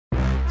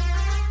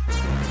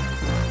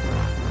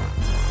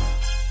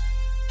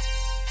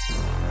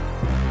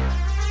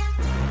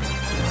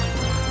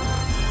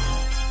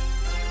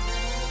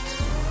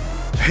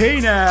Hey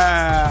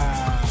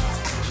now,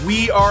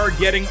 we are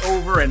getting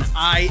over, and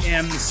I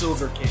am the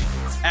Silver King.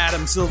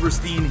 Adam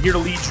Silverstein here to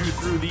lead you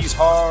through these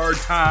hard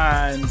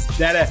times.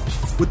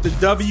 With the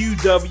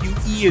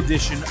WWE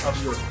edition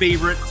of your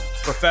favorite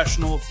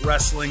professional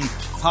wrestling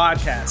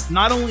podcast.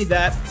 Not only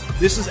that,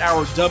 this is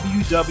our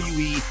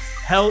WWE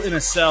Hell in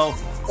a Cell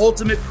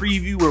Ultimate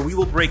Preview, where we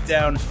will break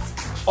down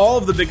all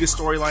of the biggest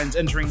storylines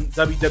entering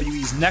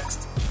WWE's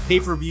next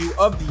pay-per-view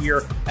of the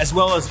year, as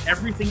well as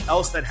everything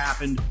else that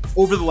happened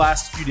over the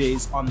last few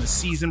days on the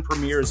season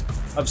premieres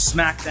of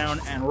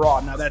SmackDown and Raw.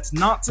 Now, that's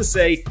not to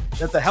say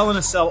that the Hell in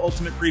a Cell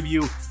Ultimate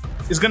Preview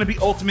is going to be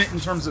ultimate in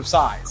terms of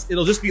size.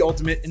 It'll just be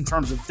ultimate in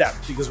terms of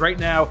depth, because right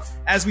now,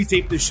 as we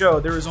tape this show,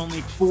 there is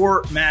only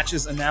 4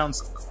 matches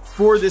announced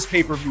for this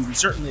pay-per-view. We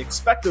certainly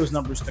expect those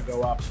numbers to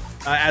go up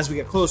as we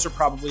get closer,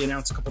 probably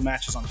announce a couple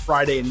matches on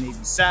Friday and maybe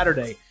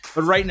Saturday.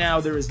 But right now,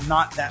 there is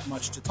not that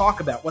much to talk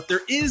about. What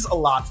there is a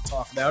lot to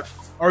talk about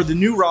are the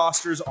new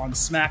rosters on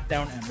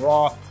SmackDown and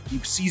Raw, the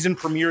season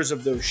premieres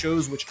of those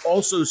shows, which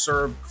also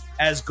serve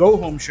as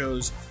go-home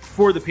shows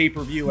for the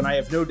pay-per-view. And I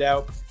have no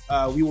doubt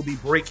we will be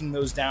breaking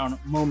those down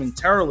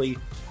momentarily.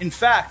 In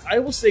fact, I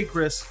will say,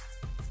 Chris,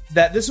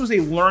 that this was a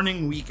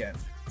learning weekend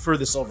for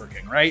the Silver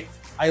King, right?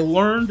 I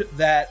learned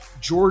that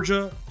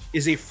Georgia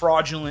is a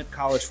fraudulent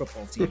college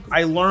football team.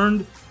 I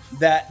learned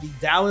that the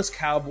Dallas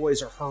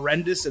Cowboys are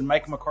horrendous, and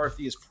Mike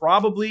McCarthy is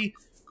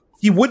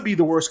he would be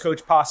the worst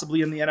coach possibly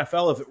in the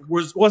NFL if it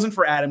wasn't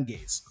for Adam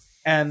Gase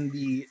and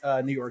the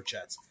New York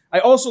Jets. I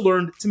also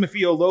learned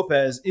Timofeo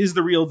Lopez is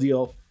the real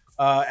deal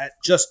at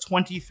just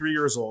 23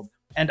 years old.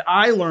 And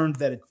I learned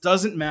that it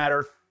doesn't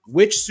matter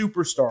which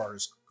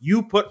superstars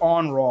you put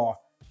on Raw,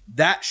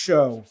 that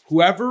show,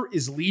 whoever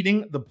is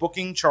leading the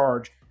booking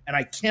charge, and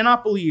I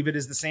cannot believe it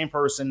is the same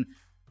person,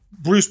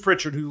 Bruce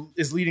Pritchard, who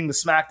is leading the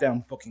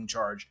SmackDown booking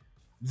charge.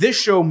 This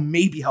show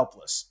may be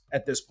helpless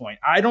at this point.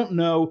 I don't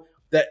know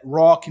that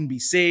Raw can be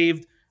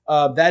saved.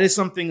 That is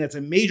something that's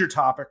a major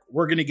topic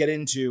we're going to get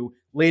into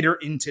later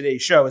in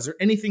today's show. Is there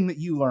anything that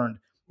you learned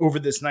over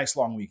this nice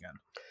long weekend?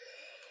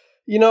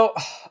 You know,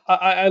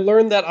 I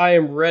learned that I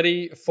am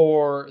ready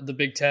for the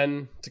Big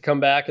Ten to come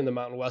back and the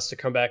Mountain West to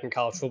come back in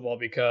college football,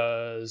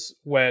 because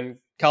when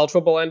college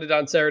football ended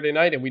on Saturday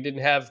night and we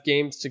didn't have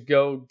games to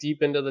go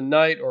deep into the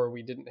night, or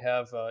we didn't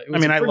have I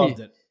loved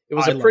it. It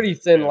was a pretty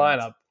thin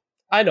lineup.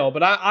 I know,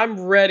 but I'm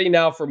ready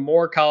now for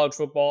more college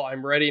football.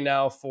 I'm ready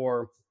now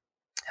for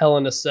Hell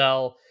in a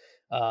Cell.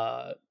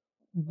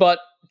 But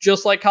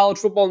just like college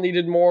football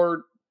needed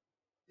more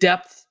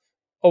depth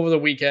over the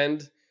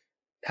weekend,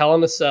 Hell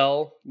in a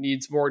Cell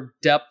needs more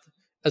depth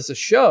as a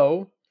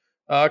show,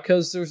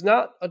 because there's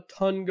not a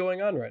ton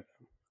going on right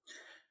now.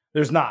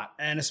 There's not.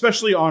 And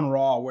especially on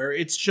Raw, where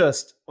it's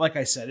just, like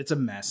I said, it's a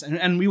mess.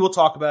 And we will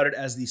talk about it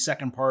as the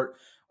second part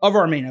of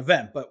our main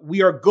event. But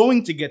we are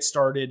going to get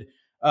started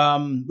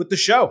with the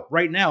show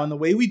right now. And the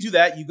way we do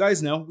that, you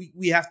guys know,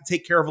 we have to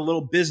take care of a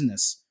little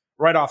business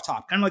right off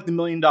top, kind of like the $1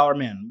 Million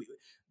Man.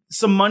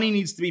 Some money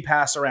needs to be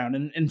passed around.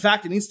 And in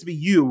fact, it needs to be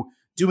you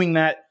doing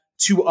that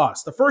to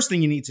us. The first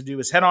thing you need to do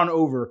is head on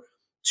over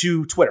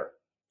to Twitter.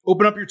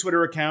 Open up your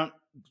Twitter account,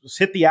 just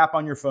hit the app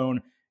on your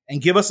phone,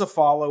 and give us a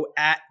follow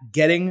at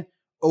Getting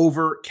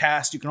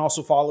Overcast. You can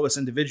also follow us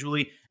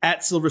individually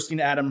at Silverstein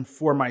Adam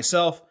for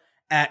myself,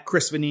 at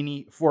Chris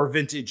Vanini for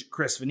Vintage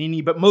Chris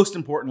Vanini. But most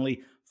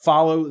importantly,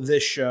 follow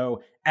this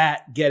show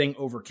at Getting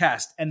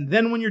Overcast. And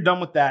then when you're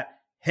done with that,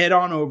 head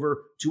on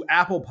over to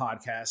Apple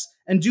Podcasts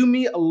and do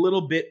me a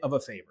little bit of a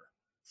favor.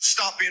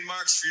 Stop being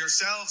marks for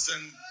yourselves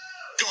and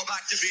go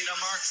back to being a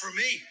mark for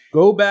me.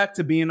 Go back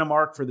to being a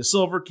mark for the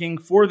Silver King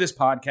for this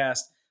podcast.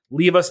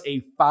 Leave us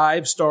a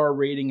 5-star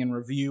rating and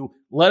review.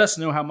 Let us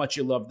know how much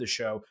you love the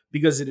show,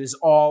 because it is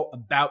all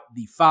about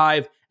the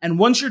 5. And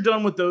once you're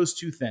done with those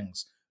two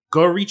things,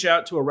 go reach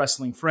out to a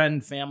wrestling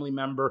friend, family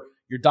member,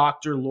 your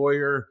doctor,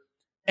 lawyer,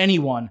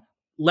 anyone.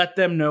 Let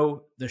them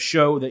know the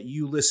show that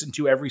you listen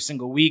to every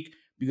single week,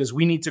 because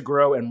we need to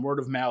grow, and word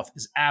of mouth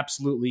is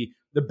absolutely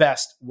the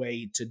best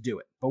way to do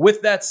it. But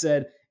with that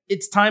said,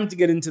 it's time to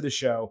get into the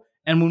show.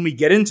 And when we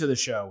get into the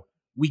show,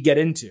 we get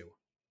into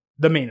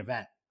the main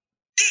event.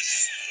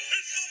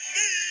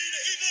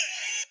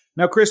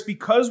 Now, Chris,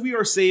 because we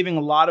are saving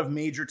a lot of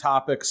major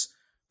topics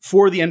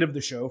for the end of the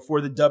show, for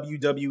the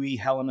WWE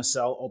Hell in a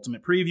Cell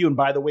Ultimate Preview, and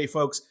by the way,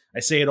 folks, I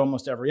say it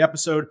almost every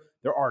episode,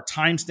 there are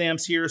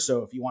timestamps here,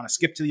 so if you want to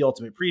skip to the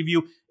Ultimate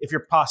Preview, if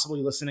you're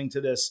possibly listening to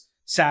this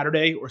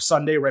Saturday or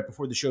Sunday right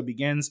before the show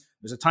begins,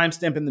 there's a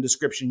timestamp in the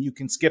description. You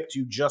can skip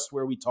to just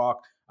where we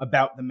talk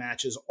about the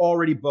matches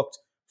already booked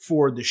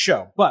for the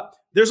show. But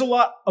there's a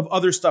lot of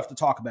other stuff to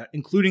talk about,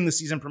 including the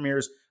season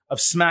premieres of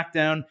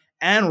SmackDown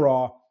and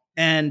Raw.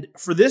 And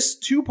for this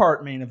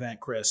 2-part main event,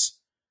 Chris,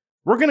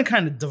 we're going to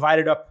kind of divide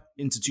it up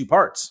into 2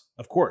 parts,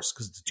 of course,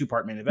 because it's a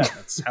 2-part main event.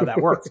 That's how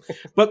that works.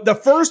 But the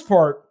first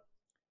part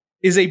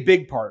is a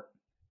big part.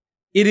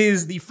 It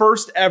is the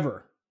first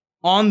ever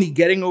on the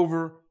Getting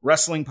Over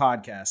Wrestling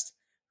podcast,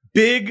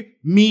 big,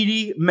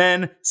 meaty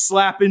men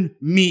slapping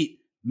meat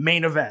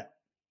main event.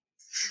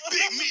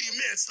 Big, meaty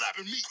men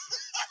slapping meat.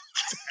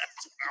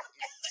 That's what I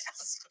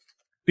want.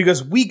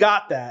 because we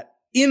got that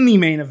in the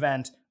main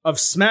event of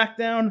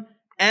SmackDown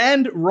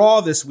and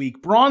Raw this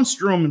week. Braun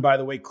Strowman, by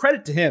the way,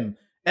 credit to him,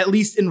 at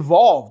least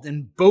involved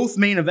in both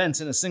main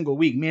events in a single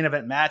week, main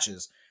event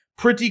matches.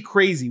 Pretty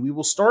crazy. We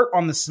will start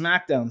on the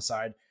SmackDown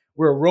side,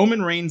 where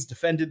Roman Reigns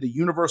defended the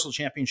Universal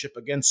Championship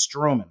against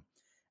Strowman.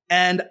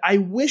 And I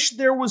wish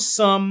there was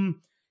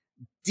some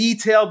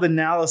detailed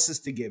analysis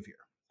to give here.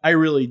 I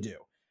really do.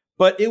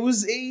 But it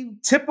was a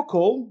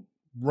typical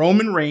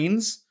Roman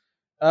Reigns,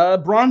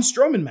 Braun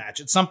Strowman match.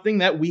 It's something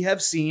that we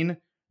have seen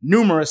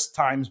numerous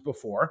times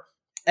before.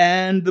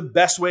 And the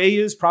best way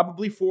is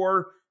probably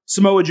for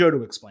Samoa Joe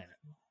to explain it.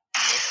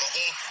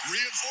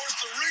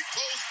 Reinforce the ring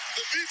post.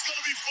 The beef's going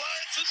to be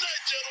flying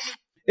tonight, gentlemen.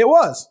 It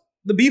was.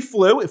 The beef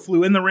flew. It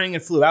flew in the ring.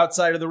 It flew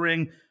outside of the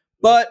ring.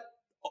 But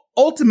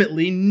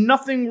ultimately,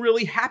 nothing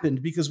really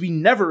happened because we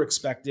never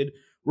expected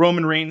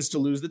Roman Reigns to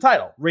lose the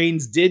title.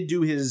 Reigns did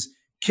do his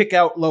kick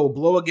out low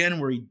blow again,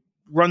 where he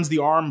runs the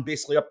arm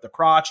basically up the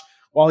crotch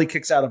while he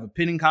kicks out of a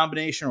pinning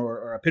combination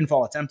or a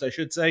pinfall attempt, I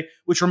should say,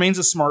 which remains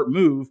a smart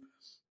move.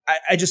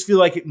 I just feel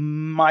like it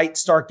might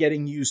start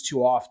getting used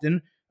too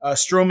often.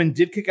 Strowman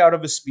did kick out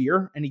of a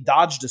spear, and he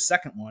dodged a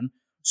second one.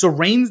 So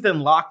Reigns then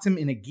locked him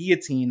in a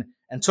guillotine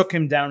and took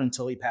him down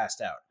until he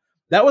passed out.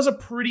 That was a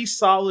pretty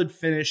solid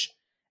finish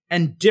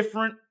and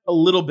different a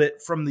little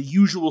bit from the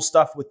usual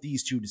stuff with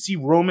these two. To see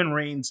Roman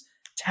Reigns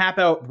tap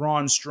out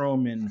Braun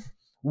Strowman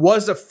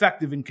was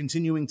effective in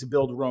continuing to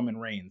build Roman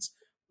Reigns.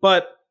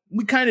 But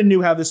we kind of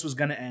knew how this was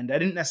going to end. I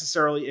didn't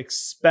necessarily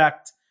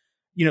expect,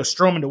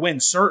 Strowman to win,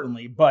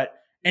 certainly, but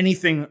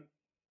anything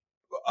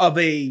of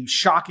a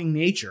shocking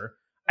nature.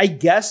 I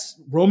guess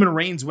Roman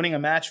Reigns winning a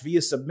match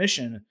via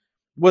submission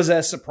was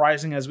as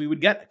surprising as we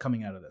would get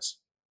coming out of this.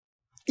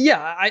 Yeah,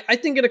 I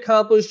think it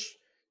accomplished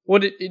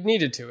what it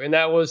needed to, and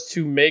that was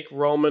to make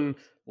Roman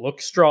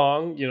look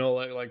strong,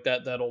 like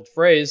that old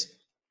phrase,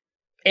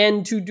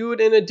 and to do it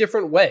in a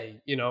different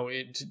way,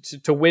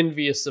 to win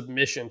via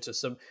submission. To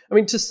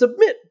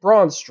submit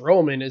Braun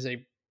Strowman is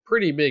a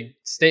pretty big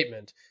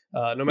statement,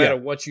 no matter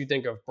what you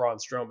think of Braun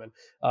Strowman.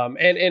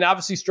 And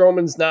obviously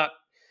Strowman's not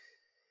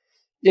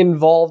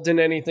involved in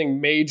anything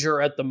major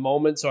at the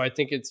moment, so I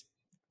think it's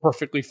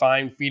perfectly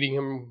fine feeding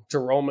him to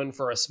Roman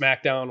for a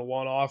SmackDown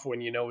one-off when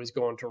he's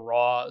going to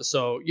Raw.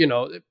 So,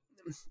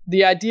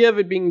 the idea of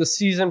it being the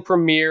season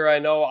premiere, I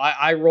know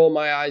I roll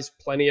my eyes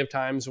plenty of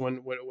times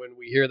when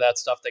we hear that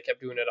stuff. They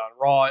kept doing it on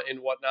Raw and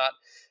whatnot.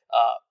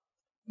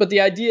 But the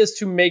idea is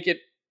to make it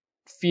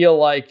feel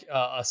like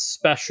a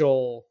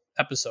special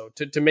episode,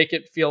 to make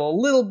it feel a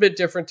little bit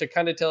different, to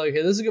kind of tell you,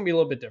 hey, this is going to be a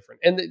little bit different.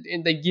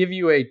 And they give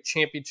you a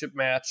championship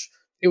match.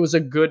 It was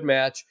a good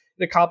match.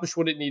 It accomplished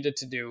what it needed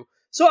to do.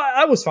 So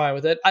I was fine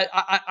with it.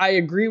 I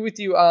agree with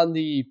you on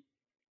the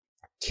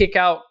kick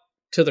out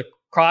to the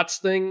crotch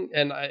thing,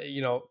 and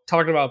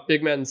talking about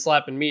big men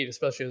slapping meat,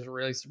 especially as it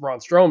relates to Braun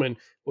Strowman.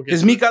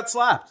 His meat got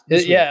slapped.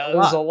 There's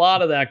a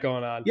lot of that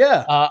going on.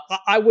 Yeah,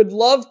 I would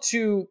love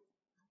to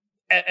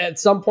at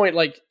some point,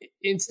 like,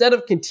 instead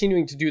of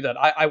continuing to do that,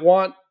 I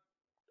want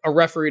a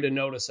referee to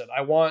notice it.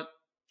 I want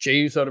Jey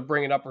Uso to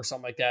bring it up or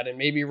something like that, and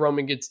maybe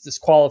Roman gets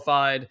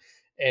disqualified.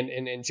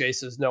 And Jay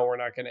says, no, we're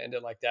not going to end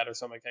it like that or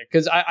something like that.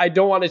 Because I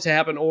don't want it to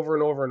happen over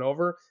and over and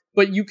over.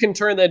 But you can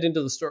turn that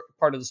into the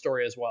part of the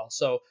story as well.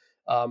 So,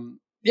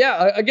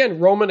 again,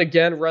 Roman,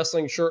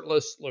 wrestling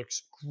shirtless,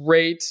 looks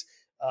great.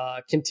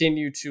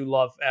 Continue to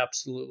love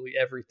absolutely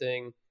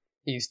everything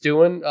he's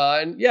doing.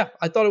 I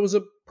thought it was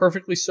a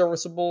perfectly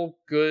serviceable,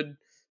 good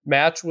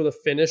match with a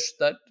finish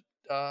that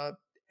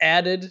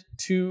added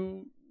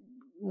to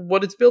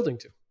what it's building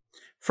to.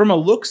 From a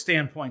look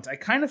standpoint, I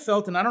kind of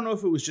felt, and I don't know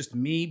if it was just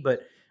me,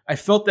 but I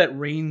felt that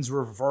Reigns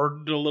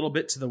reverted a little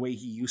bit to the way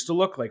he used to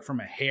look, like from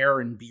a hair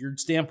and beard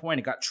standpoint.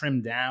 It got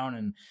trimmed down,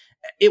 and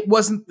it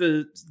wasn't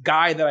the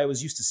guy that I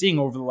was used to seeing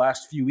over the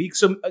last few weeks.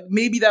 So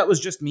maybe that was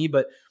just me,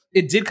 but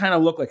it did kind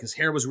of look like his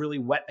hair was really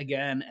wet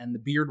again, and the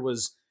beard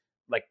was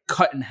like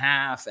cut in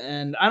half.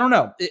 And I don't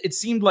know, it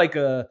seemed like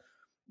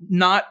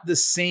not the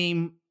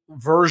same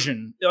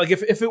version. Like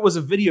if it was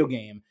a video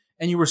game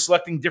and you were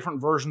selecting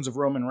different versions of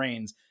Roman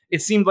Reigns,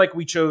 it seemed like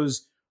we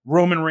chose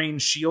Roman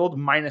Reigns Shield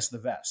minus the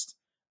vest,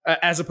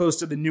 as opposed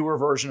to the newer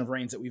version of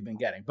Reigns that we've been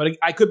getting. But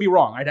I could be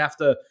wrong. I'd have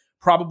to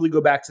probably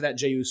go back to that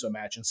Jey Uso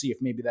match and see if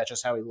maybe that's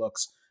just how he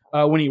looks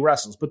when he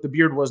wrestles. But the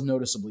beard was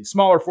noticeably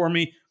smaller for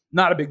me.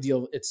 Not a big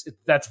deal.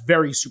 That's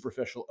very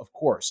superficial, of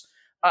course.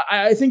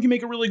 I think you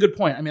make a really good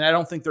point. I mean, I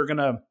don't think they're going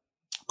to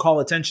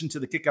call attention to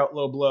the kick out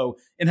low blow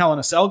in Hell in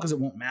a Cell because it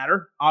won't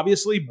matter,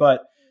 obviously.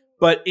 But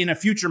in a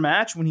future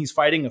match when he's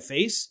fighting a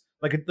face,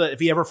 like if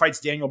he ever fights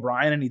Daniel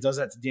Bryan and he does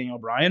that to Daniel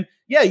Bryan,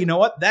 yeah, you know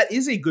what? That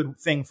is a good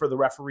thing for the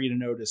referee to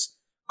notice.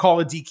 Call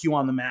a DQ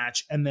on the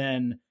match, and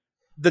then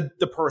the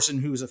person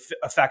who's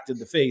affected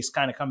the face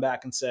kind of come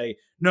back and say,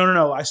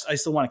 no, I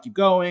still want to keep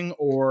going,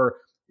 or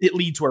it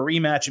lead to a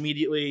rematch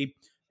immediately.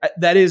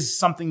 That is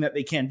something that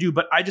they can do,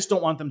 but I just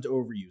don't want them to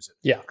overuse it.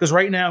 Yeah. Because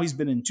right now he's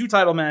been in 2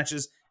 title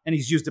matches and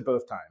he's used it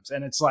both times.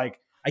 And it's like,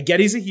 I get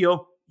he's a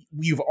heel.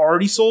 You've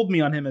already sold me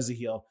on him as a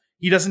heel.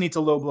 He doesn't need to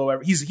low blow.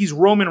 He's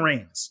Roman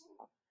Reigns.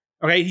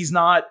 Okay, he's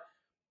not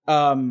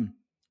Shinsuke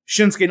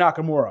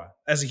Nakamura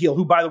as a heel,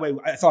 who, by the way,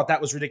 I thought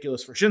that was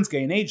ridiculous for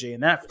Shinsuke and AJ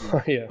in that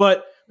feud. Yeah.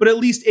 But at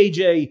least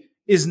AJ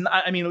is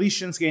not, at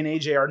least Shinsuke and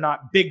AJ are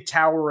not big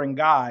towering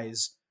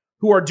guys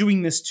who are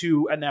doing this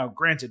to, and now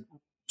granted,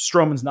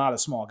 Strowman's not a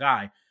small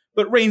guy,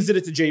 but Reigns did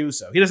it to Jey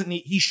Uso.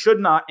 He should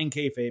not, in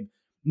kayfabe,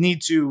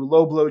 need to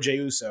low blow Jey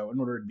Uso in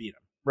order to beat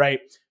him, right?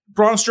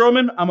 Braun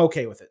Strowman, I'm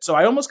okay with it. So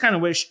I almost kind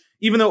of wish,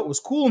 even though it was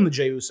cool in the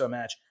Jey Uso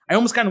match, I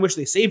almost kind of wish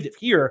they saved it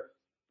here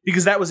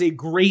because that was a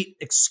great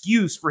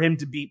excuse for him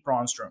to beat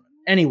Braun Strowman.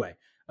 Anyway,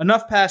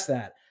 enough past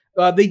that.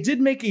 They did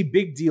make a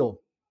big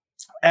deal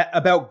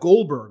about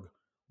Goldberg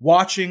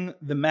watching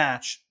the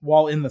match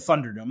while in the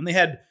Thunderdome. And they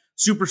had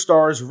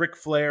superstars, Ric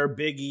Flair,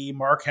 Big E,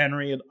 Mark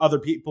Henry, and other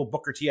people,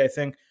 Booker T, I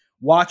think,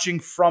 watching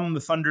from the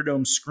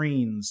Thunderdome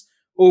screens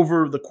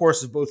over the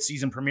course of both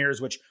season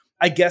premieres, which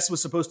I guess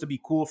was supposed to be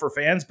cool for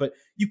fans, but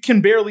you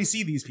can barely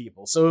see these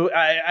people. So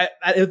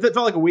it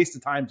felt like a waste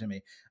of time to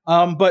me.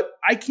 But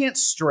I can't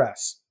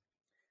stress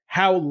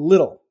how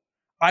little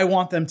I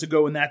want them to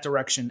go in that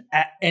direction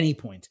at any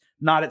point.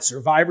 Not at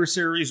Survivor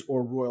Series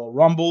or Royal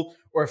Rumble,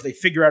 or if they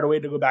figure out a way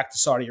to go back to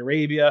Saudi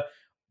Arabia.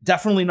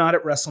 Definitely not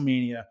at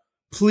WrestleMania.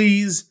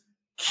 Please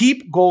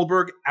keep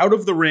Goldberg out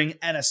of the ring,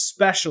 and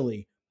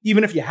especially,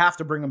 even if you have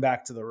to bring him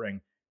back to the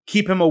ring,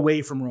 keep him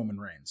away from Roman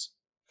Reigns.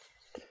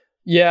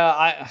 Yeah,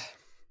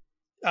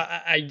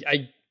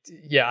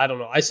 I don't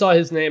know. I saw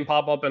his name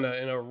pop up in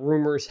a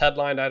rumors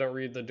headline. I don't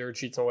read the dirt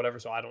sheets or whatever,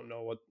 so I don't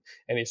know what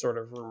any sort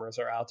of rumors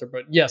are out there.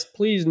 But yes,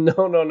 please, no.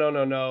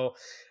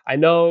 I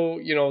know,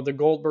 the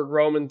Goldberg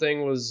Roman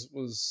thing was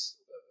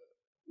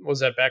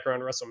that back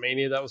around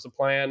WrestleMania. That was the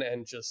plan,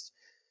 and just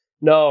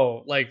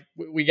no, like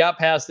we got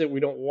past it.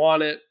 We don't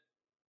want it.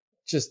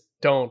 Just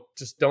don't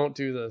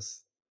do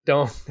this.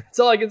 Don't. That's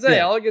all I can say.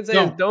 Yeah, all I can say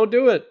is don't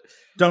do it.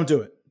 Don't do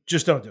it.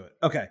 Just don't do it.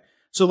 Okay.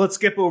 So let's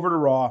skip over to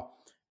Raw.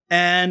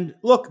 And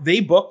look, they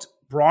booked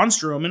Braun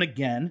Strowman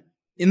again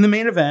in the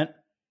main event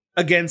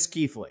against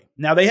Keith Lee.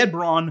 Now, they had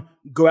Braun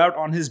go out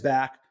on his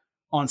back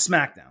on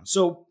SmackDown.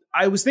 So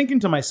I was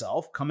thinking to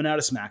myself, coming out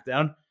of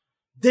SmackDown,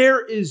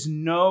 there is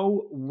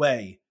no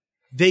way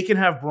they can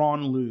have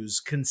Braun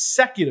lose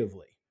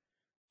consecutively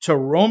to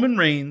Roman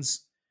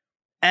Reigns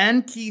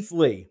and Keith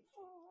Lee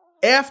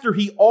after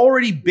he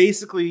already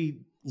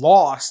basically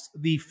lost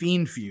the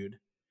Fiend feud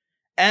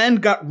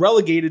and got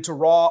relegated to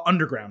Raw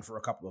Underground for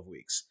a couple of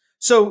weeks.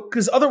 So,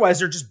 because otherwise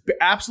they're just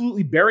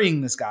absolutely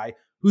burying this guy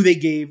who they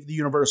gave the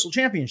Universal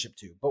Championship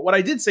to. But what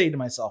I did say to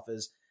myself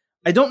is,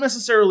 I don't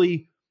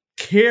necessarily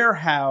care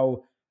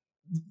how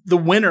the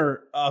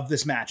winner of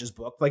this match is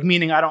booked. Like,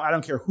 meaning I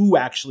don't care who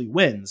actually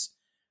wins.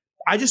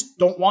 I just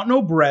don't want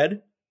no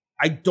bread.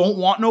 I don't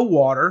want no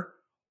water.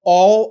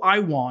 All I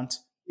want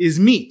is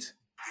meat.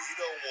 He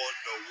don't want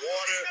no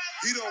water.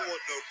 He don't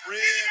want no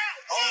bread.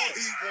 All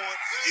he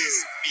wants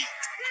is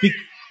meat.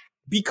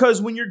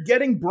 Because when you're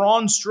getting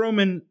Braun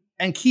Strowman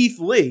and Keith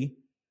Lee,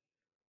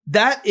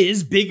 that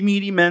is big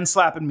meaty men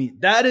slapping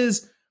meat. That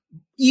is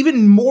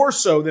even more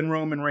so than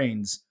Roman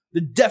Reigns,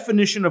 the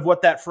definition of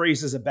what that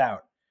phrase is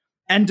about.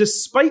 And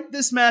despite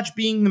this match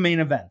being the main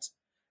event,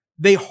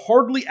 they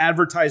hardly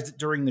advertised it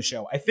during the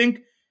show. I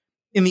think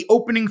in the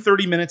opening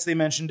 30 minutes, they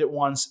mentioned it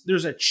once.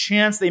 There's a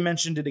chance they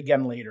mentioned it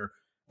again later,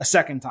 a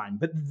second time.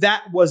 But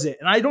that was it.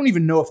 And I don't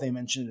even know if they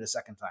mentioned it a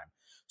second time.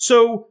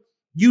 So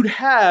you'd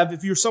have,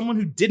 if you're someone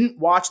who didn't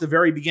watch the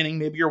very beginning,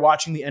 maybe you're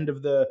watching the end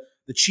of the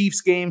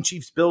Chiefs game,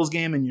 Chiefs-Bills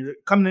game, and you're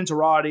coming into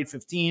Raw at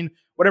 8:15,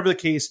 whatever the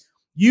case,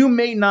 you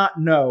may not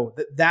know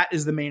that that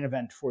is the main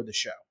event for the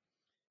show.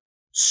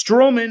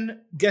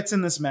 Strowman gets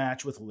in this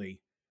match with Lee,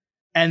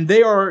 and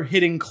they are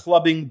hitting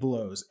clubbing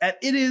blows. And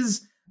it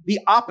is the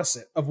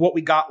opposite of what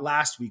we got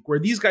last week, where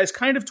these guys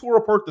kind of tore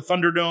apart the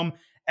Thunderdome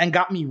and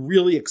got me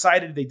really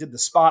excited. They did the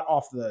spot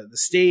off the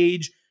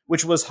stage,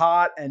 which was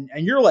hot. And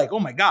you're like, oh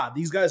my God,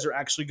 these guys are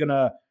actually going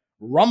to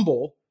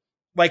rumble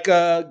like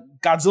a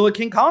Godzilla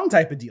King Kong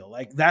type of deal.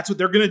 Like, that's what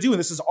they're going to do. And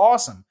this is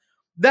awesome.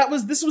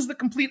 This was the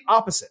complete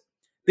opposite.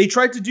 They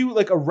tried to do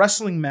like a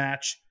wrestling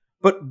match,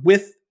 but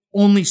with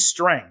only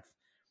strength.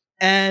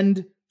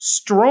 And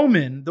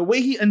Strowman, the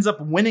way he ends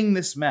up winning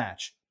this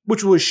match,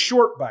 which was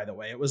short, by the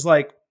way, it was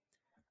like,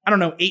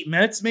 8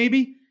 minutes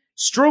maybe.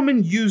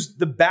 Strowman used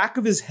the back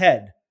of his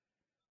head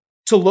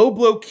to low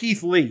blow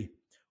Keith Lee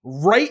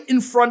right in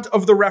front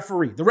of the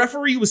referee. The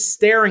referee was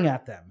staring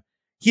at them.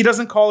 He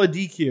doesn't call a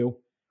DQ.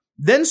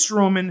 Then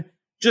Strowman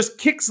just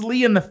kicks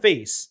Lee in the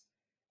face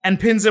and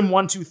pins him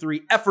 1, 2,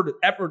 3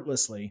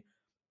 effortlessly.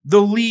 The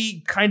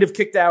Lee kind of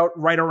kicked out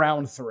right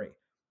around 3.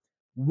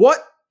 What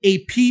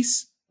a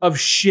piece of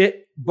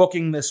shit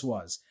booking this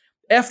was.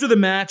 After the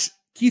match,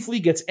 Keith Lee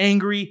gets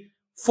angry,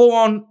 full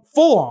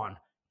on,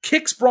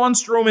 kicks Braun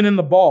Strowman in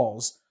the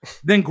balls,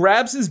 then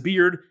grabs his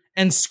beard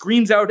and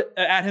screams out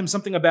at him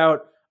something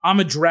about, I'm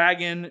a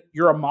dragon,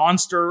 you're a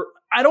monster.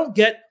 I don't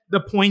get the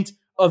point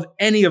of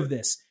any of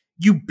this.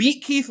 You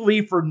beat Keith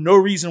Lee for no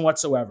reason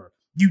whatsoever.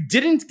 You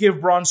didn't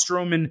give Braun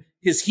Strowman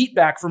his heat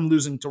back from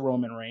losing to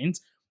Roman Reigns.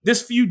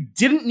 This feud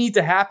didn't need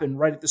to happen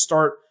right at the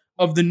start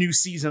of the new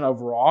season of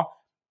Raw.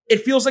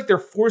 it feels like they're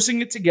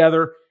forcing it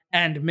together.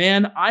 And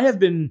man, I have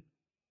been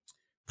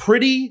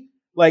pretty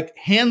like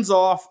hands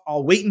off.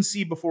 I'll wait and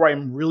see before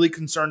I'm really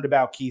concerned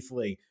about Keith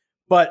Lee.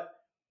 But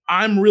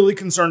I'm really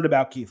concerned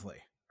about Keith Lee.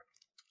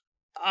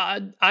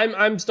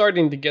 I'm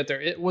starting to get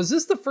there. Was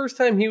this the first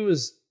time he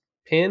was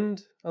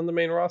pinned on the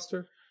main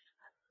roster?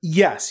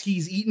 Yes,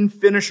 he's eaten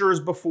finishers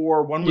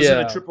before. One was in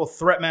a triple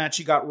threat match.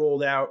 He got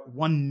rolled out.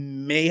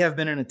 One may have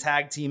been in a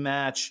tag team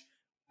match.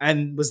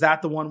 And was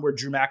that the one where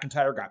Drew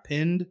McIntyre got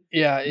pinned?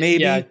 Yeah,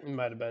 maybe. Yeah, it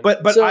might have been.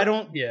 But I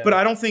don't. Yeah. But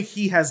I don't think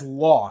he has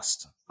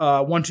lost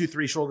 1, 2,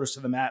 3 shoulders to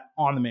the mat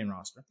on the main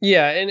roster.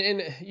 Yeah,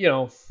 and you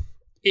know,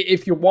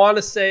 if you want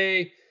to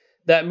say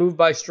that move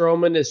by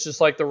Strowman is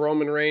just like the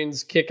Roman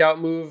Reigns kick out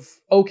move,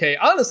 okay.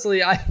 Honestly,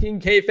 in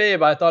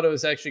kayfabe, I thought it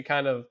was actually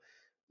kind of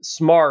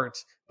smart.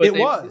 But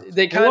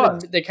they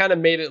kind of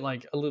made it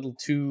like a little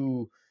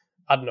too,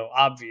 I don't know,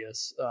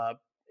 obvious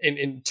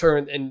in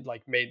turn and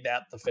like made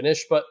that the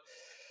finish. But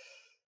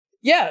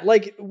yeah,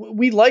 like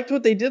we liked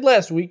what they did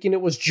last week, and it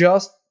was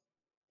just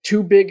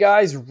two big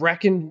guys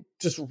wrecking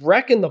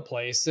the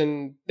place,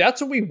 and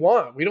that's what we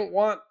want. We don't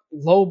want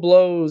low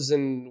blows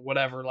and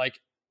whatever. Like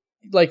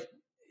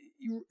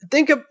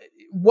think of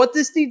what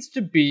this needs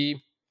to be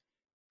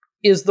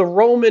is the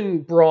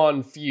Roman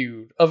Braun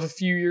feud of a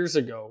few years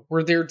ago,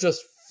 where they're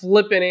just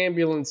flipping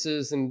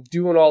ambulances and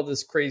doing all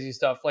this crazy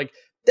stuff. Like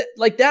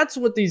that's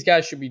what these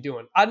guys should be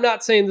doing. I'm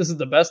not saying this is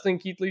the best thing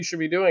Keith Lee should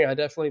be doing. I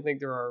definitely think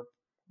there are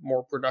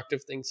more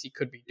productive things he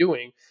could be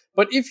doing.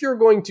 But if you're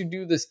going to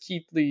do this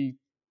Keith Lee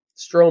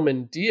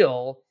Strowman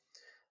deal,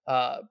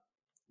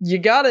 you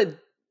gotta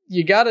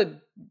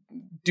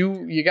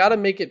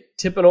make it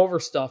tipping over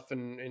stuff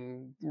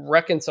and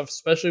wrecking stuff,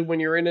 especially when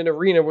you're in an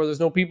arena where there's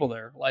no people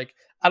there. Like,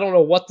 I don't know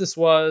what this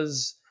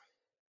was.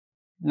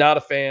 Not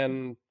a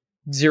fan.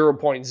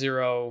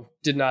 0.0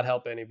 did not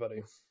help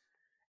anybody.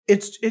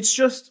 It's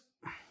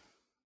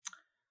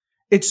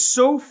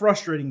so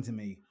frustrating to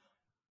me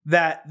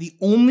that the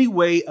only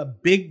way a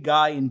big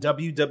guy in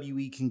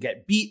WWE can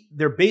get beat,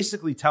 they're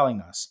basically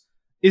telling us,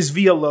 is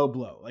via low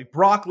blow. Like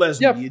Brock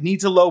Lesnar, you need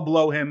to low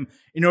blow him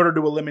in order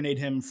to eliminate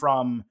him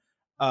from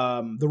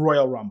the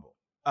Royal Rumble.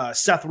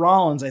 Seth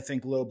Rollins, I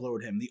think, low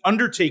blowed him. The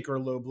Undertaker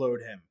low blowed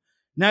him.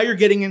 Now you're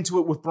getting into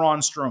it with Braun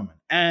Strowman.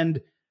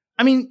 And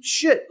I mean,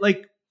 shit,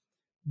 like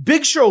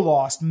Big Show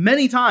lost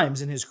many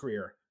times in his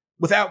career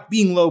without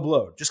being low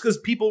blowed, just because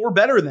people were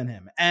better than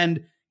him.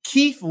 And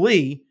Keith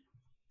Lee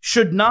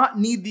should not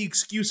need the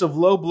excuse of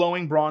low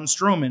blowing Braun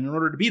Strowman in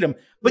order to beat him.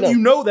 But you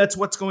know that's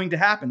what's going to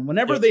happen.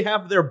 Whenever they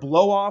have their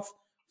blow off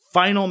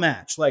final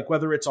match, like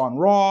whether it's on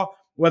Raw,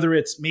 whether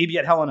it's maybe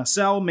at Hell in a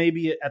Cell,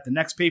 maybe at the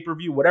next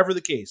pay-per-view, whatever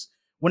the case,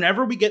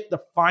 whenever we get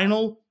the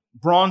final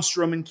Braun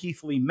Strowman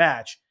Keith Lee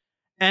match,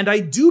 and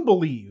I do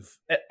believe,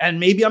 and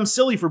maybe I'm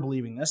silly for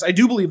believing this, I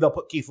do believe they'll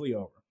put Keith Lee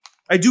over.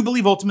 I do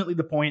believe ultimately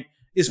the point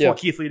is for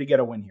Keith Lee to get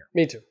a win here.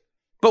 Me too.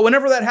 But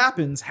whenever that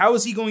happens, how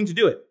is he going to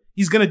do it?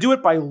 He's going to do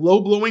it by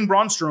low-blowing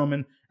Braun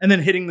Strowman and then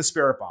hitting the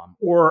Spirit Bomb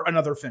or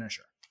another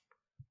finisher.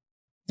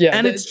 Yeah,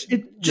 and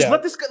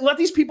let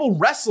these people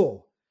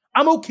wrestle.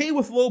 I'm okay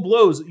with low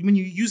blows when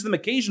you use them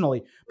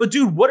occasionally, but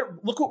dude,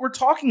 look what we're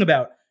talking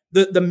about.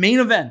 The main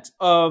event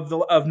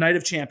of Night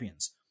of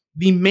Champions,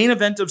 the main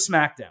event of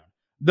SmackDown,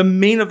 the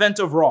main event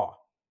of Raw.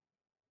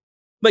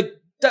 Like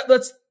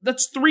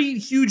that's 3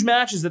 huge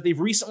matches that they've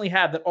recently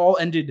had that all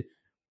ended,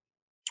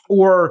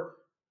 or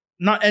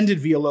not ended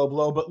via low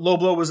blow, but low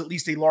blow was at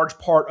least a large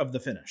part of the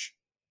finish.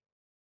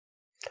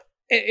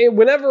 And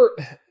whenever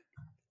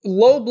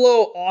low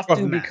blow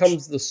often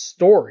becomes the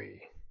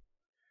story.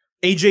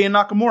 AJ and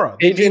Nakamura.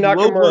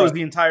 Low blow is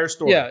the entire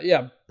story.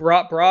 Yeah.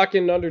 Brock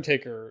and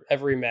Undertaker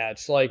every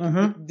match. Like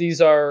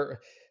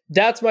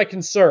that's my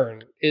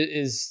concern.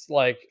 Is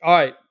like, all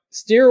right,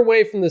 steer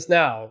away from this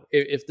now.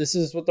 If this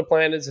is what the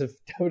plan is, if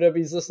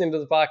WWE's listening to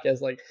the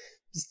podcast, like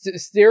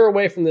steer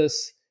away from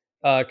this.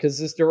 Because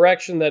this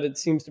direction that it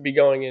seems to be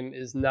going in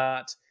is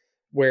not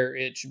where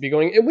it should be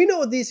going. And we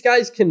know these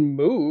guys can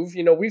move.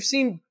 You know, we've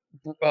seen,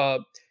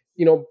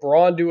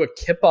 Braun do a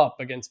kip up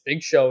against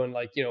Big Show. And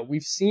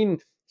we've seen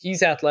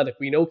he's athletic.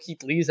 We know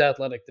Keith Lee's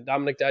athletic. The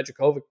Dominik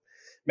Dijakovic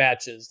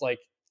matches. Like,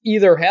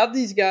 either have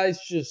these guys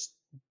just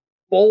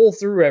bowl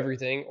through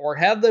everything or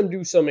have them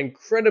do some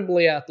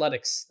incredibly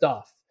athletic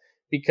stuff.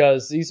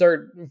 Because these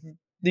are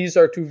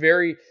two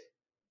very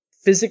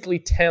physically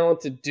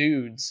talented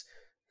dudes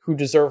who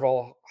deserve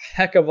a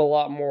heck of a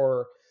lot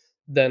more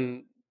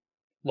than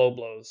low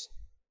blows.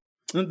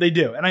 They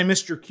do. And I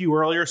missed your cue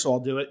earlier, so I'll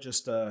do it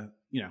just, to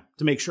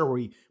make sure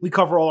we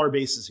cover all our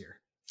bases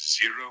here.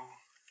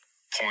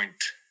 0.0.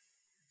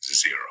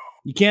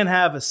 You can't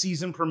have a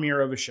season premiere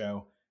of a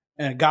show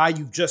and a guy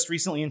you've just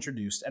recently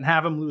introduced and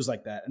have him lose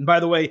like that. And by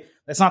the way,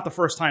 that's not the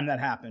first time that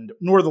happened,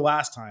 nor the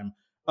last time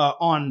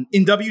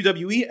in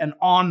WWE and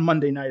on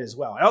Monday night as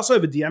well. I also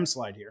have a DM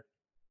slide here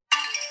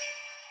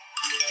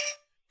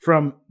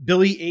from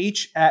Billy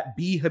H at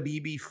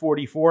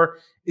BHabibi44.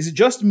 Is it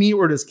just me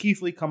or does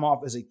Keith Lee come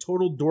off as a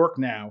total dork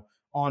now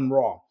on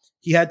Raw?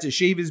 He had to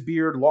shave his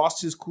beard,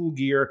 lost his cool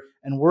gear,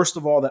 and worst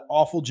of all, that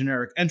awful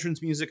generic entrance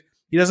music.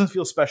 He doesn't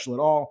feel special at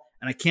all,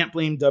 and I can't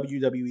blame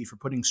WWE for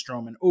putting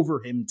Strowman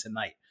over him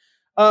tonight.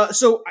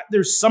 So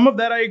there's some of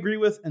that I agree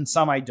with and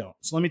some I don't.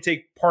 So let me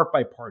take part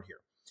by part here.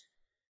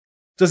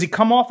 Does he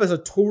come off as a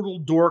total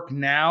dork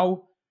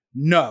now?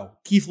 No.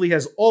 Keith Lee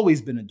has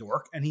always been a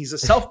dork, and he's a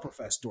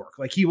self-professed dork.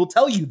 Like, he will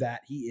tell you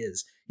that he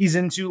is. He's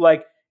into,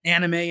 like,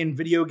 anime and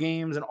video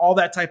games and all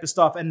that type of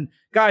stuff. And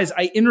guys,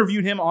 I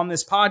interviewed him on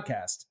this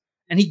podcast,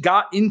 and he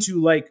got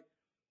into, like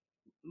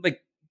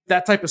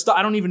that type of stuff.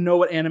 I don't even know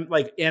what anime,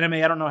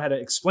 I don't know how to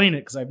explain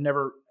it because I've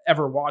never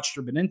ever watched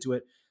or been into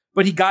it.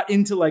 But he got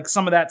into like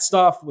some of that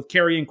stuff with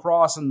Karrion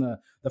Kross and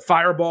the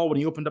fireball when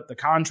he opened up the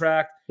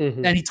contract.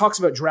 Mm-hmm. And he talks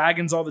about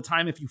dragons all the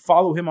time. If you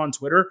follow him on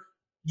Twitter,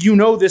 you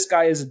know this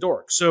guy is a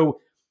dork. So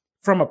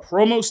from a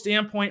promo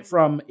standpoint,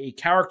 from a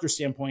character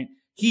standpoint,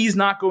 he's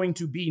not going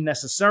to be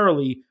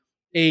necessarily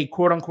a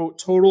quote unquote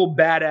total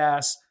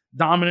badass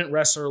dominant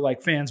wrestler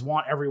like fans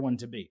want everyone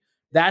to be.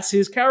 That's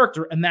his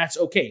character, and that's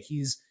okay.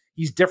 He's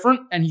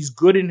different and he's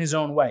good in his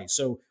own way.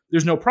 So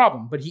there's no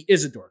problem, but he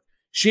is a dork.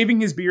 Shaving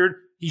his beard,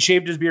 he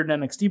shaved his beard in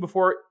NXT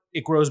before.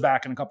 It grows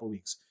back in a couple of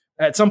weeks.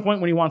 At some point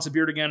when he wants a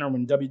beard again or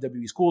when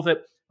WWE's cool with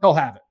it, he'll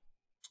have it.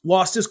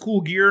 Lost his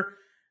cool gear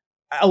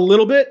a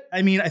little bit.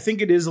 I mean, I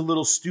think it is a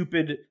little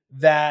stupid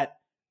that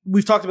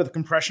we've talked about the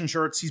compression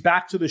shorts. He's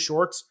back to the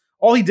shorts.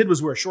 All he did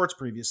was wear shorts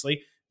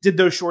previously. Did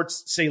those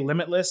shorts say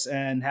Limitless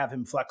and have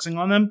him flexing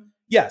on them?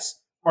 Yes.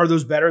 Are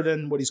those better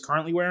than what he's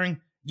currently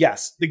wearing?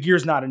 Yes. The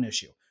gear's not an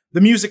issue.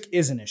 The music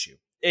is an issue.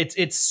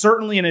 It's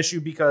certainly an issue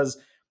because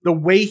the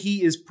way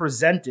he is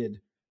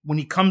presented when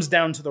he comes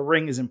down to the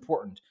ring is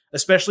important,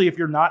 especially if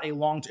you're not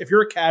if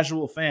you're a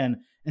casual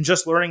fan and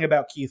just learning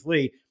about Keith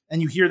Lee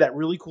and you hear that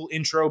really cool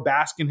intro,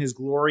 bask in his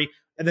glory,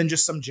 and then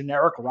just some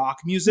generic rock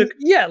music.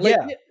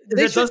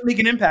 That does make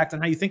an impact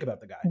on how you think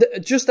about the guy.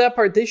 Just that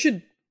part, they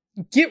should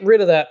get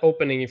rid of that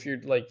opening if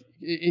you're like,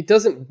 it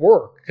doesn't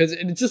work because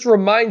it just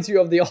reminds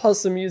you of the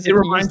awesome music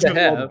he used to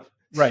have.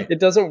 Right. It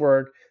doesn't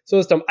work. So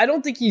it's dumb. I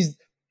don't think his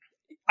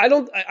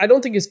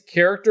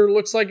character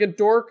looks like a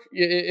dork.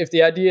 If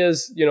the idea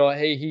is,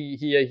 hey,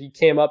 he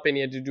came up and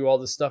he had to do all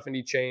this stuff and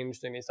he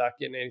changed and he's not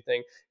getting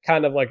anything,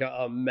 kind of like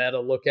a meta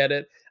look at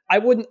it.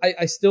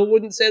 I still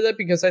wouldn't say that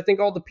because I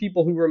think all the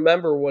people who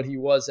remember what he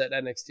was at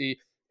NXT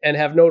and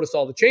have noticed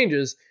all the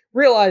changes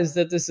realize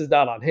that this is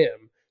not on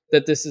him,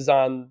 that this is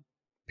on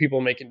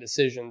people making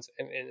decisions.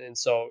 And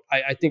so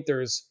I think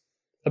there's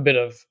a bit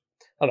of,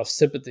 I don't know if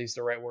sympathy is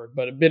the right word,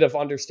 but a bit of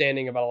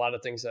understanding about a lot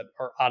of things that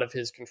are out of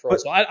his control.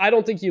 So I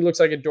don't think he looks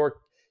like a dork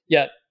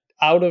yet.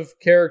 Out of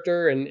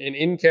character and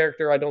in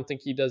character, I don't think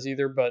he does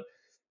either. But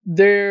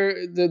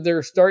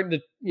they're starting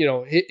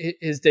to,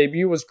 his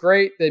debut was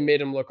great. They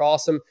made him look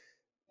awesome.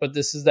 But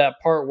this is that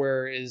part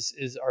where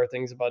are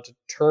things about to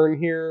turn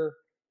here?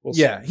 We'll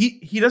see.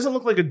 He doesn't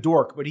look like a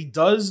dork, but he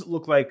does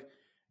look like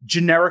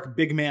generic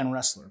big man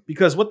wrestler.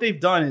 Because what they've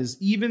done is,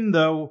 even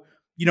though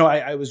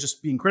I was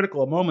just being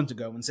critical a moment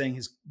ago and saying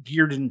his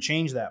gear didn't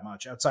change that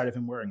much outside of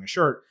him wearing a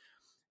shirt.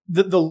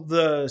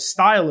 The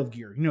style of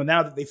gear,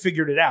 now that they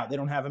figured it out, they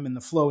don't have him in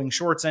the flowing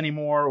shorts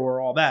anymore or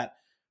all that.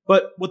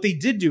 But what they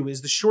did do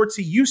is the shorts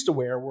he used to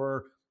wear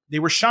were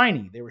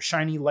shiny. They were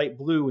shiny light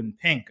blue and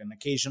pink and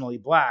occasionally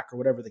black or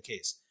whatever the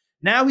case.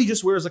 Now he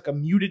just wears like a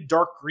muted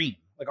dark green,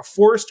 like a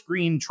forest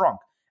green trunk.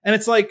 And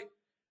it's like,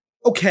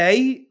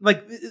 okay,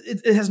 like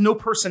it has no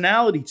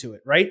personality to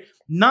it, right?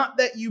 Not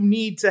that you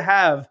need to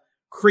have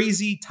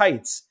crazy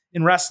tights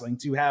in wrestling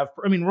to have,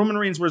 Roman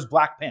Reigns wears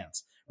black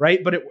pants,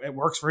 right? But it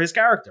works for his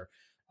character.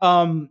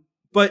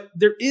 But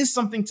there is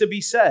something to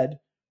be said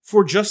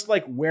for just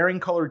like wearing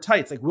colored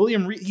tights. Like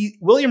William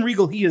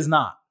Regal, he is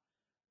not.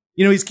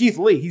 He's Keith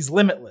Lee. He's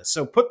limitless.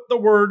 So put the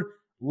word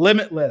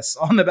limitless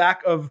on the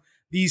back of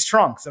these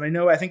trunks. And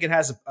I think it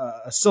has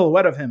a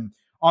silhouette of him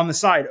on the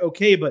side.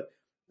 Okay, but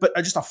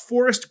just a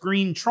forest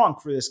green trunk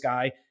for this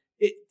guy,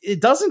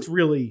 it doesn't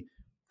really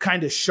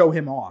kind of show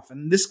him off.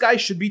 And this guy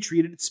should be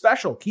treated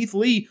special. Keith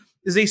Lee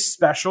is a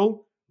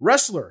special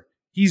wrestler.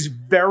 He's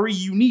very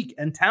unique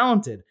and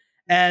talented.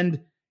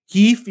 And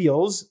he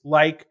feels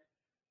like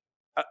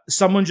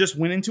someone just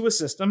went into a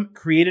system,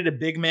 created a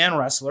big man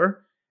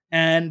wrestler,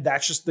 and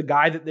that's just the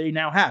guy that they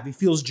now have. He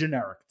feels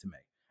generic to me.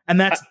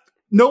 And that's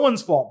no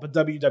one's fault but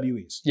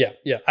WWE's.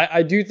 Yeah.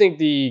 I do think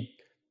the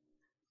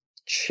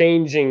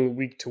changing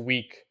week to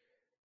week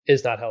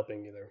is not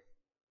helping either.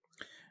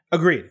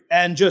 Agreed.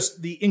 And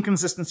just the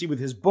inconsistency with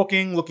his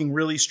booking, looking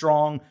really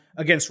strong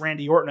against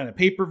Randy Orton at a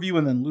pay-per-view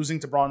and then losing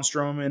to Braun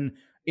Strowman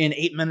in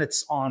 8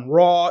 minutes on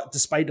Raw,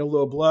 despite a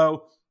low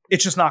blow.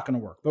 It's just not going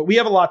to work. But we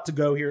have a lot to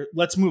go here.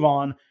 Let's move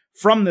on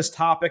from this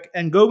topic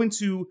and go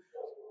into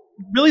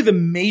really the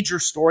major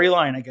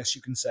storyline, I guess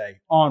you can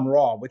say, on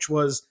Raw, which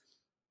was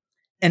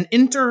an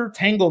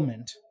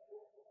intertanglement.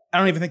 I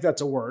don't even think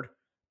that's a word,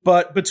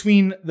 but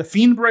between The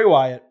Fiend Bray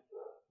Wyatt,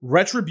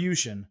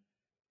 Retribution,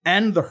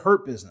 and the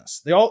Hurt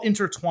Business. They all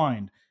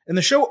intertwined. And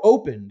the show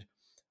opened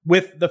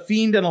with The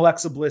Fiend and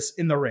Alexa Bliss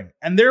in the ring.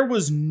 And there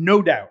was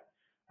no doubt.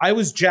 I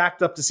was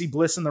jacked up to see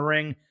Bliss in the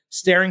ring,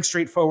 staring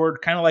straight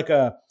forward, kind of like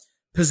a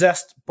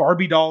possessed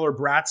Barbie doll or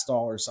Bratz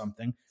doll or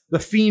something. The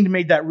Fiend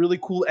made that really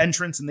cool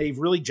entrance, and they've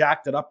really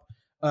jacked it up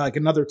like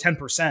another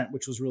 10%,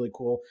 which was really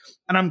cool.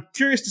 And I'm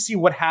curious to see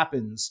what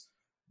happens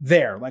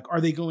there. Like, are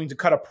they going to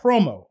cut a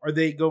promo? Are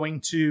they going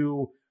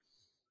to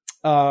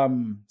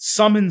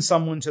summon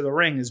someone to the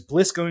ring? Is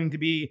Bliss going to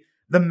be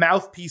the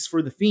mouthpiece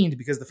for the Fiend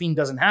because the Fiend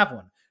doesn't have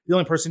one? The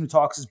only person who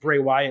talks is Bray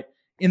Wyatt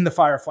in the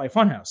Firefly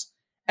Funhouse.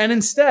 And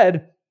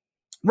instead,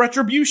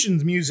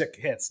 Retribution's music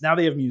hits. Now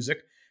they have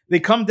music. They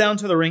come down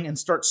to the ring and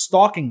start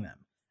stalking them,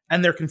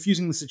 and they're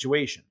confusing the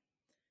situation.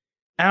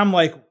 And I'm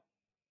like,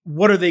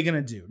 what are they going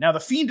to do? Now, the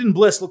Fiend and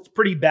Bliss looked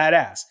pretty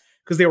badass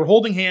because they were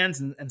holding hands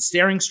and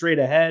staring straight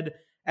ahead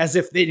as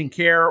if they didn't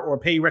care or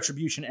pay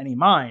Retribution any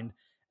mind.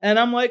 And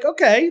I'm like,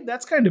 okay,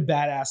 that's kind of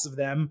badass of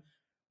them.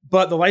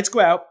 But the lights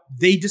go out,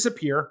 they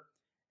disappear,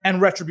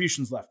 and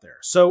Retribution's left there.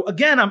 So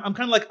again, I'm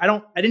kind of like,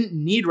 I didn't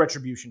need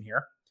Retribution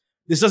here.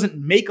 This doesn't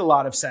make a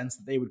lot of sense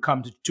that they would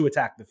come to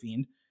attack the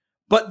Fiend.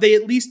 But they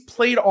at least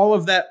played all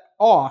of that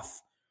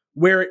off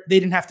where they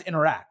didn't have to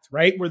interact,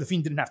 right? Where the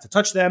Fiend didn't have to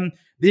touch them.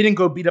 They didn't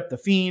go beat up the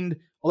Fiend.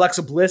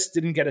 Alexa Bliss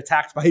didn't get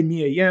attacked by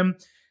Mia Yim,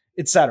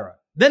 etc.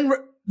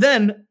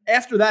 Then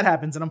after that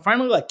happens, and I'm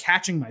finally like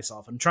catching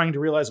myself and trying to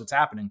realize what's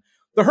happening,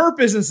 the Hurt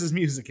Business's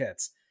music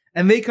hits.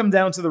 And they come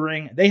down to the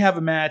ring. They have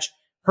a match.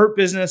 Hurt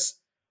Business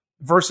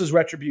versus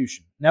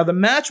Retribution. Now, the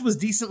match was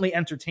decently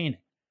entertaining,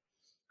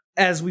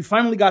 as we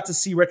finally got to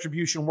see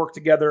Retribution work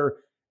together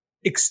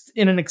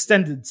in an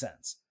extended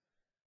sense.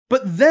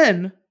 But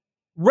then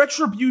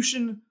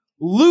Retribution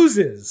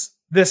loses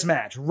this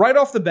match right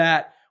off the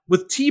bat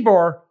with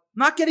T-Bar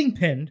not getting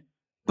pinned,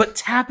 but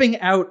tapping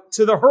out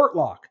to the Hurt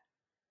Lock.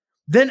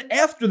 Then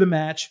after the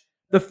match,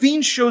 the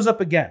Fiend shows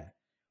up again.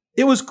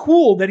 It was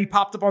cool that he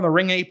popped up on the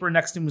ring apron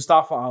next to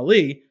Mustafa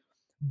Ali,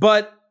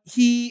 but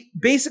he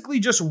basically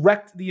just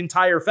wrecked the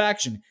entire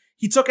faction.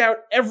 He took out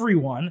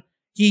everyone.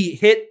 He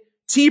hit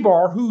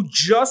T-Bar, who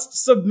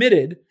just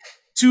submitted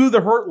to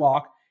the Hurt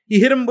Lock. He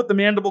hit him with the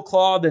mandible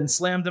claw, then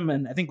slammed him,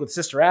 and I think with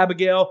Sister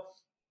Abigail.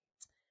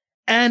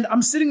 And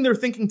I'm sitting there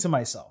thinking to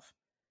myself,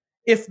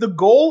 if the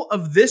goal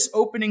of this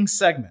opening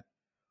segment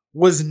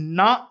was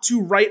not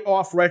to write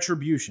off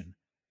Retribution,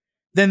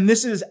 then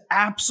this is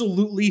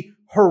absolutely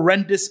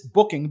horrendous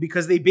booking,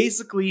 because they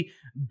basically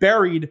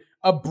buried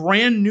a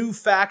brand new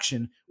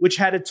faction which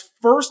had its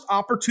first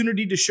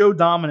opportunity to show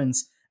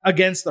dominance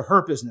against the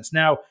Hurt Business.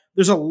 Now,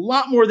 there's a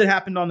lot more that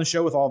happened on the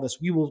show with all this.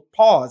 We will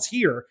pause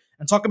here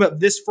and talk about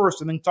this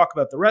first and then talk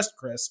about the rest,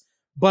 Chris.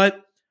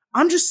 But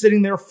I'm just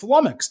sitting there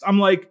flummoxed. I'm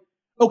like,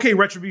 okay,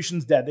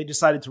 Retribution's dead. They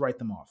decided to write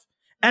them off.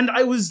 And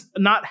I was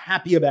not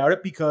happy about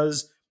it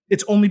because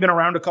it's only been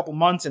around a couple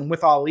months. And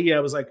with Ali, I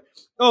was like,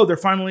 oh, they're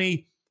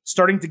finally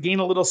starting to gain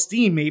a little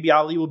steam. Maybe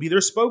Ali will be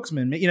their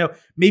spokesman. You know,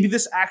 maybe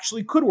this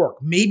actually could work.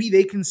 Maybe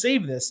they can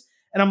save this.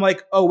 And I'm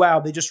like, oh, wow,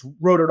 they just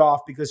wrote it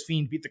off because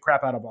Fiend beat the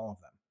crap out of all of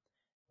them.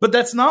 But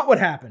that's not what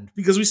happened,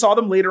 because we saw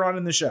them later on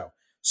in the show.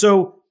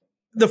 So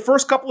the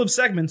first couple of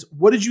segments,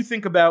 what did you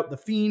think about the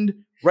Fiend,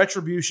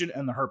 Retribution,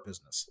 and the Hurt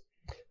Business?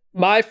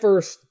 My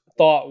first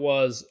thought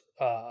was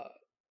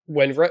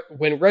when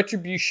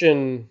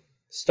Retribution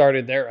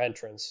started their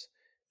entrance,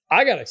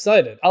 I got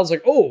excited. I was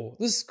like, oh,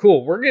 this is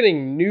cool. We're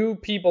getting new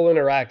people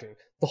interacting.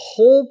 The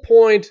whole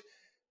point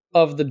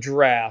of the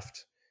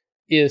draft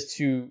is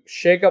to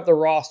shake up the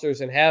rosters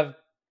and have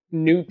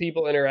new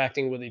people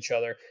interacting with each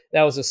other.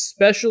 That was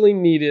especially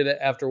needed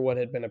after what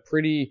had been a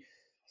pretty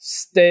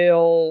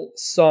stale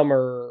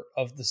summer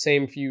of the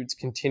same feuds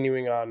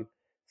continuing on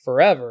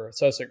forever.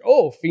 So I was like,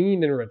 oh,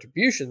 Fiend and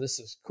Retribution, this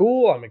is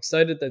cool. I'm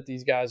excited that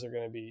these guys are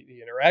going to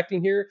be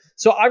interacting here.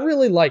 So I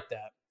really like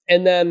that.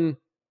 And then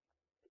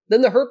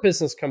the Hurt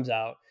Business comes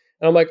out,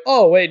 and I'm like,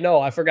 oh, wait, no,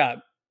 I forgot.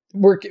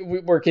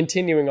 We're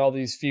continuing all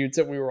these feuds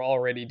that we were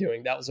already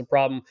doing. That was a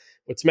problem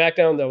with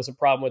SmackDown. That was a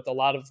problem with a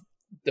lot of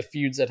the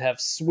feuds that have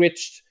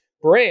switched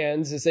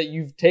brands, is that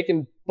you've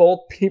taken both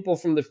people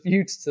from the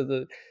feuds to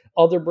the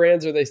other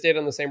brands, or they stayed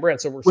on the same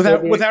brand. So we're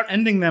without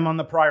ending them on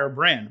the prior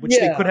brand, which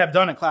they could have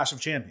done at Clash of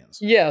Champions.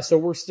 Yeah, so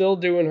we're still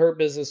doing Hurt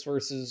Business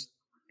versus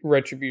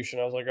Retribution.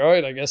 I was like, all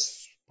right, I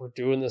guess we're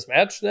doing this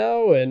match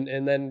now, and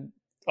then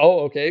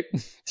oh, okay,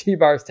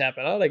 T-Bar's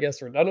tapping out. I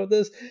guess we're done with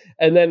this.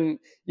 And then,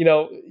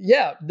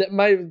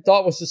 my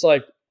thought was just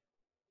like,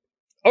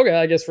 okay,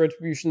 I guess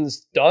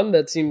Retribution's done.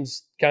 That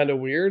seems kind of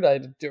weird. I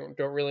don't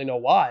really know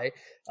why.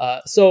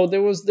 So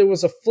there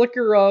was a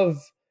flicker of,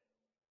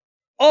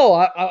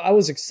 I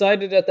was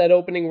excited at that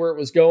opening where it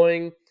was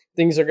going.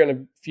 Things are going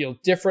to feel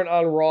different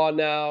on Raw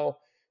now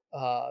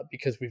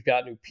because we've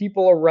got new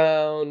people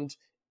around.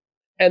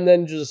 And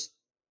then just,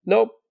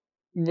 nope.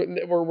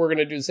 We're going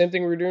to do the same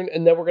thing we're doing,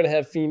 and then we're going to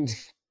have Fiend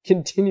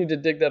continue to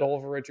dig that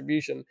hole for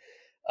Retribution.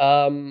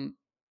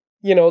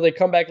 They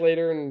come back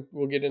later, and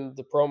we'll get into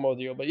the promo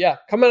deal. But yeah,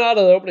 coming out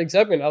of the opening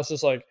segment, I was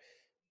just like,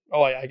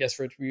 oh, I guess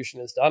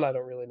Retribution is done. I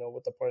don't really know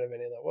what the point of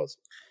any of that was.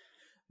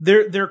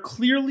 They're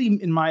clearly,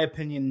 in my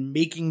opinion,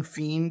 making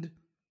Fiend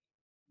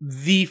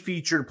the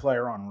featured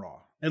player on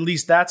Raw. At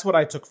least that's what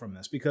I took from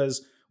this,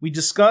 because we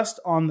discussed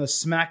on the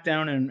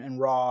SmackDown and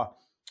Raw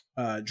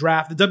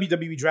draft, the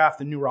WWE draft,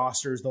 the new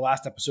rosters, the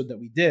last episode that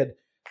we did,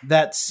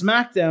 that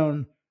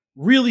SmackDown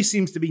really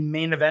seems to be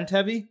main event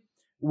heavy,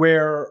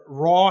 where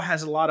Raw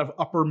has a lot of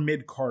upper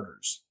mid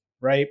carders,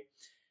 right?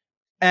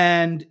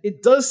 And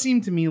it does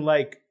seem to me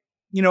like,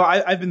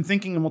 I've been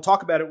thinking, and we'll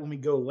talk about it when we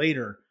go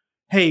later.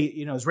 Hey,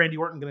 is Randy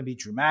Orton going to beat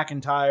Drew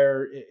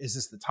McIntyre? Is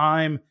this the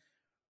time?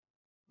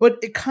 But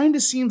it kind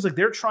of seems like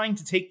they're trying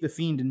to take The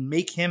Fiend and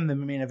make him the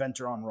main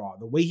eventer on Raw.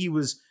 The way he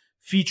was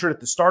featured at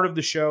the start of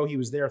the show, he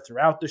was there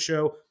throughout the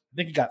show. I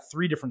think he got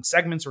 3 different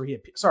segments, or he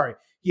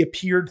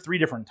appeared 3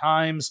 different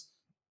times.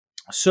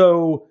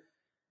 So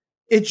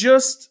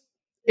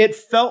it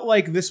felt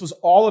like this was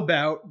all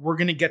about, we're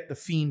going to get The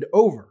Fiend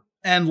over.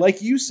 And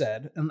like you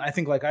said, and I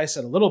think like I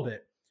said a little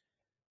bit,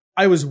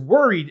 I was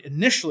worried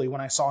initially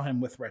when I saw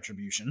him with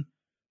Retribution,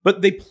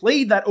 but they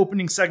played that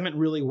opening segment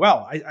really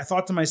well. I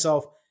thought to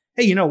myself,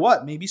 hey, you know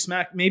what?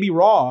 Maybe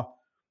Raw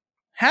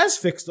has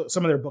fixed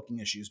some of their booking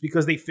issues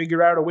because they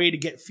figured out a way to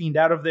get Fiend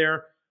out of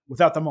there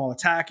without them all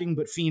attacking,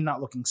 but Fiend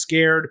not looking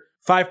scared.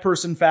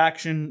 5-person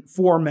faction,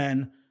 4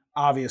 men,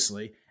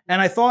 obviously.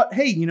 And I thought,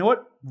 hey, you know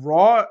what?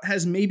 Raw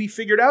has maybe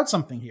figured out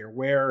something here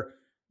where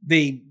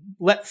they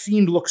let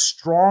Fiend look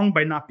strong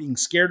by not being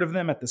scared of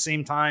them. At the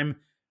same time,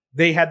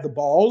 they had the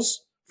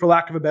balls, for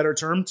lack of a better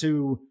term,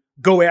 to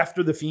go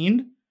after the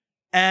Fiend.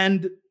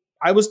 And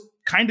I was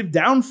kind of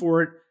down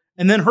for it.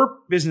 And then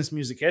Hurt Business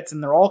music hits,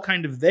 and they're all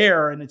kind of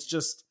there. And it's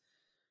just,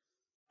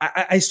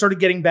 I started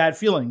getting bad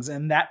feelings.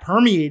 And that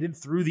permeated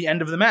through the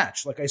end of the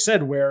match, like I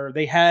said, where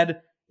they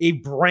had a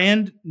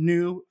brand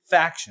new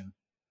faction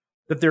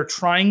that they're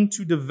trying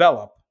to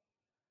develop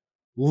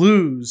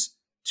lose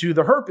to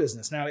the Hurt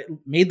Business. Now, it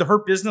made the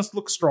Hurt Business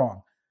look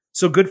strong.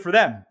 So good for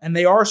them. And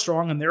they are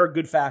strong, and they're a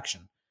good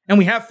faction. And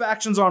we have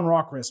factions on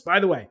Raw, Chris. By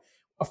the way,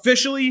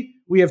 officially,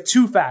 we have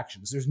 2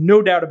 factions. There's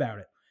no doubt about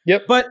it.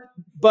 Yep.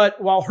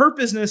 But while Hurt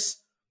Business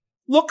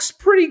looks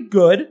pretty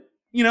good,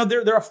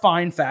 they're a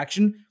fine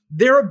faction.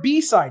 They're a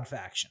B-side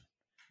faction.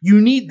 You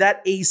need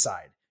that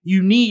A-side.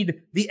 You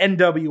need the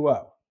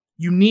NWO.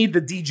 You need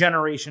the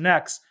D-Generation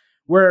X,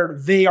 where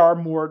they are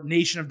more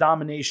Nation of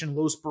Domination,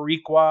 Los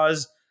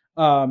Boricuas,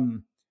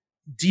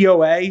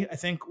 DOA, I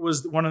think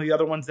was one of the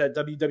other ones that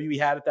WWE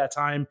had at that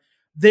time.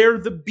 They're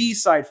the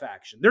B-side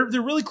faction. They're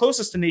really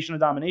closest to Nation of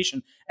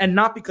Domination, and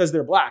not because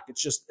they're black.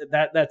 It's just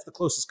that's the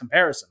closest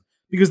comparison,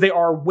 because they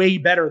are way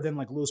better than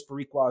like Los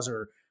Boricuas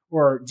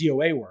or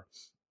DOA were.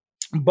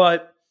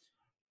 But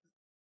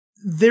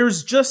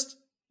there's just,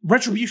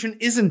 Retribution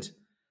isn't,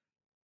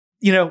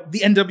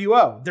 the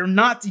NWO. They're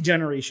not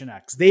D-Generation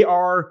X.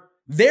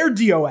 They're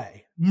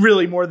DOA,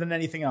 really, more than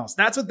anything else.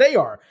 That's what they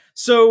are.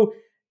 So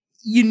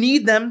you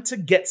need them to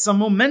get some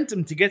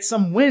momentum, to get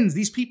some wins.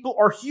 These people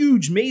are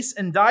huge. Mace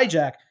and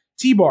Dijak,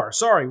 T-Bar,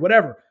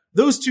 whatever.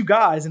 Those 2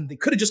 guys, and they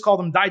could have just called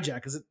them Dijak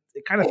because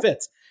it kind of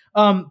fits.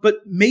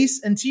 But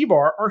Mace and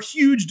T-Bar are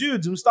huge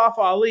dudes.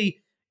 Mustafa Ali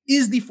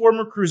is the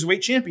former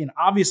Cruiserweight champion.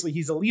 Obviously,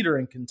 he's a leader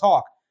and can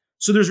talk.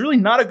 So there's really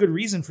not a good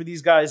reason for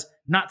these guys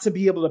not to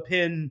be able to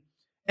pin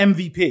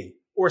MVP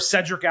or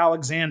Cedric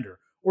Alexander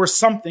or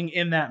something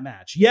in that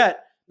match.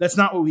 Yet, that's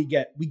not what we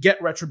get. We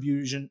get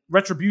Retribution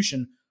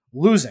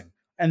losing.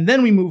 And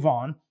then we move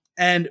on,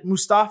 and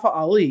Mustafa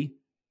Ali,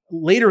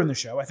 later in the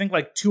show, I think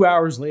like 2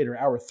 hours later,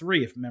 hour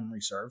 3, if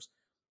memory serves,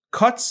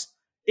 cuts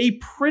a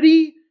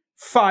pretty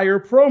fire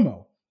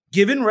promo.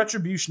 Given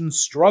Retribution's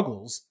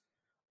struggles,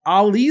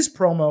 Ali's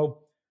promo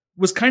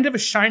was kind of a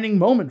shining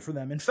moment for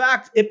them. In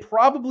fact, it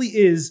probably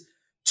is,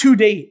 to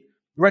date,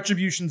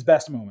 Retribution's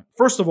best moment.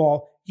 First of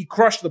all, he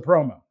crushed the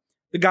promo.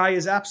 The guy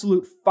is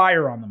absolute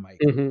fire on the mic.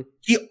 Mm-hmm.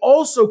 He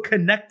also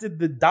connected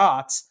the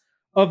dots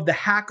of the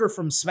hacker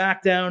from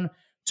SmackDown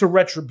to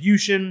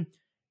Retribution.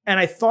 And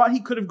I thought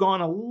he could have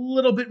gone a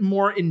little bit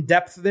more in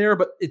depth there,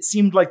 but it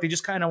seemed like they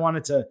just kind of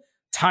wanted to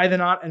tie the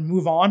knot and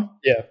move on.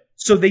 Yeah.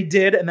 So they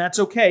did, and that's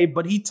okay.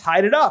 But he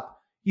tied it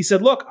up. He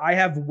said, look, I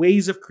have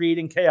ways of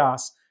creating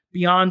chaos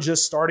beyond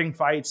just starting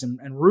fights and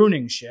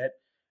ruining shit.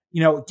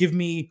 Give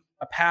me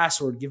a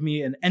password, give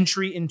me an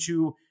entry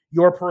into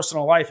your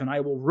personal life, and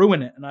I will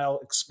ruin it, and I'll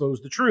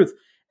expose the truth.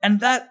 And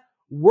that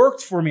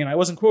worked for me. And I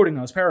wasn't quoting,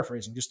 I was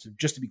paraphrasing, just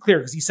to be clear,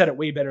 because he said it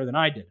way better than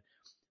I did.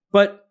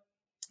 But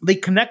they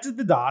connected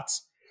the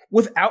dots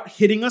without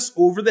hitting us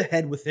over the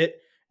head with it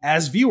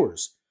as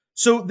viewers.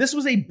 So this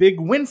was a big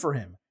win for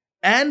him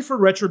and for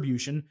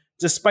Retribution,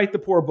 despite the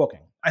poor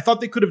booking. I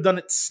thought they could have done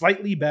it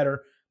slightly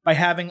better by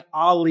having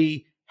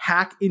Ali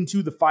hack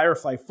into the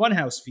Firefly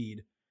Funhouse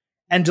feed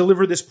and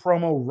deliver this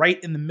promo right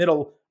in the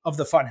middle of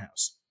the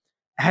Funhouse.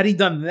 Had he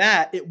done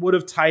that, it would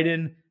have tied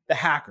in the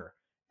hacker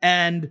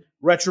and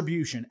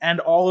Retribution and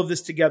all of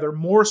this together,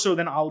 more so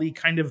than Ali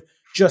kind of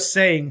just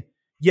saying,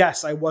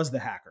 yes, I was the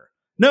hacker.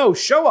 No,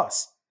 show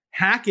us.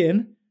 Hack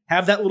in,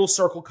 have that little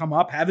circle come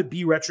up, have it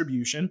be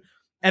Retribution,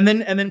 and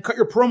then cut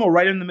your promo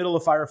right in the middle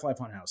of Firefly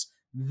Funhouse.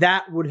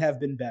 That would have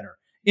been better.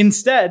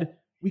 Instead,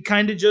 we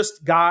kind of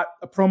just got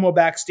a promo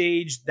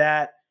backstage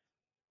that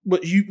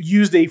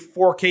used a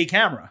 4K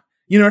camera.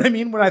 You know what I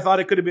mean? When I thought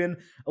it could have been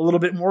a little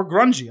bit more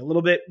grungy, a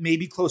little bit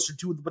maybe closer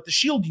to what the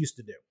Shield used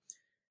to do.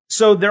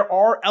 So there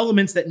are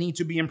elements that need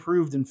to be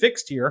improved and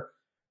fixed here.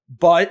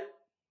 But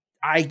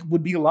I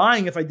would be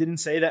lying if I didn't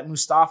say that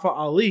Mustafa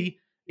Ali,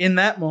 in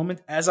that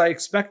moment, as I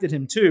expected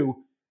him to,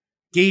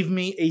 gave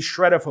me a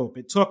shred of hope.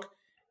 It took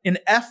an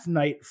F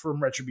night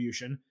from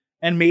Retribution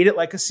and made it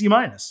like a C-.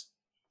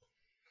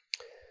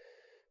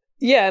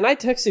 Yeah, and I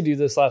texted you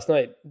this last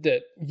night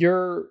that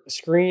your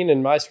screen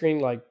and my screen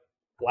like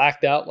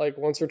blacked out like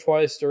once or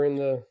twice during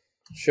the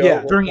show.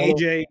 Yeah, during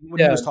AJ when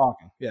he was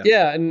talking.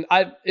 Yeah, and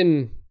I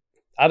don't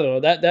know,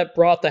 that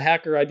brought the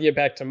hacker idea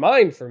back to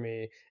mind for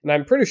me, and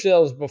I'm pretty sure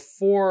that was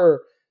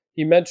before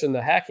he mentioned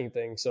the hacking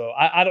thing. So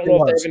I don't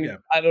know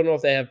I don't know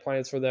if they have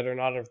plans for that or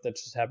not, or if that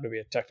just happened to be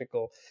a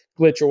technical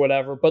glitch or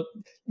whatever. But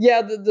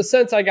yeah, the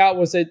sense I got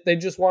was that they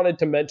just wanted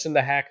to mention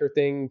the hacker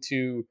thing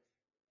to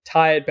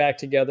tie it back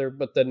together,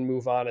 but then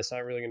move on. It's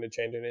not really going to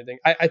change anything.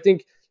 I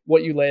think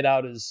what you laid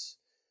out is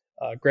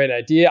a great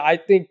idea. I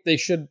think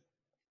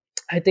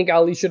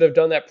Ali should have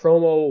done that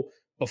promo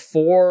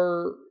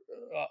before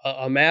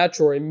a match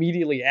or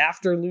immediately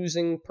after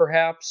losing,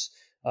 perhaps.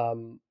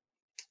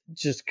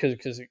 Just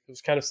because it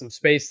was kind of some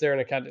space there, and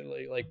it kind of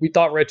like we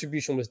thought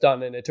Retribution was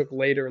done, and it took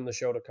later in the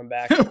show to come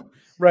back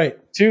right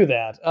to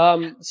that.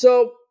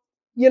 So,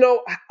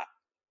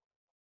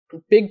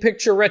 big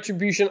picture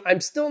Retribution, I'm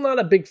still not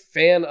a big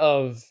fan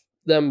of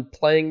them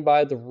playing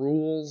by the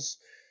rules.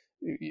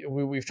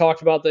 We've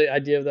talked about the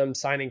idea of them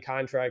signing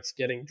contracts,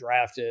 getting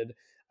drafted.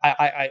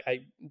 I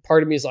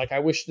part of me is like, I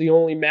wish the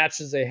only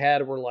matches they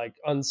had were like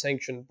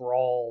unsanctioned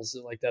brawls.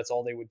 Like that's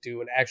all they would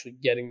do, and actually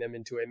getting them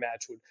into a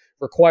match would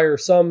require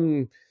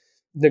some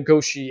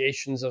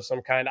negotiations of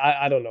some kind.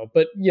 I don't know,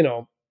 but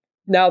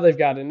now they've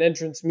got an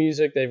entrance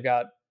music, they've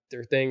got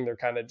their thing. They're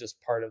kind of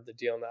just part of the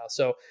deal now.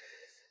 So,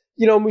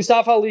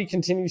 Mustafa Ali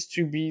continues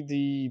to be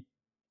the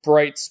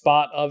bright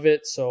spot of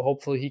it. So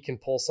hopefully he can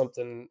pull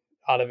something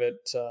out of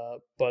it.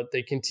 But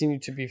they continue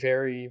to be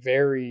very,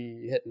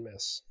 very hit and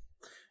miss.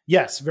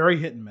 Yes, very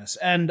hit and miss.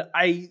 And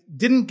I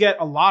didn't get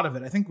a lot of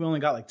it. I think we only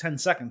got like 10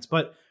 seconds,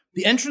 but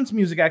the entrance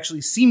music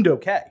actually seemed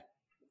okay.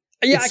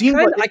 Yeah,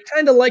 I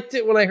kind of liked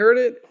it when I heard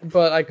it,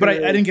 but I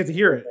didn't get to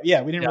hear it.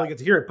 Yeah, we didn't really get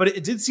to hear it, but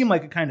it did seem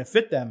like it kind of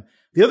fit them.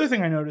 The other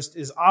thing I noticed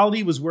is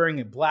Ali was wearing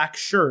a black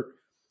shirt,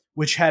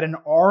 which had an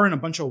R and a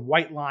bunch of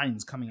white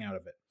lines coming out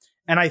of it.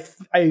 And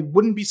I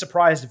wouldn't be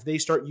surprised if they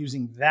start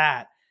using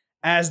that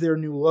as their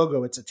new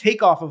logo. It's a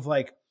takeoff of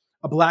like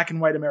a black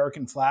and white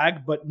American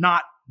flag, but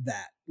not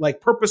that.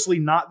 Like purposely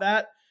not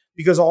that,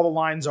 because all the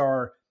lines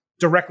are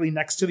directly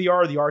next to the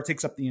R. The R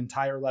takes up the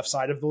entire left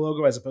side of the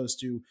logo as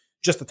opposed to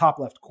just the top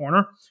left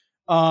corner.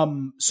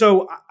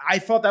 So I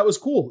thought that was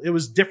cool. It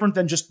was different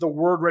than just the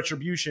word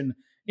Retribution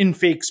in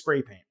fake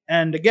spray paint.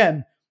 And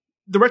again,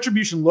 the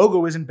Retribution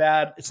logo isn't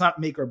bad. It's not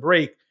make or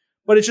break,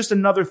 but it's just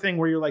another thing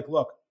where you're like,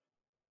 look,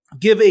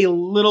 give a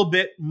little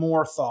bit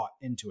more thought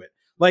into it.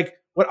 Like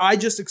what I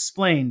just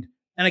explained.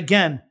 And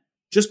again,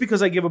 just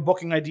because I give a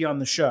booking idea on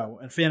the show,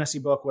 a fantasy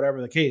book, whatever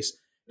the case,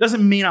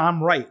 doesn't mean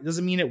I'm right. It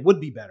doesn't mean it would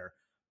be better.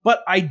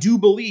 But I do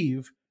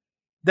believe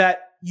that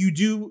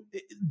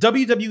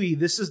WWE,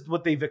 this is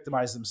what they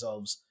victimize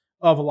themselves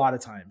of a lot of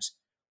times.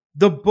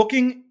 The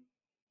booking,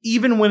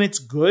 even when it's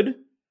good,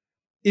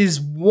 is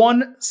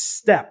one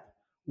step,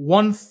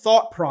 one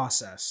thought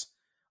process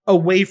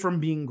away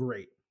from being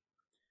great.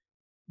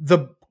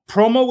 The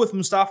promo with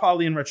Mustafa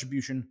Ali and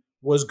Retribution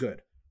was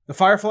good. The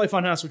Firefly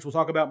Funhouse, which we'll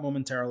talk about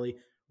momentarily,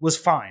 was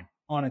fine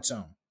on its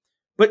own.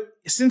 But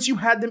since you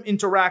had them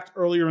interact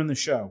earlier in the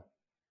show,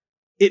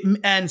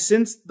 and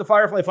since the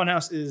Firefly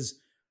Funhouse is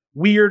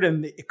weird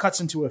and it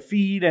cuts into a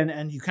feed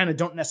and you kind of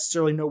don't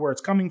necessarily know where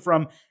it's coming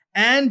from,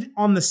 and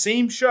on the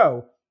same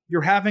show,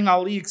 you're having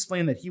Ali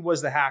explain that he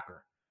was the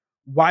hacker,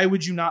 why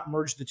would you not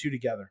merge the two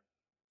together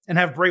and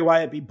have Bray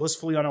Wyatt be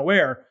blissfully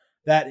unaware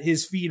that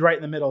his feed right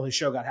in the middle of his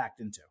show got hacked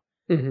into?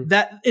 Mm-hmm.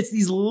 That it's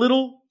these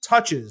little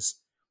touches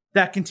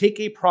that can take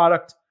a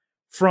product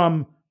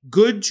from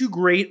good to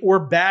great or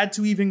bad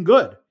to even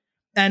good.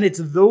 And it's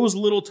those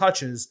little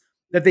touches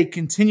that they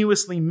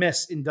continuously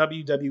miss in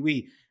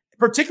WWE,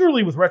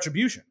 particularly with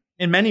Retribution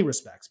in many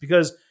respects,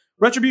 because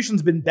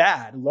Retribution's been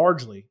bad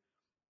largely,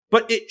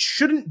 but it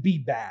shouldn't be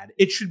bad.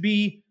 It should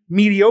be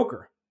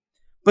mediocre.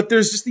 But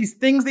there's just these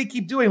things they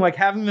keep doing, like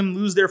having them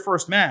lose their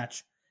first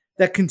match,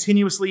 that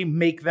continuously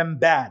make them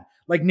bad,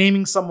 like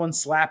naming someone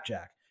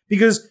Slapjack.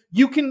 Because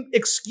you can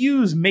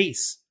excuse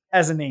Mace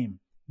as a name.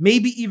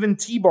 Maybe even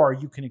T-Bar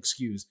you can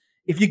excuse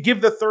if you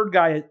give the third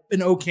guy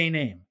an okay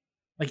name,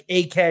 like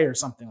AK or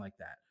something like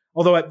that.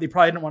 Although they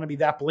probably didn't want to be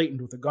that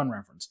blatant with the gun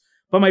reference.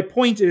 But my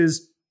point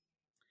is,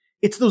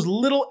 it's those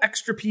little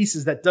extra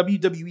pieces that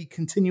WWE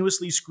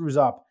continuously screws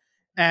up.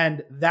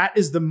 And that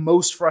is the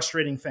most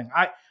frustrating thing.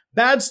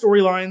 Bad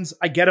storylines,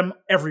 I get them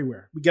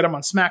everywhere. We get them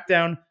on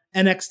SmackDown,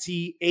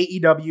 NXT,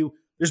 AEW.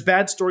 There's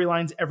bad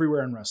storylines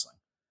everywhere in wrestling.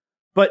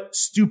 But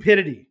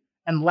stupidity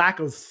and lack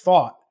of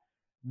thought,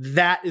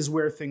 that is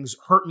where things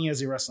hurt me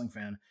as a wrestling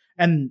fan.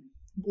 And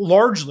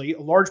largely,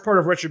 a large part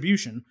of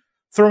Retribution,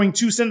 throwing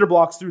 2 cinder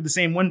blocks through the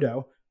same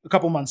window a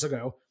couple months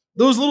ago,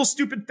 those little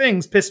stupid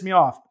things piss me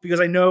off because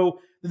I know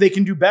that they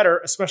can do better,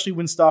 especially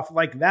when stuff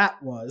like that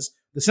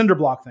the cinder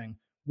block thing,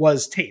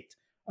 was taped.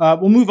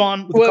 We'll move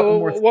on with a couple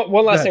more.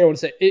 One last thing I want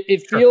to say.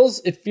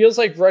 It feels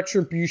like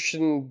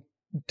Retribution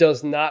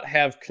does not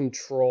have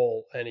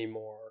control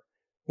anymore.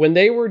 When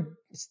they were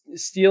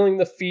stealing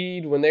the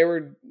feed, when they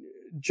were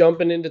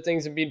jumping into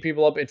things and beating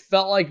people up, it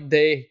felt like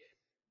they,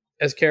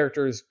 as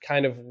characters,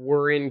 kind of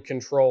were in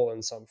control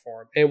in some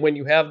form. And when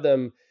you have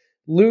them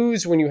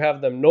lose, when you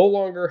have them no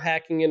longer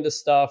hacking into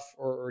stuff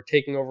or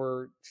taking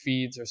over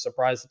feeds or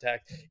surprise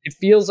attacks, it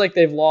feels like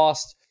they've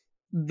lost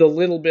the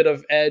little bit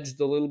of edge,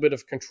 the little bit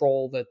of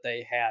control that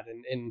they had.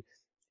 And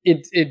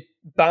it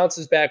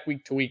bounces back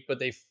week to week, but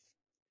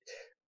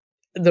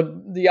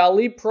the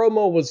Ali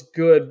promo was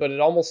good, but it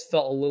almost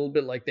felt a little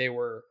bit like they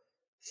were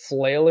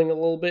flailing a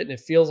little bit, and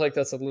it feels like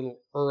that's a little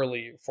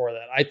early for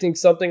that. I think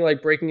something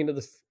like breaking into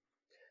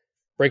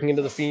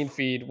the Fiend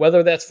feed,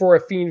 whether that's for a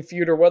Fiend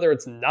feud or whether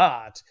it's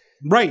not,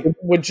 right,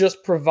 would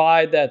just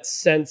provide that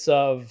sense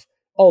of,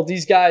 oh,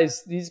 these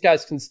guys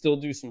can still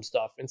do some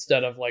stuff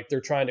instead of like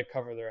they're trying to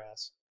cover their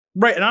ass.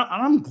 Right, and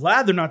I'm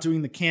glad they're not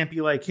doing the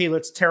campy like, hey,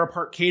 let's tear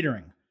apart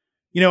catering,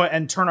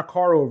 and turn a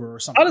car over or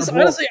something.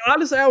 Honestly,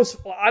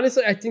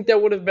 I think that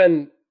would have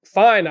been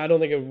fine. I don't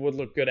think it would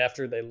look good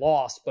after they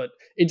lost, but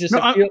it just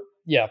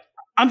yeah.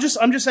 I'm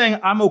just saying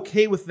I'm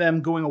okay with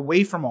them going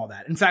away from all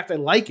that. In fact, I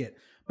like it.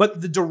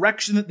 But the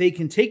direction that they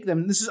can take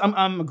them,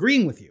 I'm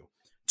agreeing with you.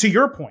 To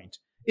your point,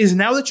 is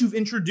now that you've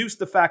introduced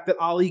the fact that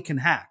Ali can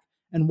hack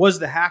and was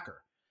the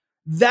hacker,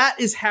 that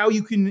is how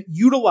you can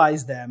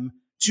utilize them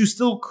to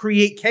still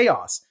create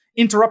chaos,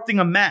 interrupting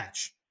a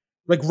match.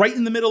 Like right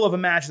in the middle of a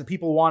match that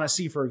people want to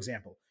see, for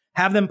example.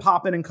 Have them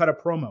pop in and cut a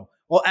promo.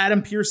 While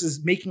Adam Pearce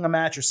is making a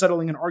match or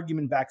settling an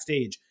argument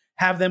backstage,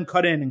 have them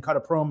cut in and cut a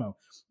promo.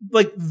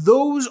 Like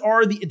those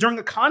are during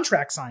a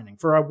contract signing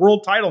for a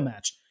world title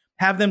match,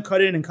 have them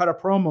cut in and cut a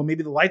promo.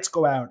 Maybe the lights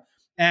go out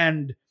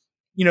and,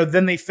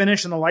 then they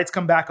finish and the lights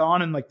come back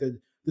on and like the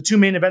two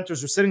main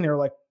eventers are sitting there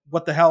like,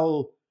 what the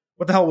hell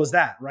was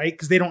that? Right.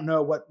 Because they don't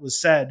know what was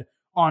said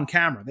on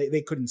camera.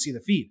 They couldn't see the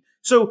feed.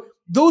 So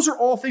those are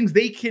all things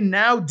they can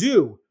now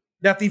do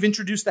that they've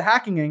introduced the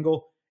hacking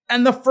angle.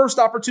 And the first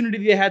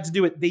opportunity they had to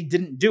do it, they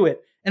didn't do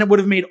it. And it would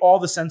have made all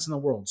the sense in the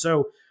world.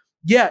 So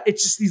yeah,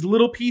 it's just these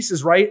little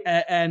pieces, right?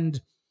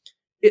 And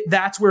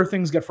that's where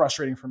things get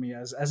frustrating for me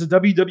as a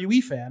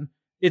WWE fan.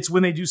 It's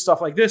when they do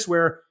stuff like this,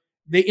 where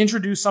they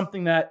introduce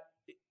something that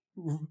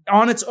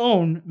on its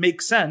own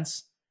makes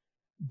sense,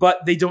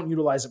 but they don't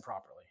utilize it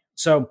properly.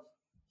 So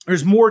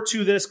there's more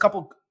to this.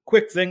 Couple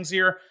quick things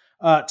here.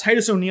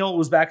 Titus O'Neil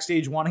was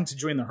backstage wanting to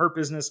join the Hurt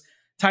Business.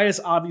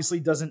 Titus obviously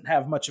doesn't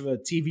have much of a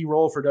TV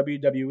role for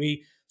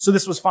WWE, so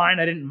this was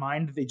fine. I didn't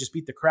mind that they just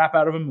beat the crap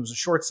out of him. It was a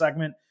short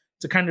segment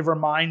to kind of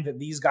remind that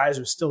these guys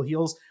are still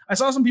heels. I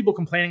saw some people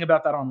complaining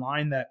about that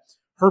online, that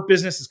Hurt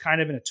Business is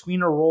kind of in a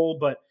tweener role,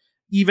 but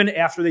even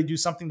after they do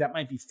something that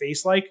might be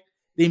face-like,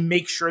 they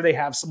make sure they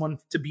have someone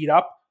to beat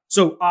up.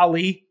 So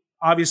Ali,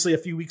 obviously a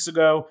few weeks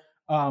ago,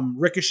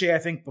 Ricochet, I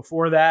think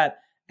before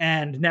that,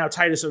 and now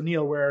Titus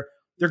O'Neil, where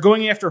they're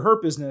going after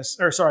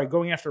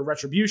going after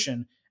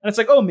Retribution. And it's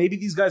like, oh, maybe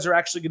these guys are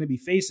actually going to be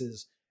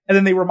faces. And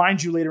then they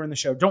remind you later in the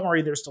show, don't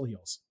worry, they're still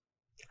heels.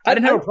 I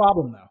didn't have a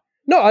problem though.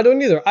 No, I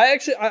don't either.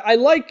 I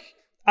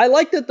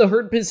like that the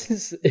Hurt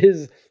Business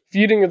is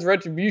feuding with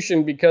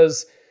Retribution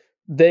because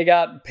they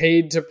got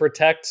paid to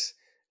protect,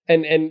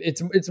 and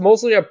it's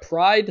mostly a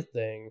pride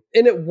thing,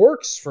 and it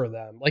works for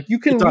them. Like you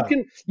can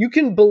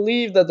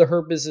believe that the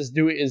Hurt Business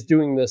is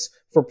doing this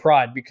for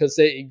pride because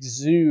they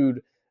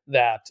exude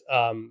that.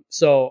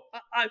 So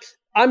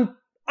I'm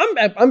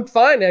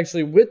fine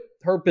actually with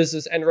Hurt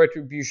Business and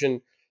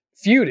Retribution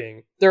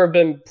feuding. There have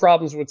been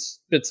problems with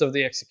bits of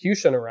the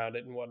execution around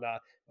it and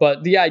whatnot,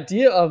 but the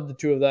idea of the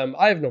two of them,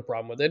 I have no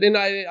problem with it. And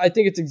I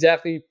think it's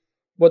exactly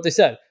what they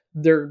said.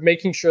 They're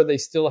making sure they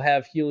still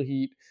have heel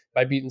heat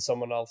by beating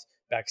someone else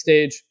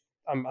backstage.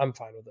 I'm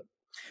fine with it.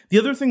 The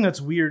other thing that's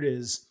weird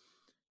is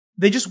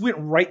they just went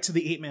right to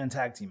the 8-man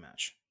tag team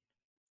match.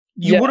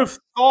 You would have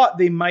thought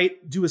they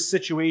might do a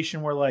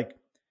situation where like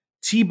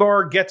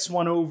T-Bar gets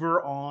one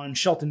over on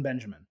Shelton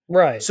Benjamin.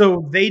 Right.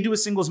 So they do a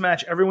singles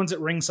match. Everyone's at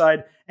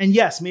ringside. And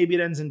yes, maybe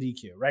it ends in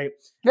DQ, right?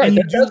 Right.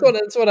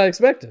 That's what I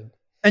expected.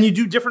 And you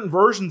do different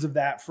versions of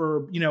that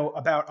for,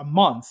 about a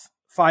month,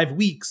 5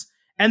 weeks.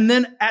 And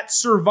then at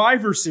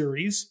Survivor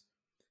Series,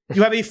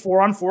 you have a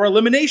 4-on-4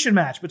 elimination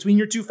match between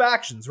your two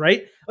factions,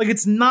 right? Like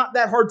it's not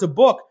that hard to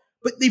book,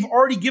 but they've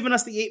already given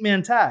us the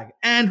 8-man tag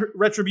and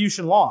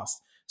Retribution lost.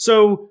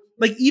 So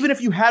like, even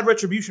if you had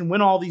Retribution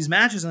win all these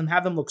matches and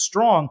have them look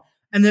strong,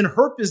 and then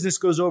Hurt Business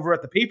goes over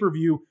at the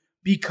pay-per-view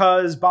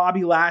because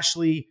Bobby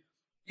Lashley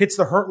hits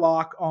the Hurt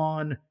Lock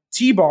on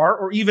T-Bar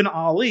or even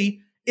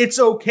Ali, it's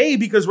okay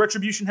because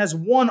Retribution has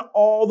won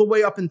all the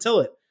way up until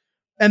it.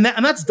 And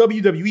that's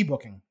WWE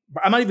booking.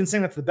 I'm not even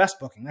saying that's the best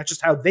booking. That's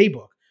just how they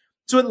book.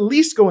 So at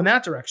least go in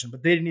that direction,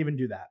 but they didn't even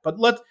do that. But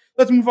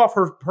let's move off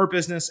Hurt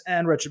Business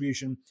and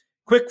Retribution.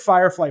 Quick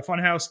Firefly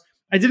Funhouse.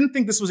 I didn't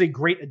think this was a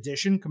great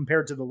addition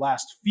compared to the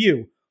last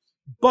few,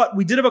 but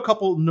we did have a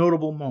couple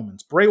notable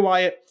moments. Bray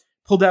Wyatt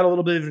pulled out a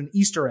little bit of an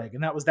Easter egg,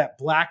 and that was that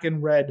black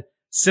and red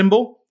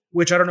symbol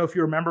which I don't know if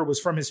you remember was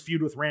from his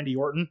feud with Randy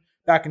Orton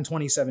back in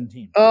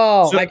 2017.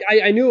 Oh, so,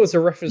 I knew it was a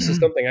reference to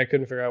something. I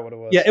couldn't figure out what it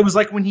was. Yeah, it was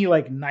like when he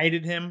like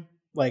knighted him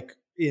like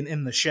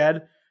in the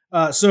shed.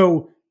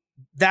 So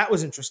that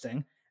was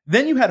interesting.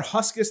 Then you had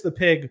Huskus the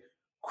Pig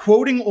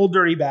quoting Old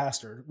Dirty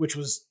Bastard, which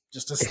was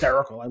just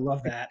hysterical. I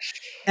love that.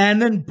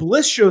 And then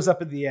Bliss shows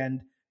up at the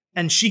end,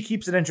 and she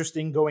keeps it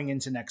interesting going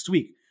into next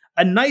week.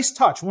 A nice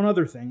touch. One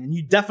other thing, and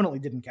you definitely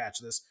didn't catch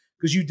this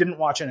because you didn't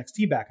watch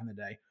NXT back in the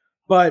day,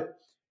 but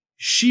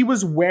she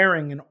was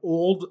wearing an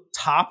old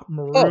top,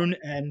 maroon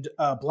and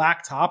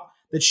black top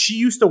that she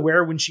used to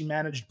wear when she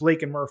managed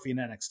Blake and Murphy in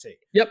NXT.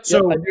 Yep.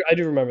 So I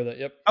do remember that.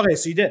 Yep. Okay,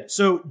 so you did.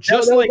 So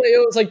just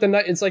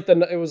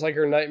it was like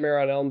her Nightmare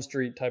on Elm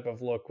Street type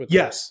of look with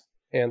the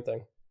hand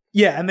thing.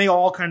 Yeah, and they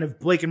all kind of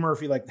Blake and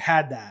Murphy like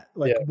had that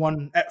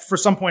one for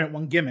some point at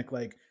one gimmick,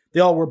 like they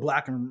all were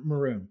black and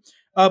maroon.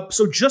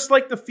 So just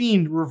like the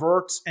Fiend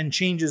reverts and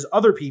changes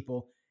other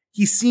people,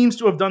 he seems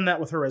to have done that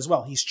with her as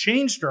well. He's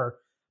changed her,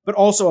 but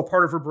also a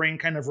part of her brain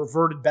kind of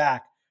reverted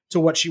back to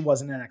what she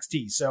was in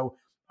NXT. So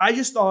I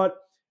just thought,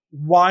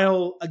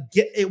 while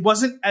it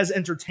wasn't as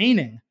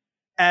entertaining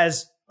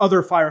as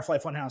other Firefly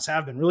Funhouse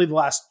have been, really the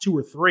last 2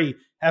 or 3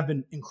 have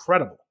been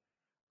incredible,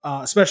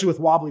 especially with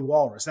Wobbly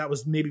Walrus. That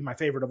was maybe my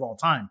favorite of all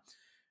time.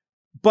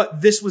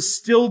 But this was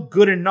still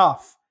good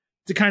enough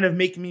to kind of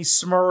make me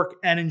smirk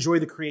and enjoy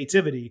the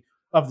creativity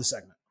of the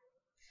segment.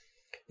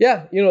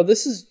 Yeah,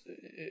 this is,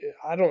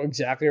 I don't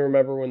exactly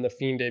remember when the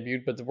Fiend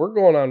debuted, but we're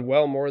going on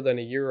well more than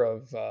a year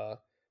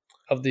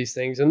of these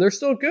things, and they're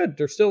still good.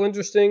 They're still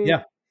interesting.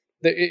 Yeah.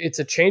 It's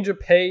a change of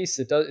pace.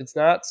 It's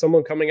not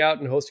someone coming out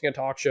and hosting a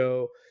talk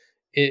show.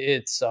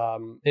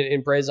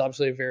 And Bray's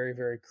obviously a very,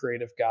 very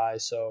creative guy.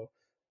 So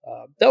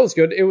that was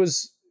good.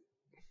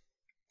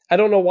 I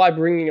don't know why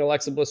bringing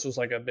Alexa Bliss was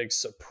like a big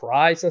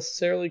surprise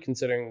necessarily,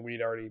 considering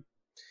we'd already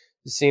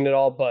seen it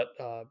all. But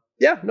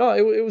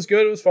it was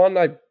good. It was fun.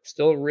 I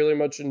still really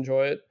much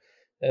enjoy it.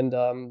 And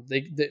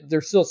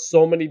there's still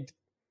so many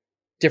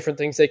different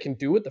things they can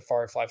do with the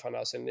Firefly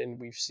Funhouse, and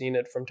we've seen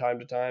it from time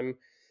to time.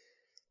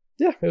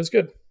 Yeah, it was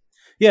good.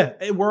 Yeah,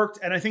 it worked.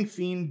 And I think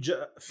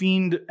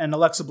Fiend and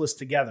Alexa Bliss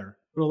together,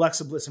 but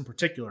Alexa Bliss in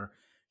particular,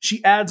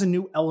 she adds a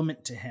new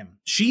element to him.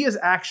 She is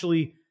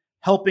actually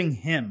helping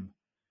him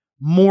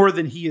more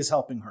than he is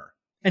helping her.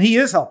 And he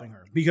is helping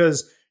her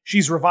because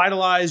she's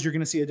revitalized. You're going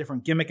to see a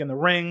different gimmick in the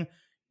ring.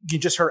 You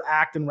just her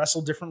act and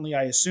wrestle differently,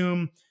 I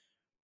assume.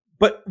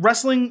 But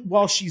wrestling,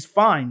 while she's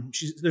fine,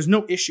 there's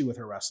no issue with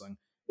her wrestling.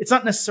 It's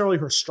not necessarily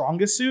her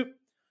strongest suit.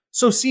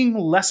 So seeing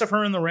less of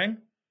her in the ring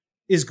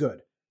is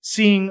good.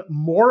 Seeing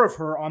more of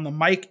her on the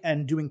mic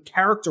and doing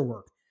character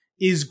work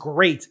is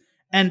great.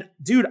 And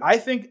dude, I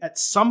think at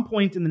some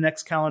point in the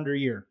next calendar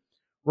year,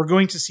 we're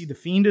going to see The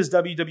Fiend as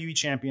WWE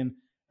champion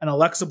and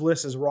Alexa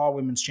Bliss as Raw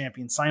Women's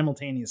champion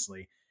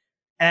simultaneously.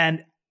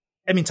 And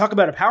I mean, talk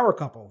about a power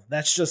couple.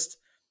 That's just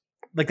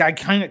like, I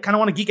kind of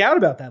want to geek out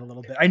about that a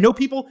little bit. I know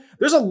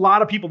there's a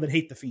lot of people that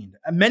hate The Fiend.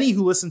 Many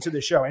who listen to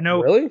the show. I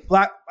know really?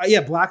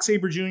 Black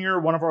Saber Jr.,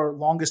 one of our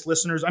longest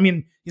listeners. I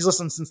mean, he's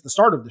listened since the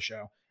start of the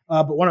show.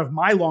 But one of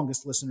my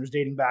longest listeners,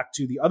 dating back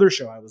to the other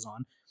show I was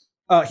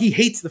on, he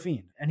hates The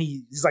Fiend. And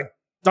he's like,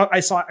 I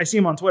see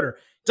him on Twitter.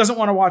 Doesn't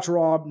want to watch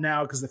Raw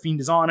now because The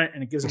Fiend is on it,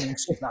 and it gives him an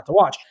excuse not to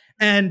watch.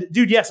 And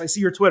dude, yes, I see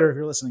your Twitter if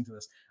you're listening to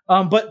this.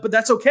 But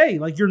that's okay.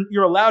 Like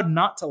you're allowed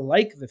not to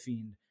like The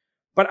Fiend,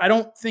 but I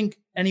don't think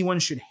anyone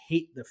should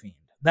hate The Fiend.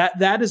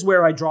 That is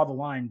where I draw the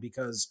line,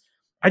 because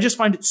I just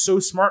find it so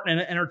smart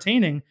and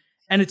entertaining,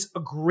 and it's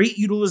a great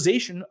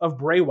utilization of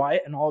Bray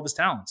Wyatt and all of his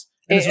talents.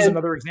 And this is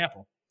another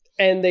example.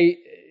 And they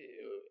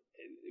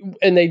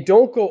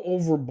don't go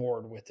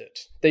overboard with it.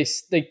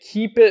 They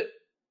keep it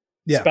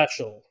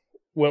special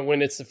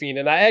when it's The Fiend.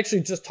 And I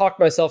actually just talked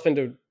myself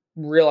into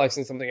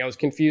realizing something. I was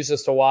confused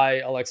as to why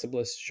Alexa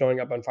Bliss showing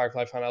up on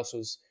Firefly Funhouse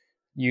was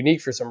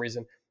unique for some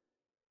reason.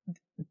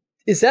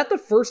 Is that the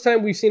first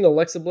time we've seen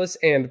Alexa Bliss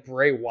and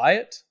Bray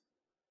Wyatt?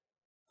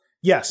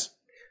 Yes.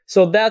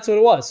 So that's what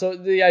it was. So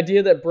the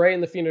idea that Bray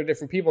and The Fiend are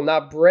different people,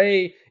 not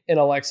Bray and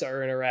Alexa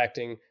are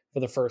interacting for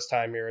the first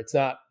time here. It's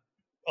not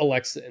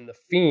Alexa and The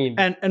Fiend.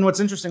 And what's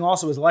interesting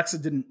also is Alexa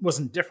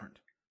wasn't different.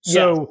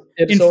 So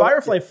in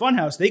Firefly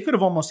Funhouse, they could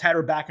have almost had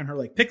her back in her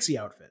like pixie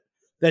outfit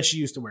that she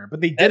used to wear,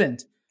 but they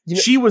didn't.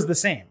 She was the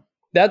same.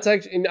 That's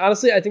actually, and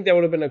honestly, I think that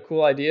would have been a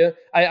cool idea.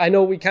 I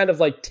know we kind of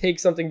like take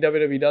something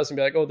WWE does and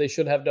be like, oh, they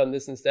should have done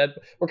this instead.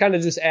 We're kind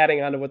of just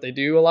adding on to what they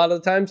do a lot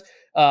of the times.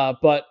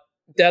 But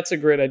that's a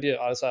great idea.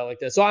 Honestly, I like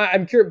that. So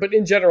I'm curious, but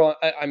in general,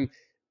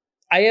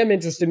 I am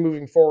interested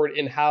moving forward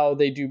in how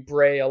they do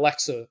Bray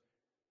Alexa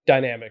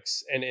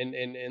dynamics and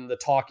in the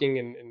talking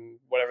and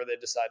whatever they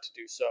decide to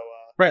do. So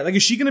right, like,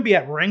 is she going to be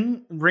at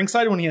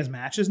ringside when he has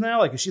matches now?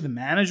 Like, is she the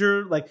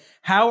manager? Like,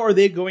 how are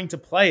they going to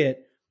play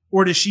it?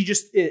 Or is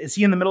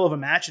he in the middle of a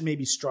match and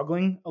maybe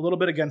struggling a little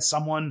bit against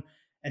someone,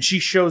 and she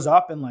shows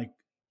up and like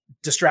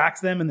distracts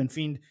them, and then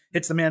Fiend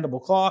hits the mandible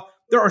claw?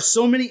 There are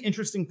so many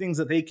interesting things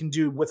that they can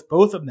do with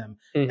both of them.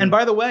 Mm-hmm. And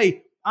by the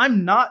way,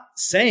 I'm not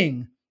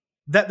saying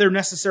that they're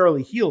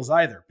necessarily heels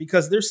either,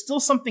 because there's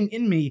still something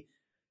in me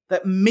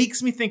that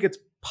makes me think it's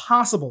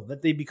possible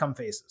that they become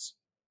faces.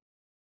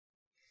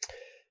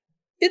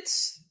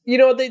 It's, you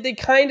know, they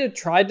kind of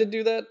tried to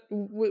do that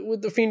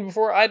with the Fiend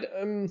before. I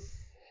don't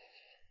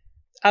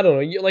know.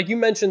 You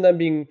mentioned them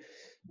being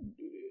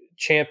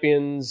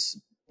champions,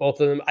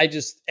 both of them.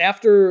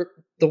 After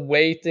the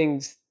way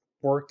things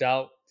worked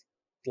out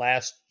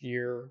last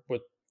year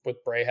with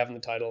Bray having the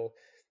title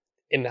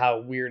and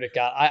how weird it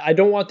got, I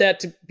don't want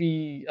that to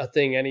be a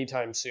thing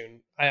anytime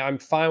soon. I'm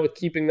fine with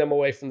keeping them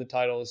away from the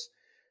titles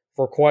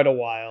for quite a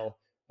while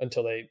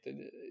until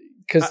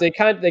because they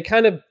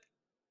kind of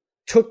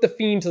took the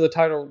Fiend to the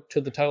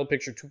title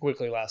picture too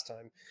quickly last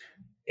time,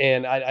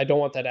 and I don't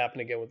want that to happen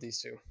again with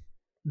these two.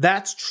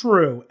 That's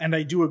true, and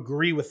I do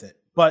agree with it.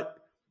 But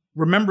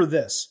remember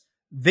this: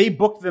 they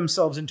booked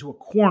themselves into a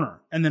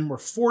corner, and then were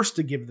forced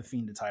to give the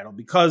Fiend a title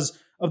because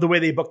of the way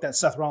they booked that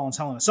Seth Rollins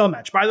Hell in a Cell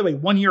match. By the way,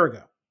 1 year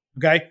ago,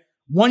 okay,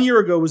 1 year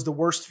ago was the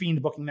worst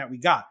Fiend booking that we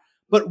got.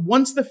 But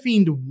once the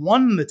Fiend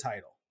won the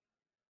title,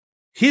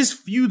 his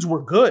feuds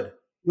were good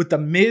with The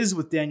Miz,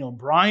 with Daniel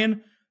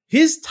Bryan.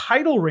 His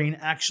title reign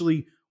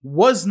actually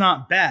was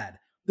not bad.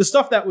 The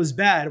stuff that was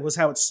bad was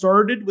how it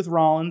started with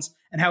Rollins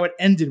and how it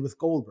ended with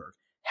Goldberg.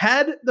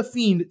 Had the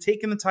Fiend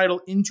taken the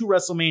title into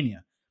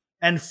WrestleMania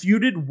and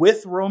feuded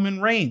with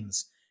Roman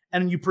Reigns,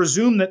 and you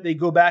presume that they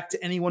go back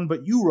to Anyone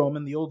But You,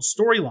 Roman, the old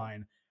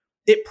storyline,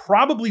 it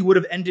probably would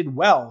have ended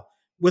well,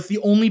 with the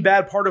only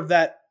bad part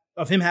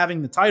of him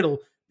having the title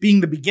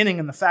being the beginning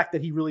and the fact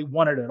that he really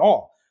won it at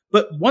all.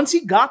 But once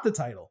he got the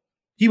title,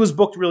 he was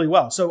booked really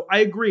well. So I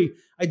agree.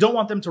 I don't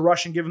want them to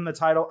rush and give him the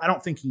title. I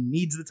don't think he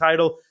needs the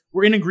title.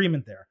 We're in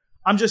agreement there.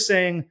 I'm just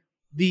saying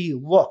the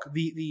look,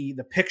 the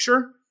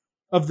picture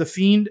of the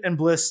Fiend and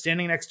Bliss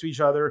standing next to each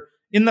other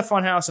in the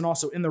funhouse and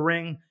also in the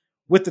ring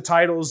with the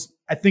titles,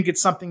 I think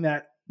it's something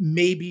that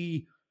may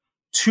be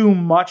too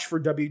much for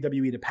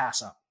WWE to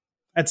pass up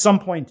at some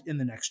point in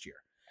the next year.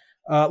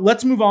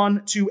 Let's move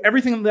on to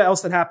everything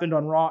else that happened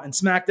on Raw and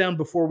SmackDown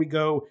before we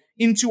go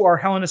into our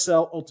Hell in a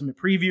Cell Ultimate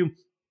Preview.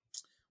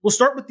 We'll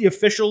start with the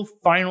official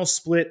final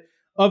split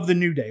of the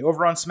New Day.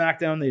 Over on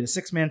SmackDown, they had a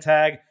 6-man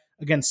tag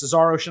against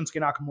Cesaro, Shinsuke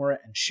Nakamura,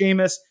 and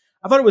Sheamus.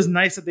 I thought it was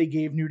nice that they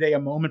gave New Day a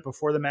moment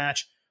before the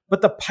match,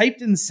 but the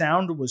piped-in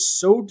sound was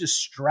so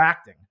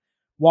distracting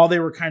while they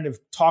were kind of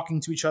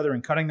talking to each other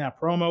and cutting that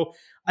promo.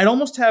 I'd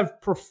almost have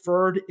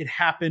preferred it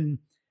happen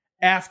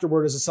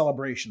afterward as a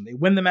celebration. They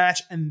win the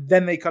match, and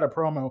then they cut a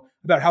promo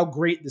about how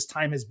great this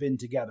time has been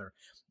together.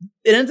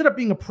 It ended up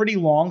being a pretty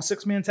long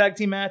 6-man tag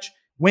team match,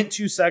 went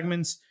 2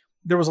 segments.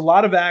 There was a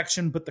lot of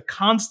action, but the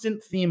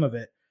constant theme of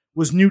it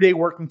was New Day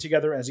working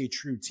together as a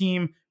true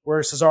team,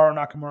 where Cesaro,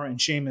 Nakamura, and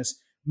Sheamus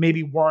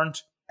maybe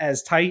weren't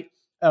as tight.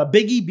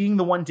 Big E being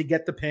the one to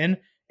get the pin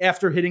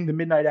after hitting the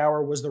midnight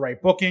hour was the right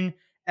booking,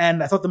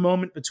 and I thought the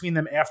moment between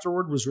them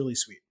afterward was really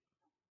sweet.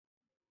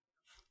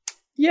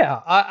 Yeah,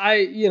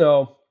 I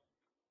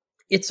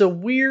it's a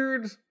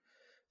weird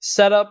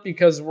setup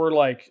because we're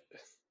like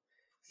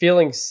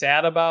feeling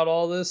sad about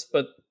all this,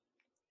 but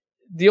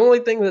the only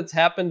thing that's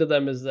happened to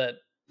them is that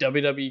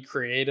WWE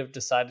Creative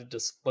decided to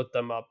split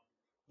them up.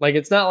 Like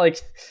it's not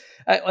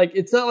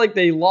like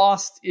they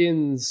lost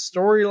in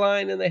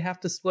storyline and they have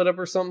to split up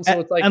or something. So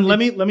it's like, and let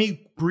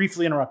me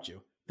briefly interrupt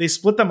you. They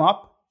split them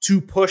up to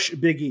push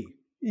Big E.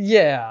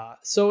 Yeah,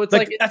 so it's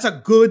like that's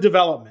a good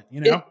development,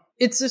 you know.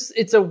 It's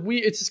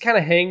just kind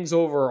of hangs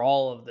over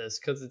all of this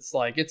because it's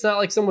like it's not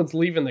like someone's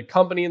leaving the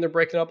company and they're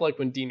breaking up like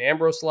when Dean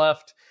Ambrose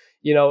left.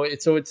 You know,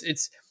 it's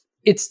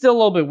still a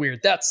little bit weird.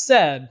 That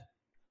said,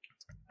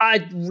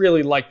 I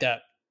really like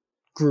that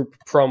group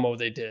promo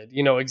they did.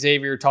 You know,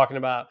 Xavier talking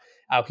about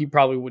how he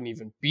probably wouldn't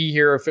even be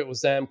here if it was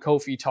them.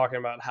 Kofi talking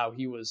about how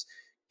he was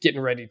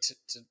getting ready to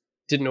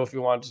didn't know if he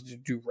wanted to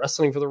do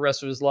wrestling for the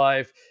rest of his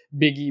life.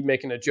 Big E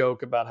making a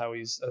joke about how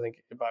he's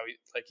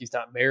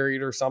not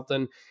married or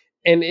something.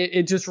 And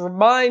it just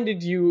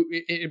reminded you,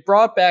 it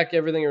brought back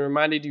everything and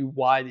reminded you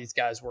why these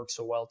guys work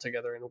so well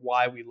together and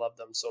why we love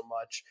them so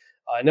much.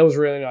 And it was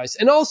really nice.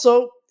 And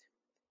also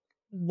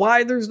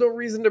why there's no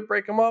reason to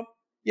break them up.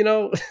 You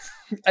know,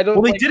 I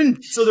don't. Well, they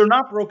didn't, so they're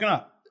not broken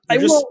up. They're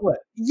just split.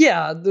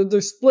 Yeah,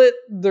 they're split.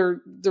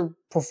 They're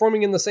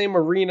performing in the same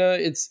arena.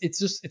 It's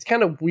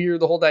kind of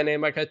weird, the whole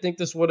dynamic. I think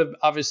this would have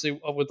obviously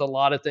with a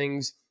lot of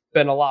things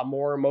been a lot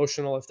more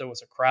emotional if there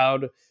was a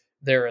crowd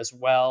there as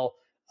well.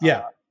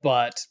 Yeah,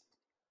 but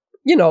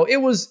you know, it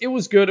was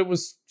good. It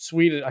was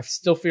sweet. I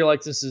still feel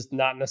like this is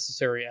not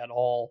necessary at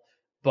all,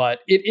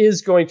 but it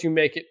is going to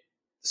make it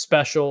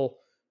special.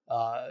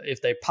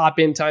 If they pop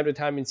in time to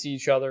time and see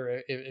each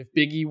other, if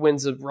Big E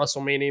wins a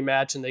WrestleMania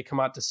match and they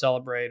come out to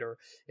celebrate, or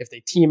if they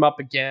team up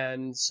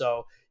again.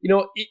 So, you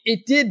know,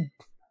 it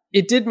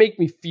did make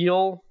me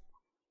feel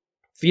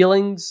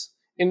feelings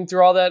in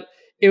through all that.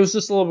 It was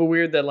just a little bit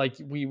weird that like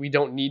we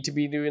don't need to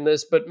be doing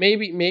this, but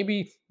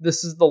maybe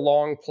this is the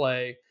long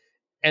play.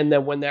 And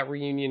then when that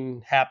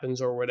reunion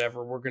happens or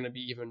whatever, we're going to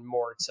be even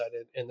more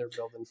excited and they're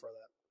building for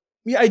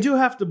that. Yeah, I do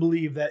have to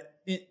believe that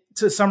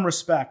to some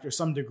respect or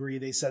some degree,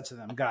 they said to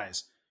them,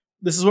 guys,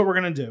 this is what we're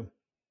going to do,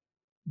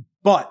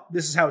 but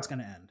this is how it's going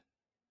to end.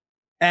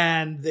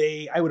 And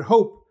I would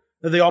hope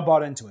that they all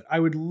bought into it. I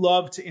would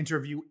love to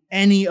interview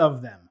any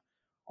of them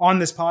on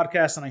this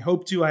podcast, and I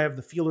hope to. I have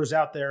the feelers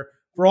out there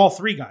for all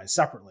three guys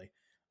separately.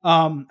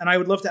 And I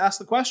would love to ask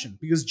the question,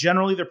 because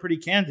generally they're pretty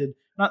candid,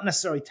 not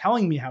necessarily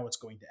telling me how it's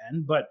going to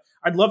end, but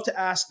I'd love to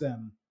ask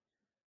them,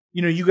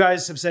 you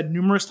guys have said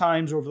numerous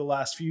times over the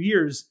last few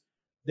years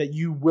that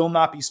you will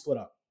not be split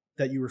up,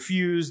 that you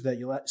refuse, that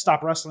you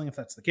stop wrestling if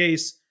that's the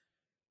case.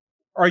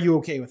 Are you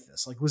okay with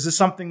this? Like, was this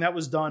something that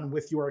was done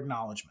with your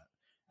acknowledgement?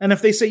 And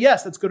if they say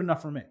yes, that's good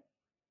enough for me,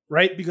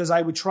 right? Because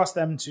I would trust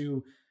them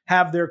to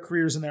have their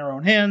careers in their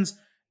own hands.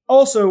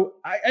 Also,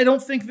 I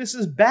don't think this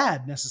is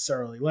bad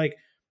necessarily. Like,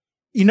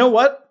 you know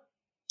what?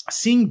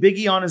 Seeing Big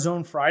E on his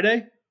own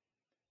Friday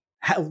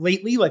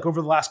lately, like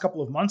over the last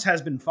couple of months,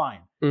 has been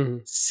fine. Mm-hmm.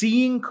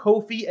 Seeing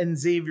Kofi and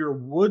Xavier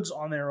Woods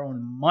on their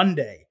own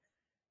Monday,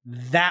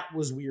 that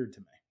was weird to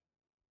me.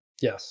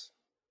 Yes.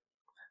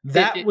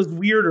 That was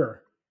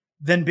weirder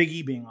than Big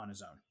E being on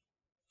his own.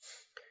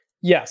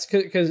 Yes,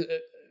 because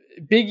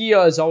Big E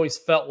has always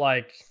felt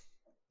like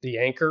the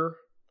anchor.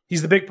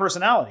 He's the big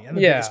personality and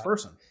the biggest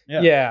person.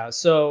 Yeah.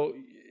 So,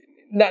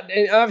 and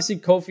obviously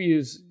Kofi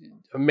is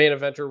a main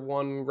eventer,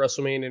 won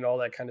WrestleMania and all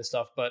that kind of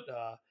stuff. But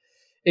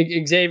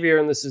Xavier,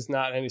 and this is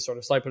not any sort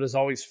of slight, but has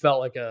always felt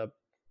like a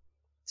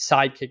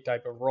sidekick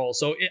type of role.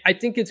 So I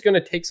think it's going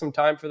to take some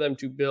time for them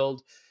to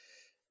build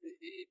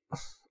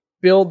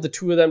the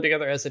two of them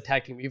together as a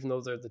tag team, even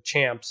though they're the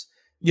champs.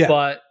 Yeah.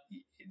 But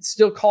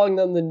still calling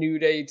them the New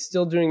Day,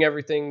 still doing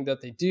everything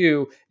that they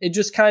do. It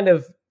just kind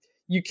of,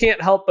 you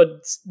can't help but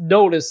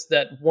notice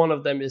that one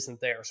of them isn't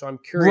there. So I'm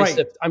curious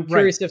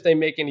if they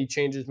make any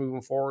changes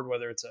moving forward,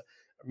 whether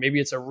maybe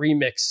it's a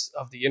remix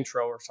of the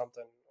intro or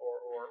something,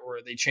 or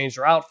they change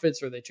their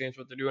outfits or they change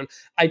what they're doing.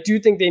 I do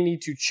think they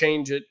need to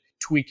change it,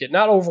 tweak it,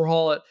 not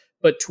overhaul it,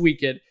 but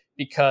tweak it,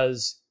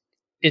 because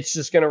it's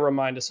just going to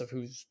remind us of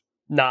who's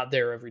not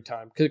there every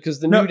time. Because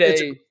the New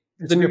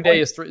Day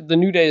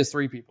is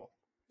three people.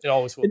 It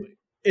always will be.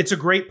 It's a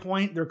great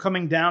point. They're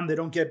coming down. They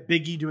don't get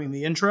Big E doing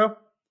the intro,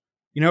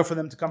 for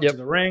them to come to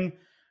the ring.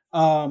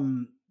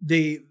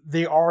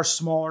 They are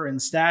smaller in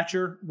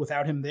stature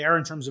without him there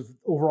in terms of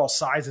overall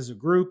size as a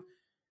group.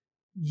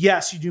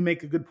 Yes, you do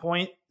make a good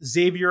point.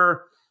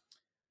 Xavier,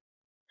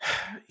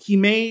 he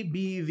may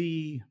be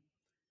the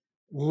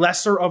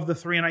lesser of the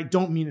three, and I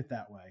don't mean it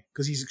that way,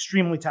 because he's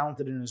extremely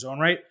talented in his own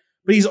right,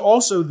 but he's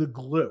also the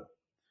glue.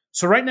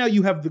 So right now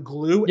you have the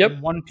glue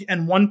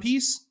and one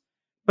piece,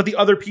 but the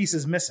other piece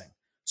is missing.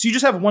 So you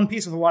just have one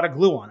piece with a lot of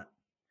glue on it,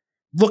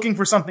 looking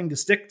for something to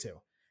stick to.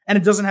 And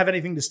it doesn't have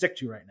anything to stick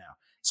to right now.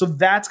 So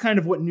that's kind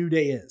of what New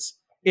Day is.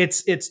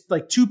 It's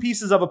like two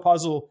pieces of a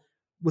puzzle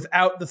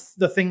without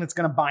the thing that's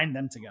going to bind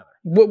them together.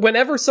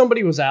 Whenever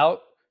somebody was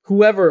out,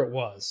 whoever it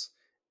was,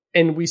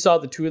 and we saw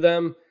the two of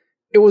them,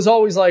 it was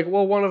always like,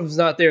 well, one of them's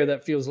not there.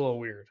 That feels a little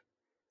weird.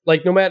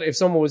 Like, no matter if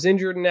someone was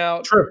injured and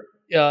out, true.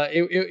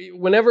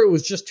 Whenever it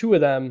was just two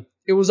of them,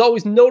 it was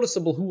always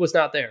noticeable who was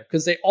not there,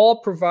 because they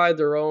all provide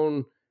their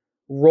own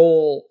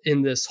role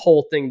in this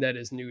whole thing that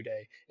is New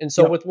Day. And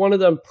so with one of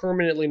them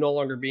permanently no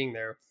longer being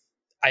there,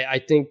 I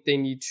think they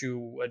need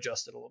to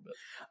adjust it a little bit.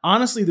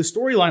 Honestly, the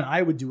storyline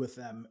I would do with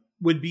them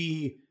would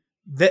be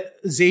that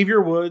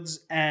Xavier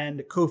Woods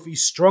and Kofi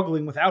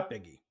struggling without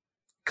Big E,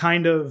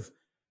 kind of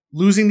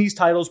losing these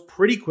titles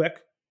pretty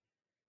quick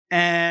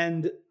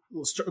and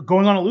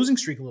going on a losing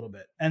streak a little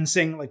bit and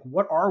saying, like,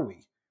 what are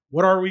we?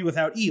 What are we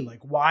without E? Like,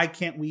 why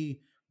can't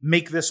we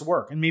make this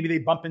work? And maybe they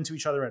bump into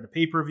each other at a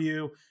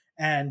pay-per-view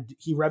and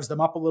he revs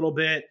them up a little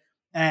bit,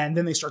 and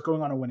then they start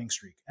going on a winning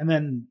streak. And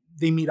then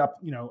they meet up,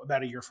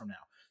 about a year from now.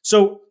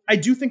 So I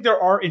do think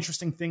there are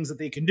interesting things that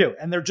they can do,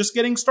 and they're just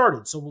getting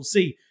started. So we'll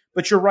see.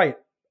 But you're right.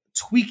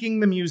 Tweaking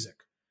the music,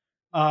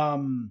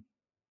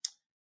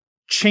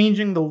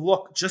 changing the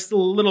look just a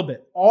little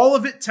bit, all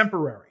of it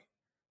temporary,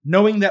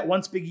 knowing that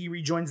once Big E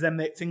rejoins them,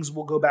 that things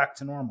will go back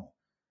to normal.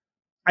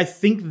 I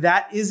think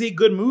that is a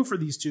good move for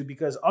these two,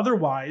 because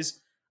otherwise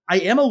I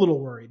am a little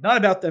worried, not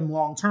about them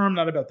long-term,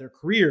 not about their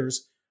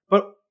careers,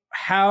 but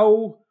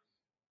how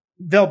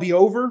they'll be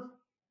over,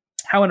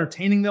 how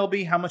entertaining they'll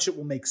be, how much it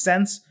will make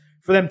sense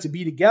for them to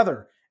be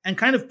together. And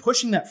kind of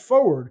pushing that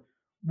forward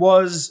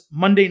was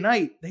Monday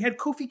night. They had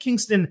Kofi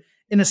Kingston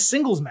in a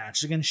singles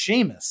match against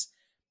Sheamus.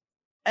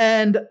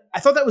 And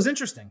I thought that was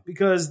interesting,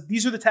 because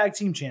these are the tag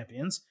team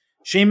champions.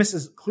 Sheamus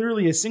is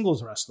clearly a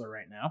singles wrestler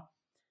right now.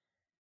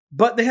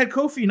 But they had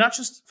Kofi not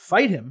just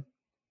fight him,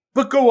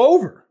 but go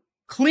over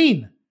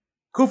clean.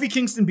 Kofi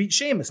Kingston beat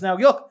Sheamus. Now,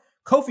 look,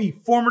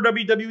 Kofi, former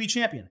WWE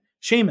champion.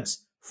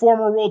 Sheamus,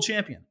 former world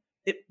champion.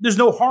 There's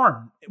no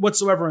harm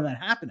whatsoever in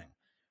that happening.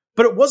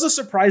 But it was a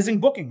surprising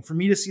booking for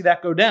me to see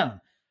that go down.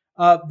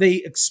 They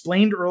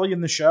explained early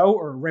in the show,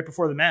 or right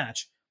before the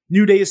match,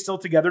 New Day is still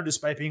together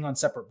despite being on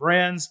separate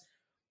brands.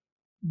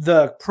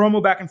 The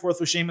promo back and forth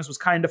with Sheamus was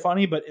kind of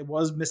funny, but it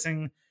was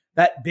missing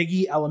that Big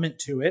E element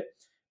to it.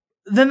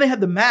 Then they had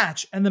the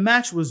match, and the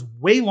match was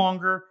way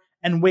longer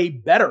and way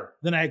better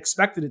than I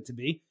expected it to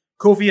be.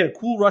 Kofi had a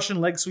cool Russian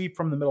leg sweep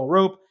from the middle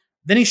rope.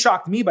 Then he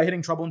shocked me by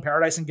hitting Trouble in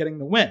Paradise and getting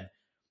the win.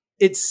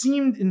 it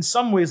seemed in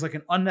some ways like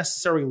an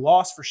unnecessary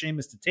loss for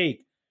Sheamus to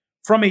take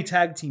from a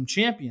tag team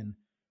champion,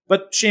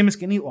 but Sheamus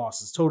can eat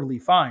losses, totally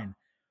fine.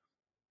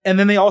 And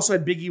then they also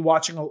had Big E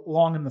watching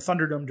along in the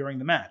Thunderdome during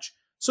the match.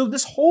 So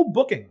this whole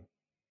booking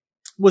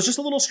was just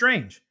a little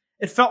strange.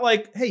 It felt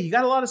like, hey, you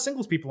got a lot of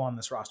singles people on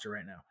this roster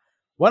right now.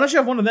 Why don't you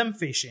have one of them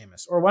face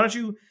Sheamus? Or why don't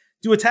you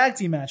do a tag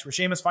team match where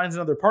Sheamus finds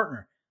another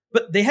partner?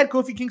 But they had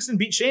Kofi Kingston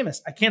beat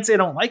Sheamus. I can't say I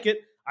don't like it.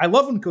 I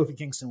love when Kofi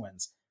Kingston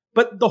wins.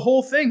 But the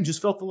whole thing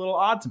just felt a little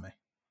odd to me.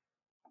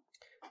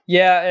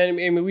 Yeah, and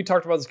I mean, we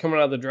talked about this coming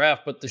out of the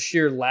draft, but the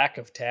sheer lack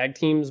of tag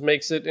teams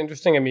makes it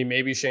interesting. I mean,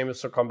 maybe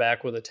Sheamus will come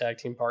back with a tag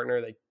team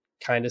partner. They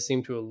kind of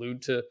seem to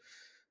allude to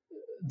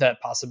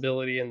that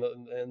possibility, and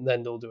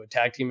then they'll do a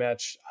tag team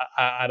match.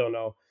 I don't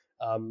know.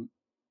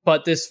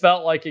 But this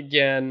felt like,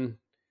 again,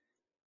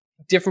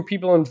 different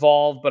people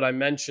involved, but I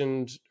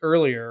mentioned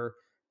earlier,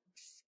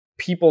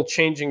 people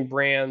changing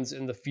brands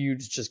and the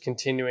feuds just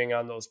continuing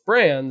on those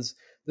brands.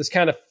 This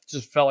kind of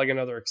just felt like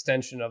another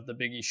extension of the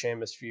Big E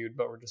Sheamus feud,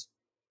 but we're just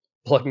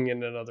plugging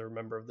in another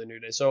member of the New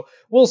Day. So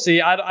we'll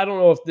see. I don't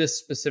know if this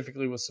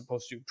specifically was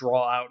supposed to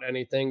draw out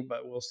anything, but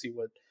we'll see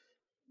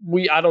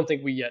I don't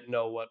think we yet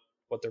know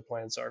what their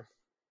plans are.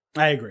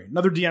 I agree.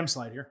 Another DM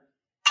slide here.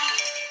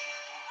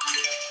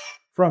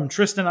 From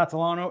Tristan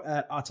Atalano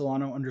at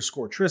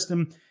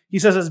Atalano_Tristan. He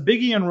says, as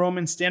Big E and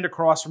Roman stand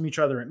across from each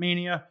other at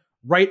Mania,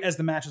 right as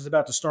the match is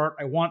about to start,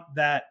 I want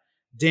that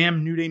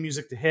damn New Day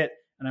music to hit,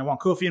 and I want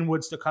Kofi and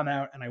Woods to come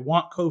out, and I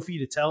want Kofi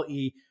to tell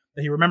E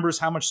that he remembers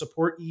how much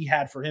support E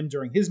had for him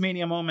during his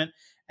Mania moment,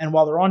 and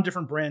while they're on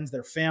different brands,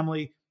 they're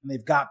family, and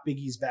they've got Big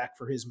E's back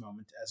for his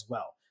moment as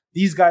well.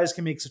 These guys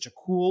can make such a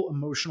cool,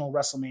 emotional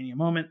WrestleMania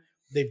moment.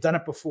 They've done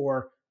it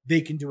before.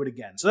 They can do it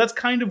again. So that's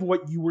kind of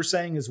what you were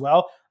saying as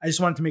well. I just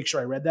wanted to make sure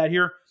I read that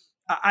here.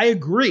 I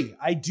agree.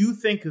 I do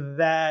think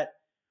that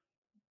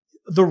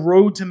the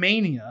road to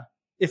Mania,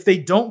 if they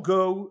don't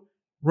go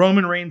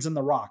Roman Reigns and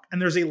The Rock,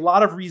 and there's a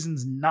lot of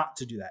reasons not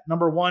to do that.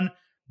 Number one,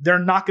 they're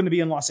not going to be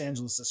in Los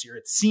Angeles this year.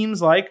 It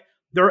seems like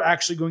they're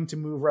actually going to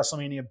move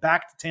WrestleMania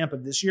back to Tampa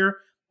this year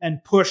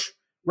and push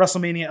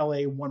WrestleMania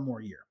LA one more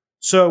year.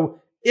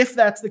 So if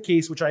that's the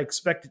case, which I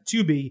expect it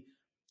to be,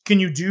 can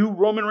you do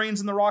Roman Reigns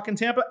and The Rock in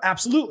Tampa?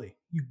 Absolutely.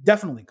 You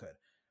definitely could.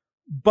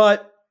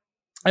 But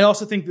I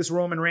also think this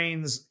Roman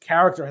Reigns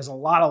character has a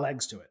lot of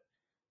legs to it.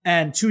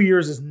 And 2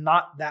 years is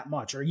not that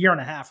much, or a year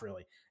and a half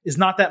really, is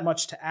not that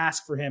much to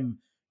ask for him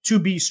to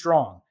be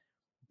strong.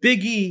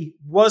 Big E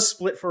was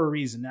split for a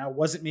reason. Now,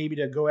 was it maybe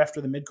to go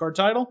after the mid-card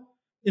title?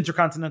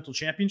 Intercontinental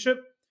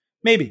Championship?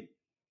 Maybe.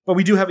 But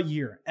we do have a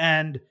year.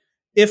 And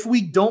if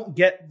we don't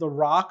get The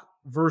Rock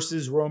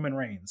versus Roman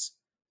Reigns,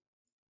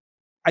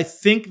 I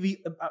think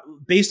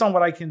based on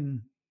what I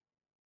can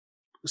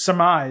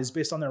surmise,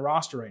 based on their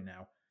roster right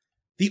now,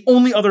 the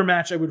only other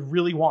match I would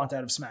really want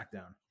out of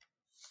SmackDown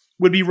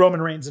would be Roman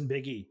Reigns and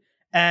Big E.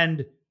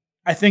 And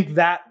I think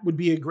that would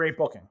be a great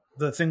booking,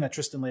 the thing that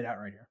Tristan laid out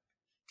right here.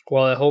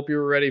 Well, I hope you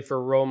were ready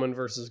for Roman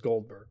versus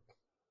Goldberg.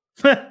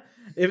 God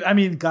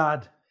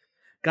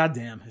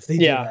damn, if they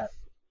do that.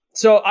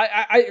 So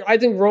I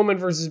think Roman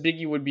versus Big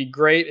E would be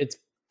great. It's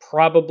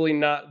probably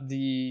not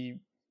the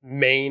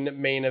main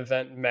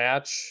event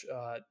match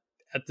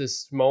at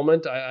this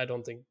moment. I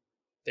don't think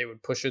they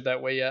would push it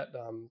that way yet.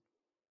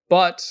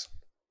 But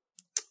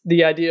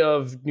the idea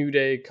of New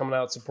Day coming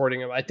out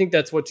supporting him, I think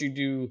that's what you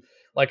do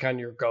like on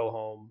your go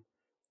home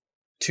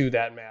to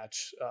that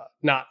match,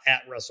 not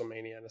at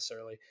WrestleMania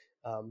necessarily,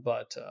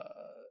 but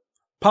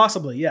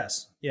possibly,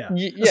 yes. Yeah.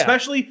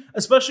 Especially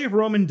if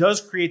Roman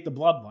does create the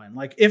bloodline.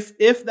 Like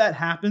if that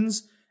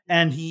happens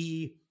and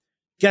he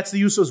gets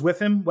the Usos with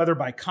him, whether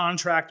by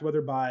contract,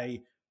 whether by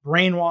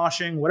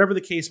brainwashing, whatever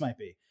the case might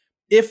be.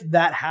 If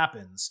that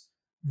happens,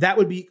 that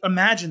would be,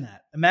 imagine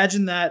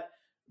that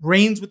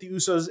Reigns with the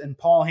Usos and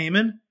Paul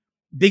Heyman,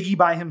 Big E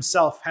by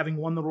himself having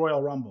won the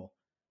Royal Rumble,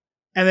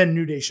 and then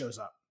New Day shows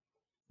up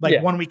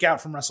 1 week out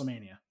from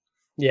WrestleMania.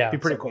 Yeah, it'd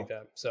be pretty cool. Like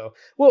that. So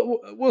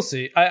we'll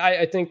see.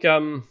 I think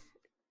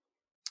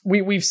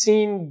we've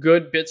seen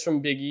good bits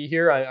from Big E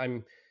here.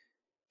 I'm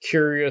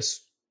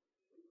curious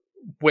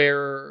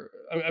where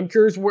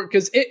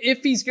because if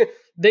he's going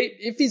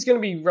to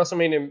be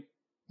WrestleMania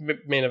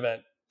main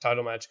event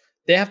title match,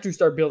 they have to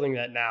start building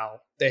that now.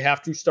 They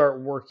have to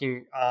start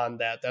working on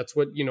that. That's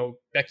what,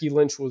 Becky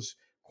Lynch was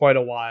quite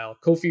a while.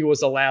 Kofi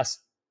was a last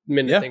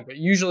minute thing, but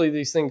usually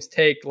these things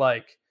take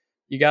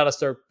you got to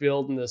start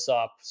building this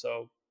up.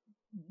 So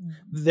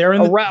they're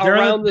in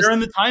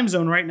the time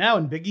zone right now,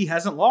 and Big E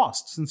hasn't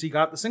lost since he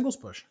got the singles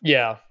push.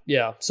 Yeah.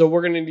 So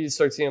we're going to need to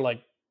start seeing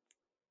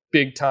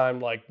big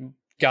time,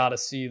 got to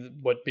see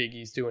what Big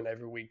E's doing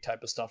every week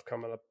type of stuff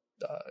coming up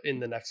in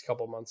the next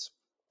couple months.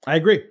 I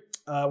agree.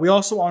 We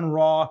also on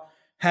Raw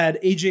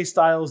had AJ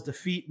Styles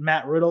defeat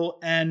Matt Riddle.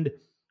 And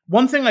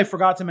one thing I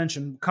forgot to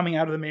mention coming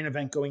out of the main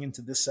event going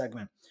into this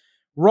segment,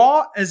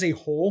 Raw as a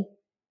whole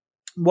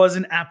was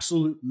an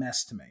absolute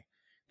mess to me.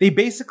 They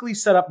basically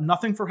set up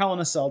nothing for Hell in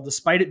a Cell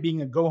despite it being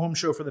a go-home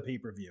show for the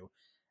pay-per-view.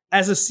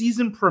 As a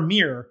season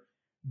premiere,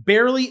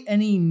 barely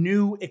any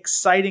new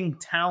exciting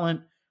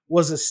talent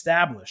was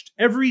established.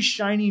 Every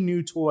shiny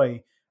new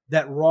toy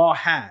that Raw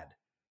had,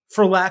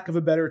 for lack of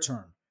a better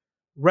term,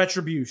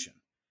 Retribution,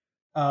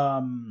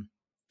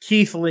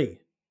 Keith Lee,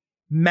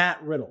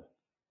 Matt Riddle,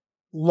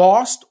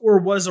 lost or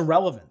was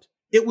irrelevant.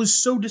 It was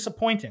so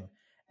disappointing.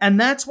 And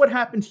that's what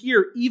happened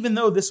here, even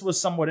though this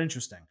was somewhat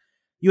interesting.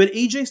 You had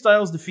AJ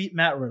Styles defeat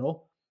Matt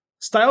Riddle.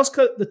 Styles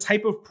cut the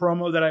type of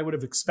promo that I would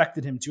have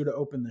expected him to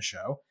open the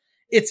show.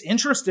 It's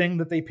interesting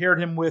that they paired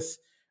him with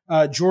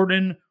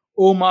Jordan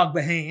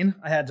Omagbahane.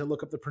 I had to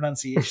look up the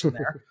pronunciation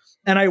there.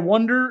 And I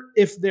wonder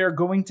if they're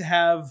going to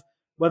have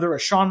whether a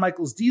Shawn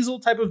Michaels Diesel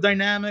type of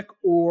dynamic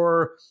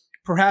or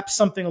perhaps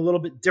something a little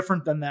bit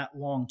different than that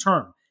long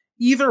term.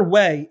 Either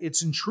way,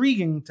 it's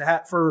intriguing to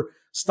have for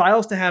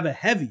Styles to have a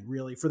heavy,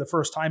 really, for the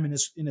first time in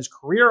his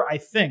career. I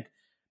think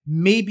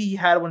maybe he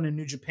had one in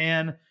New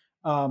Japan.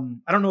 I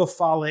don't know if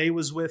Fale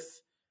was with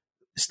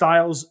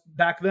Styles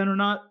back then or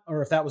not,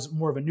 or if that was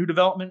more of a new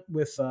development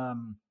with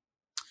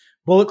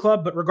Bullet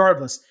Club. But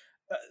regardless,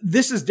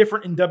 this is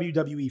different in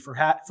WWE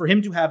for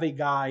him to have a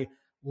guy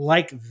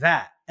like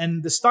that.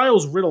 And the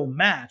Styles Riddle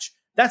match,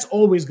 that's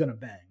always going to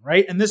bang,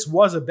 right? And this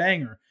was a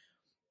banger.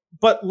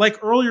 But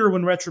like earlier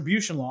when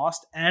Retribution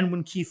lost and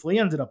when Keith Lee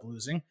ended up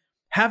losing,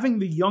 having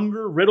the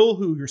younger Riddle,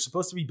 who you're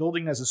supposed to be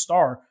building as a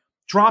star,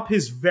 drop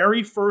his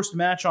very first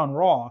match on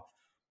Raw.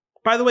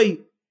 By the way,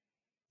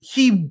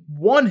 he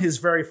won his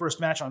very first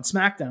match on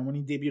SmackDown when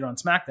he debuted on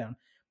SmackDown.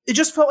 It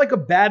just felt like a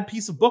bad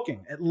piece of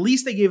booking. At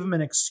least they gave him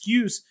an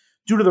excuse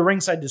due to the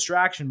ringside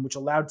distraction, which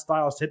allowed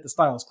Styles to hit the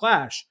Styles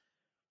Clash.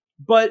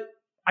 But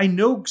I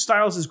know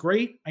Styles is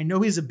great. I know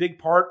he's a big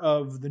part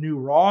of the new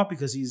Raw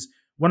because he's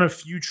one of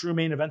few true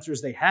main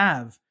eventers they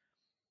have.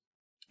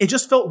 It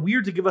just felt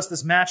weird to give us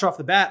this match off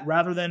the bat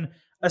rather than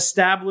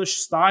establish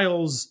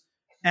Styles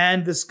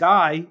and this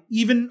guy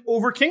even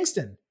over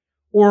Kingston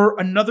or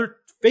another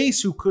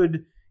face who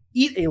could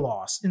eat a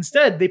loss.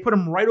 Instead, they put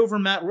him right over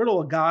Matt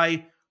Riddle, a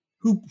guy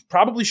who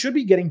probably should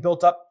be getting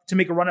built up to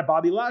make a run at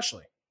Bobby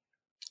Lashley.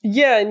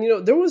 Yeah,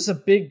 and there was a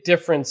big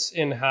difference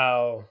in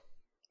how,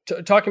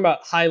 talking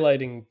about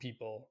highlighting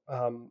people,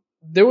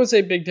 there was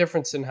a big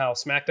difference in how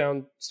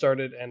SmackDown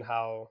started and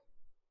how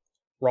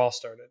Raw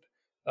started,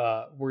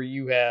 where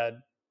you had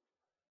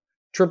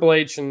Triple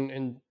H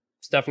and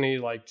Stephanie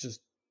like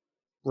just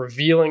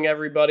revealing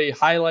everybody,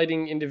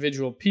 highlighting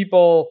individual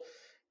people,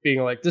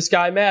 being like, this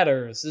guy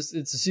matters.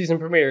 It's a season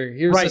premiere.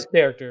 Here's this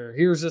character.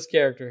 Here's this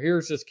character.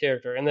 Here's this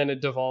character. And then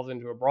it devolved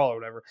into a brawl or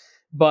whatever.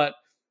 But,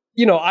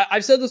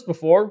 I've said this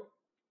before.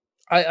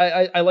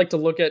 I like to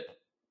look at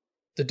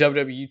the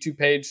WWE YouTube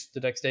page the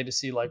next day to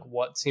see like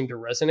what seemed to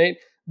resonate.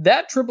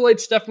 That Triple H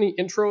Stephanie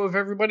intro of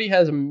everybody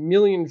has 1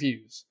 million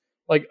views,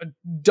 like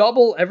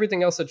double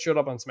everything else that showed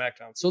up on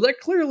SmackDown. So that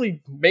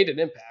clearly made an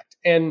impact.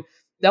 And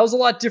that was a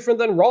lot different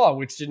than Raw,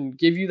 which didn't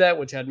give you that,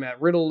 which had Matt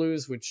Riddle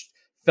lose, which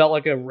felt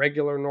like a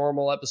regular,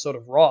 normal episode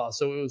of Raw.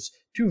 So it was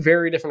two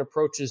very different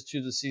approaches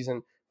to the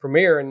season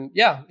premiere. And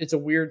yeah, it's a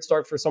weird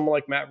start for someone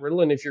like Matt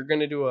Riddle. And if you're going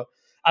to do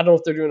I don't know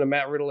if they're doing a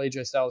Matt Riddle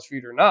AJ Styles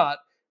feud or not,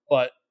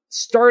 but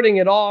starting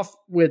it off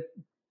with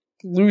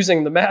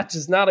losing the match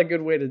is not a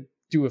good way to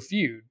do a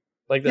feud.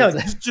 Like that.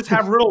 Yeah, just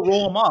have Riddle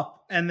roll him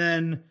up and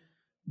then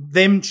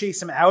them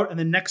chase him out, and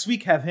then next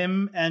week have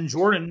him and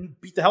Jordan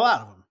beat the hell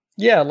out of him.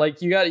 Yeah,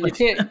 like you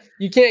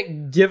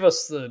can't give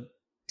us the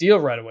deal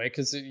right away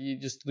because you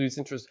just lose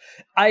interest.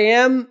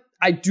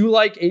 I do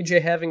like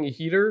AJ having a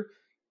heater.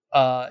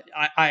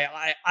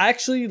 I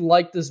actually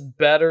like this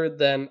better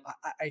than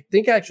I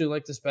think I actually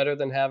like this better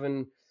than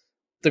having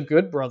the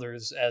Good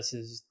Brothers as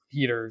his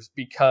heaters,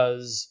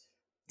 because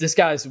this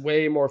guy's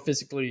way more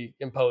physically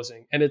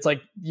imposing, and it's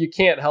like you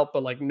can't help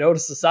but like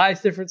notice the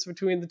size difference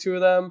between the two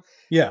of them.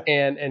 Yeah,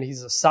 and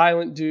he's a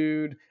silent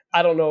dude.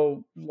 I don't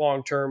know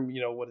long term,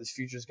 what his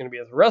future is going to be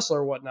as a wrestler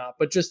or whatnot,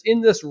 but just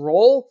in this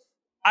role,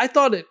 I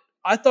thought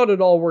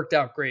it all worked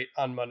out great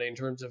on Monday in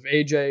terms of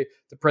AJ,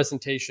 the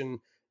presentation,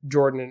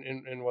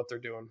 Jordan, and what they're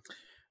doing.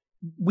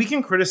 We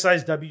can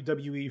criticize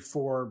WWE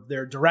for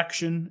their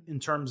direction in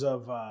terms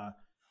of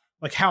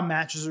like how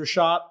matches are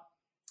shot,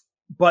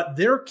 but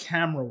their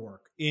camera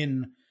work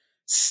in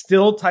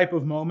still type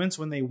of moments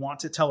when they want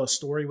to tell a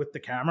story with the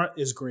camera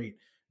is great.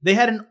 They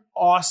had an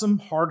awesome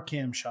hard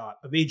cam shot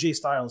of AJ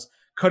Styles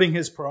cutting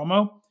his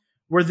promo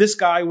where this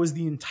guy was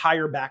the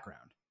entire background.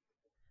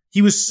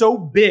 He was so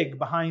big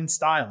behind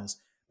Styles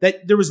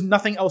that there was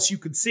nothing else you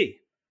could see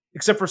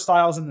except for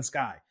Styles and this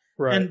guy.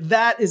 Right. And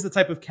that is the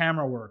type of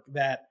camera work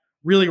that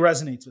really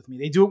resonates with me.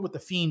 They do it with The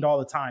Fiend all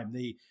the time.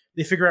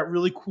 They figure out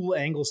really cool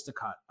angles to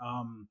cut.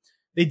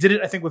 They did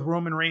it, I think, with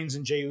Roman Reigns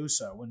and Jey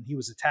Uso when he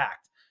was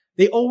attacked.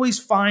 They always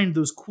find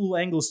those cool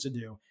angles to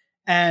do.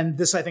 And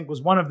this, I think,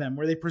 was one of them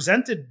where they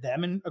presented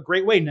them in a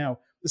great way. Now,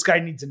 this guy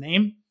needs a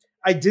name.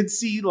 I did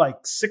see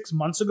like 6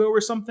 months ago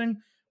or something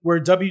where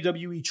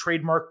WWE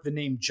trademarked the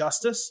name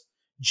Justice,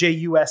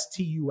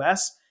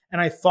 Justus.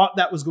 And I thought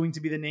that was going to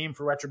be the name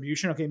for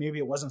Retribution. Okay, maybe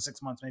it wasn't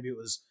 6 months. Maybe it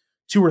was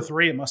 2 or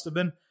 3. It must have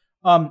been.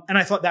 And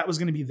I thought that was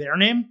going to be their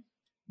name.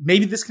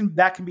 Maybe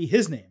that can be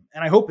his name.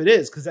 And I hope it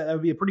is, because that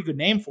would be a pretty good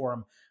name for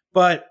him.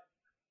 But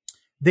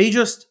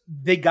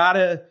They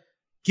gotta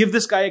give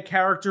this guy a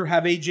character,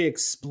 have AJ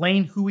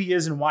explain who he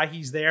is and why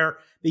he's there.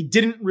 They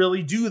didn't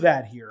really do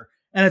that here.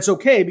 And it's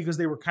okay because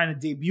they were kind of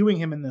debuting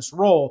him in this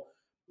role.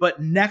 But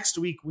next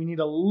week, we need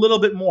a little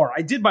bit more.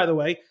 I did, by the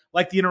way,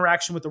 like the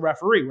interaction with the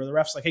referee where the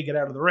ref's like, hey, get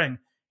out of the ring.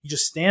 He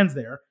just stands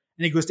there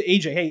and he goes to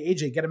AJ, hey,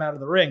 AJ, get him out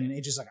of the ring. And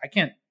AJ's like, I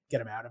can't get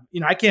him out of,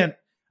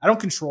 I don't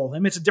control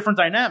him. It's a different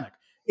dynamic.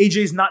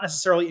 AJ's not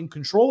necessarily in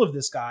control of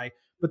this guy,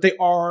 but they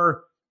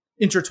are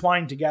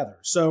intertwined together.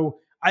 So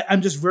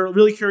I'm just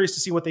really curious to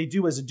see what they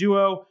do as a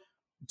duo.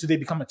 Do they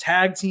become a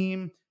tag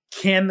team?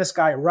 Can this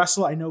guy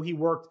wrestle? I know he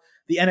worked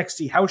the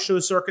NXT house show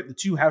circuit, the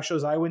 2 house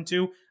shows I went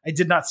to. I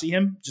did not see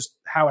him, just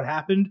how it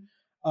happened.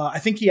 I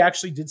think he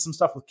actually did some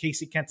stuff with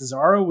Casey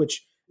Catanzaro,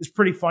 which is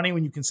pretty funny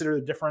when you consider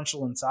the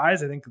differential in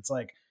size. I think it's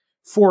like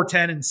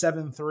 4'10" and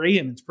 7'3",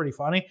 and it's pretty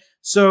funny.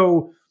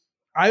 So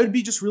I would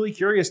be just really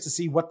curious to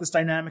see what this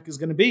dynamic is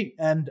going to be.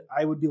 And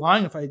I would be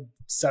lying if I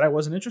said I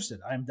wasn't interested.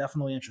 I am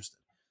definitely interested.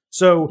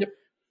 So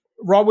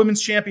Raw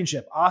Women's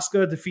Championship,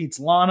 Asuka defeats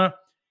Lana.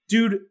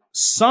 Dude,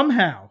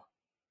 somehow,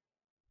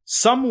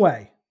 some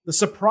way, the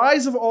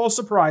surprise of all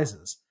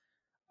surprises,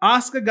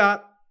 Asuka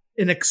got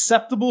an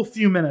acceptable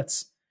few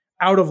minutes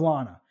out of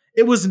Lana.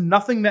 It was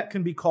nothing that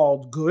can be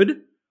called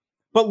good,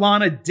 but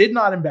Lana did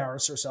not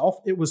embarrass herself.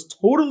 It was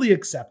totally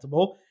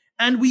acceptable.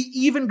 And we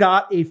even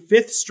got a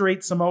 5th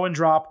straight Samoan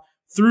drop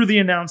through the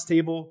announce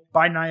table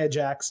by Nia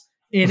Jax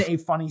in a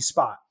funny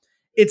spot.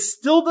 It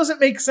still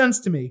doesn't make sense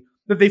to me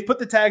that they've put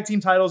the tag team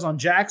titles on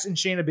Jax and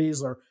Shayna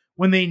Baszler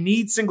when they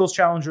need singles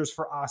challengers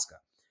for Asuka.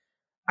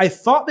 I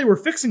thought they were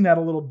fixing that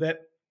a little bit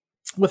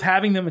with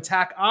having them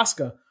attack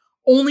Asuka,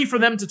 only for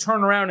them to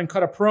turn around and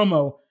cut a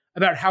promo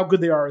about how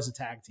good they are as a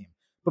tag team.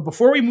 But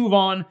before we move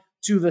on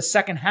to the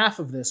second half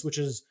of this, which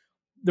is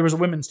there was a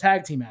women's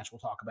tag team match we'll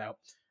talk about.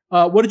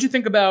 What did you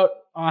think about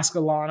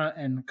Asuka, Lana,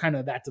 and kind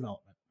of that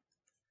development?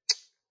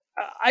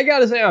 I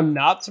gotta say, I'm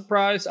not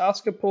surprised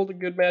Asuka pulled a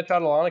good match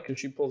out of Lana because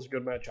she pulls a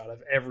good match out of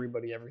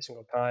everybody every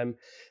single time.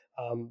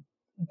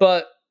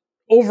 But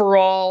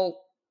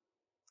overall,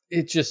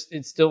 it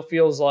still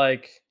feels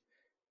like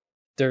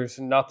there's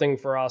nothing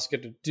for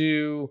Asuka to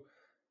do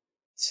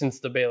since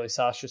the Bayley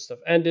Sasha stuff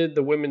ended.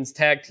 The women's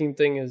tag team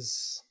thing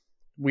is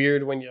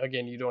weird when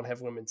you don't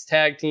have women's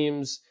tag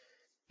teams.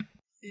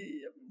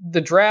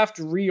 The draft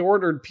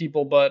reordered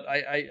people, but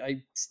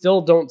I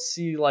still don't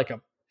see like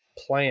a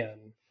plan.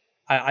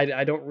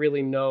 I don't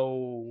really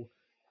know.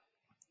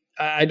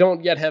 I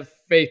don't yet have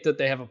faith that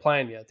they have a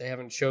plan yet. They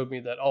haven't showed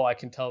me that, I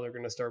can tell they're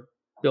going to start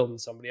building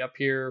somebody up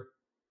here.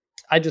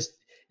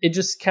 It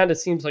just kind of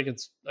seems like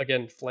it's,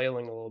 again,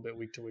 flailing a little bit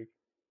week to week.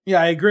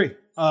 Yeah, I agree.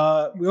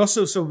 We have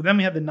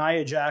the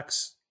Nia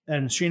Jax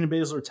and Shayna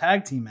Baszler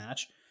tag team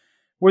match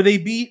where they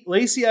beat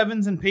Lacey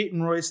Evans and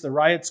Peyton Royce, the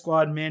Riot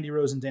Squad, Mandy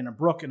Rose, and Dana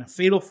Brooke in a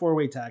fatal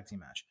 4-way tag team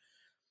match.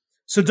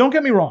 So don't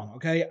get me wrong,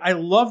 okay? I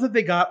love that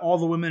they got all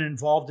the women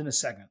involved in a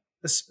segment,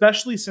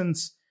 especially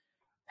since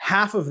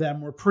half of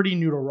them were pretty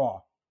new to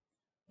Raw.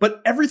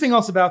 But everything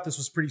else about this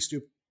was pretty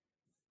stupid.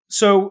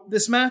 So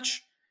this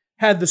match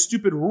had the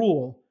stupid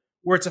rule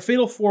where it's a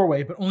fatal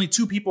 4-way, but only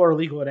 2 people are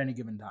legal at any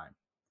given time.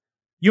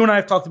 You and I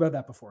have talked about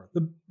that before.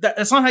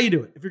 That's not how you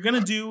do it. If you're going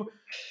to do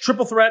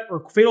triple threat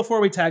or fatal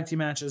 4-way tag team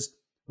matches,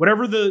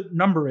 whatever the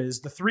number is,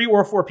 the 3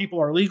 or 4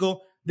 people are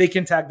legal, they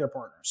can tag their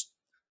partners.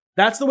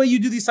 That's the way you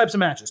do these types of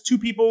matches. 2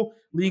 people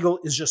legal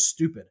is just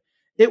stupid.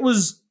 It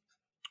was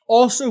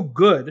also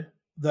good,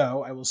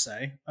 though, I will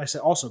say. I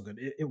said also good.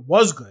 It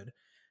was good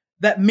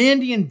that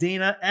Mandy and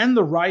Dana and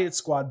the Riot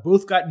Squad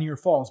both got near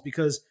falls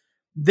because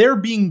they're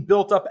being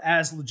built up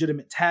as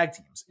legitimate tag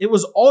teams. It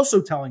was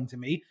also telling to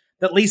me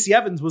that Lacey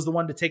Evans was the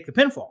one to take the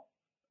pinfall,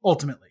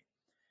 ultimately.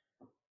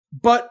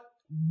 But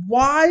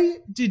why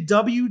did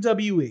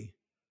WWE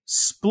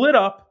split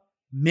up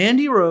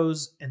Mandy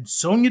Rose and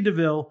Sonya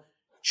Deville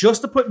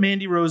just to put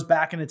Mandy Rose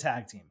back in a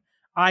tag team?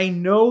 I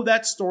know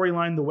that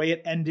storyline, the way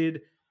it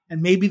ended,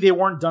 and maybe they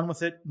weren't done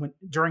with it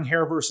during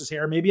Hair versus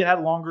Hair. Maybe it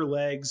had longer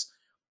legs.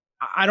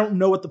 I don't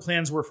know what the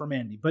plans were for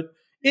Mandy, but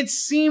it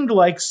seemed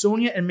like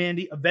Sonya and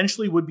Mandy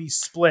eventually would be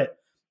split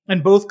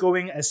and both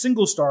going as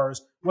single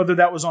stars, whether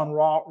that was on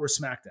Raw or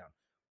SmackDown.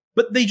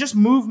 But they just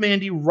moved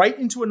Mandy right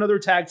into another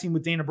tag team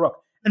with Dana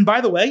Brooke. And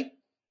by the way,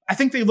 I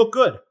think they look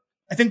good.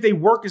 I think they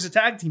work as a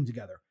tag team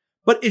together.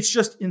 But it's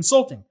just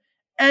insulting.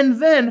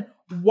 And then,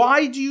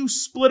 why do you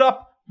split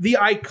up the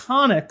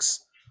Iconics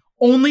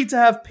only to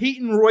have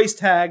Peyton Royce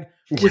tag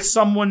with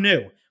someone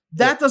new?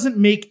 That doesn't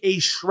make a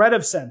shred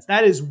of sense.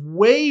 That is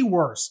way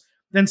worse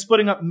than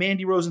splitting up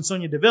Mandy Rose and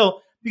Sonya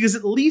Deville, because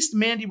at least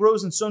Mandy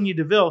Rose and Sonya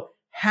Deville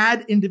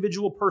had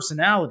individual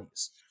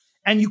personalities.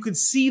 And you could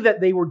see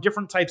that they were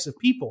different types of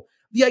people.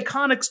 The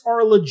Iconics are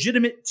a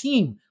legitimate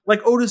team,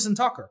 like Otis and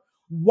Tucker.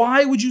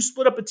 Why would you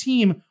split up a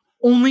team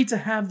only to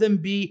have them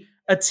be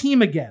a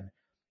team again?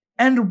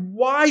 And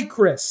why,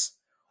 Chris?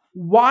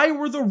 Why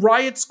were the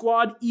Riot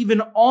Squad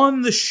even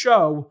on the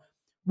show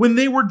when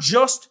they were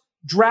just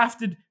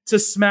drafted to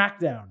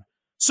SmackDown?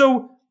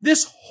 So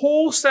this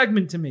whole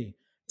segment to me,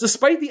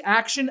 despite the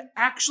action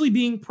actually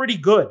being pretty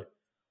good,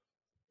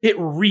 It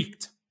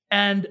reeked.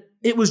 And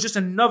it was just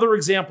another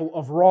example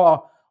of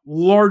Raw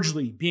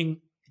largely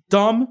being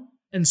dumb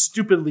and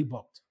stupidly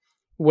booked.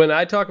 When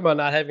I talk about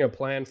not having a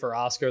plan for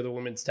Asuka, the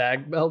women's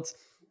tag belts,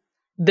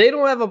 they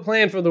don't have a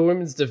plan for the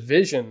women's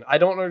division. I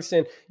don't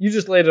understand. You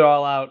just laid it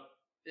all out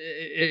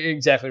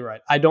exactly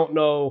right. I don't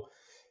know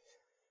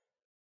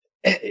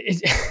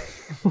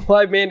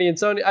why Mandy and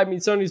Sonya. I mean,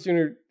 Sonya's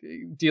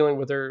dealing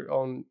with her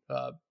own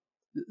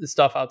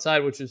stuff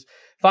outside, which is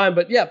fine.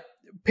 But yeah,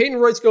 Peyton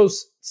Royce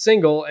goes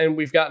single, and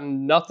we've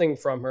gotten nothing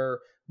from her.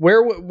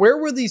 Where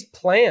were these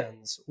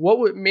plans?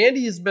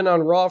 Mandy has been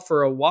on Raw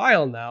for a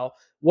while now.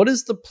 What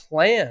is the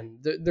plan?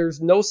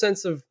 There's no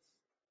sense of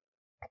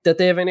that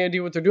they have any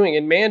idea what they're doing.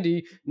 And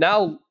Mandy,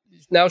 now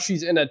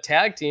she's in a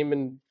tag team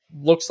and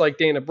looks like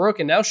Dana Brooke,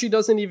 and now she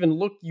doesn't even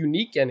look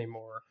unique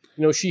anymore.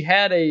 You know, she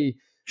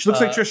looks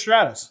like Trish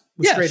Stratus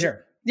with straight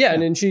hair. Yeah,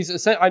 and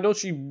then I know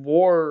she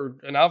wore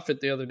an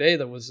outfit the other day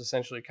that was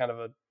essentially kind of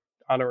a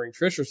honoring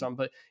Trish or something.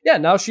 But yeah,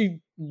 now she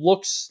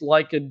looks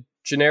like a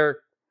generic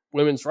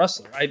women's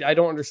wrestler. I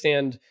don't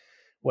understand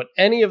what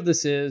any of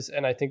this is,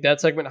 and I think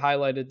that segment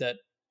highlighted that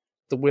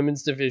the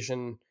women's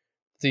division,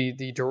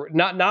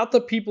 not the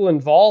people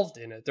involved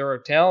in it. There are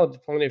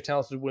plenty of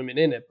talented women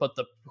in it, but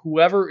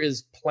whoever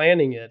is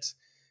planning it,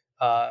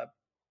 I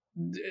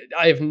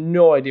have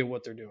no idea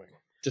what they're doing.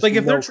 Just like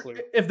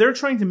if they're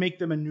trying to make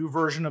them a new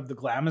version of the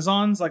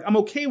Glamazons, like I'm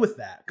okay with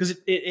that because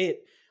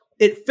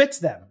it fits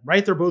them,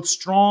 right? They're both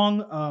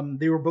strong.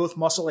 They were both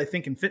muscle, I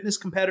think, and fitness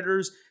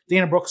competitors.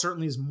 Dana Brooke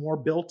certainly is more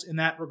built in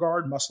that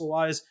regard, muscle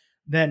wise,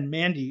 than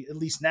Mandy, at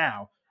least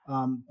now.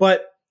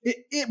 But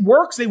it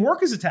works. They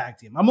work as a tag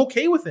team. I'm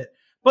okay with it.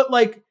 But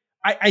like,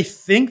 I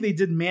think they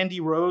did Mandy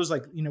Rose,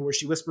 like, you know, where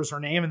she whispers her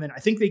name. And then I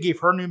think they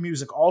gave her new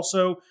music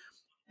also.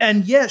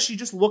 And yeah, she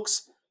just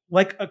looks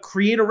like a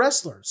creator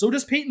wrestler. So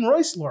does Peyton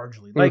Royce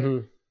largely. Like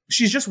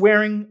she's just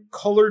wearing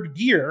colored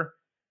gear.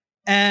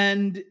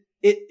 And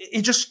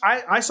it just,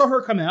 I saw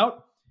her come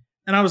out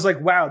and I was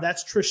like, wow,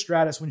 that's Trish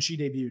Stratus when she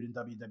debuted in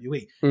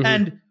WWE.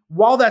 And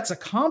while that's a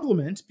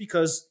compliment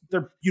because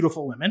they're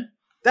beautiful women,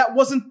 that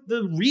wasn't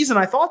the reason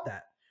I thought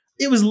that.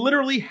 It was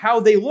literally how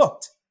they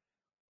looked.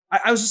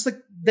 I was just like,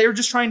 they're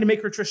just trying to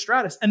make her Trish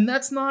Stratus. And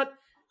that's not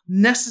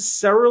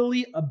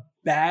necessarily a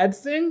bad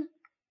thing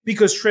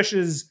because Trish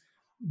is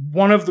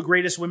one of the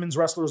greatest women's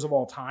wrestlers of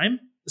all time,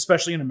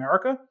 especially in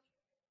America.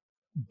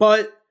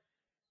 But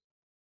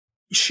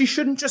she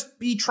shouldn't just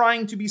be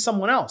trying to be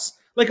someone else.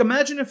 Like,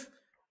 imagine if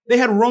they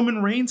had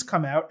Roman Reigns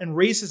come out and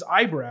raise his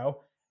eyebrow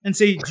and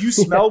say, do you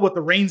smell what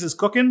the Reigns is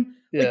cooking?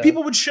 Yeah. Like,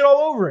 people would shit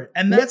all over it.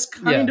 And that's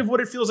kind of what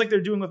it feels like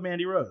they're doing with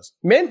Mandy Rose.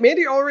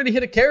 Mandy already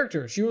hit a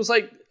character. She was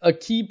like a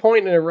key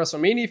point in a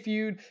WrestleMania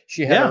feud.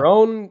 She had her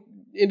own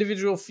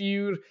individual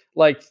feud.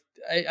 Like,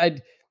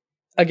 I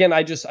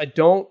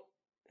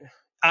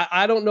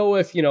don't know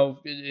if, you know,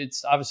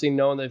 it's obviously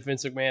known that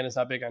Vince McMahon is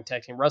not big on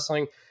tag team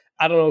wrestling.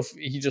 I don't know if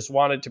he just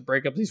wanted to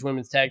break up these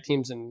women's tag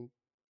teams and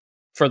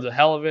for the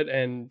hell of it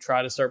and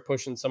try to start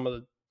pushing some of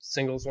the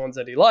singles ones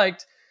that he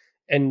liked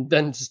and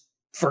then just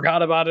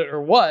forgot about it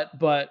or what.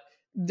 But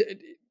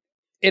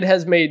it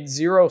has made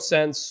zero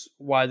sense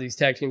why these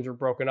tag teams are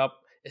broken up,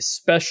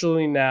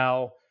 especially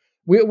now.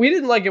 We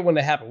didn't like it when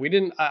it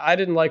happened. I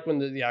didn't like when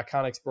the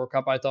Iconics broke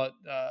up. I thought,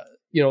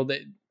 they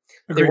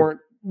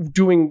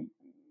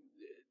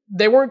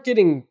weren't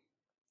getting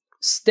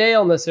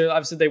stale necessarily.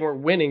 Obviously, they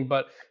weren't winning,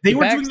 but they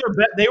were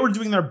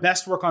doing their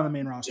best work on the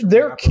main roster.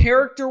 Their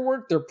character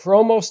work, their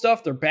promo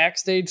stuff, their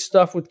backstage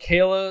stuff with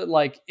Kayla,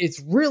 like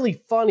it's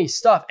really funny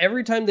stuff.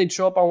 Every time they'd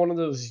show up on one of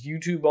those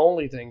YouTube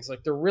only things,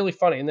 like they're really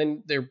funny, and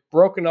then they're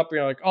broken up.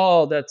 You're like,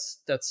 oh, that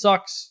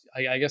sucks.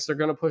 I guess they're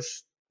gonna push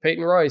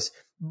Peyton Royce,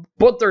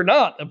 but they're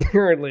not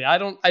apparently. I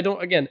don't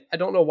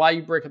know why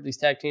you break up these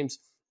tag teams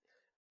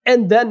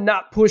and then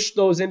not push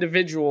those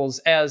individuals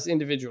as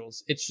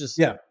individuals. It's just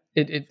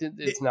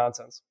It's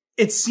nonsense.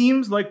 It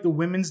seems like the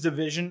women's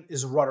division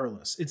is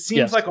rudderless. It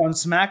seems like on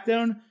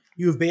SmackDown,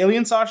 you have Bayley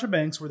and Sasha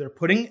Banks where they're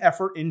putting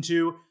effort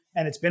into,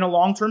 and it's been a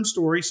long-term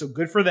story, so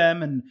good for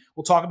them. And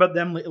we'll talk about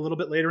them a little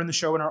bit later in the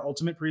show in our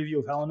ultimate preview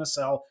of Hell in a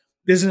Cell.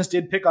 Business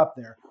did pick up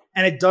there.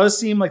 And it does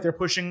seem like they're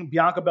pushing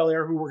Bianca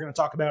Belair, who we're going to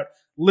talk about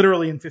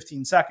literally in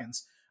 15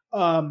 seconds,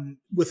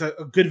 with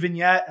a good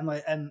vignette.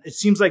 And it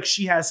seems like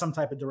she has some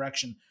type of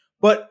direction.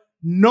 But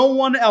no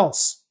one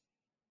else,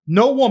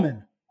 no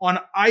woman on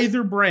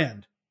either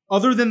brand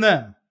other than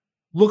them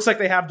looks like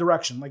they have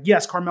direction. Like,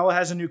 yes, Carmella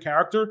has a new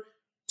character.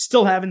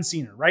 Still haven't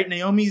seen her, right?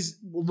 Naomi's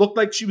looked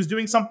like she was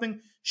doing something.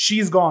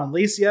 She's gone.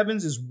 Lacey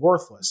Evans is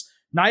worthless.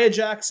 Nia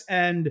Jax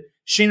and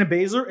Shayna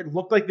Baszler, it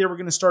looked like they were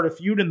going to start a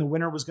feud and the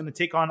winner was going to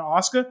take on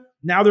Asuka.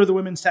 Now they're the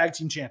women's tag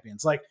team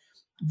champions. Like,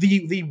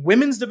 the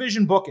women's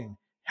division booking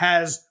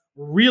has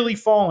really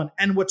fallen.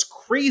 And what's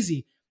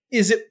crazy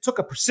is it took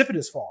a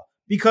precipitous fall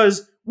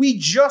because we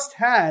just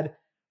had,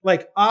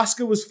 like,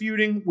 Asuka was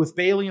feuding with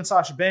Bayley and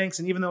Sasha Banks,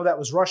 and even though that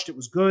was rushed, it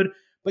was good.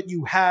 But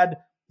you had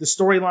the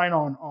storyline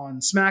on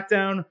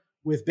SmackDown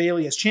with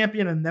Bayley as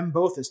champion and them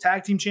both as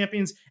tag team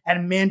champions,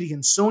 and Mandy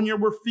and Sonya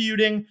were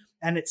feuding,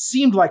 And it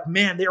seemed like,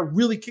 man, they're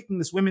really kicking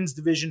this women's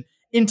division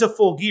into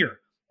full gear.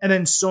 And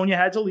then Sonya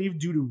had to leave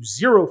due to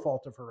zero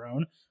fault of her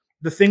own.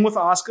 The thing with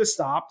Asuka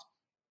stopped.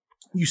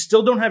 You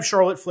still don't have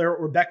Charlotte Flair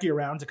or Becky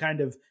around to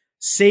kind of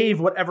save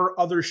whatever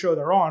other show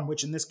they're on,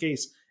 which in this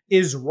case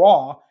is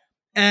Raw.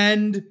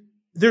 And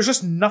there's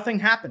just nothing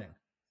happening.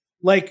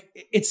 Like,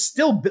 it's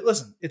still,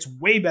 listen, it's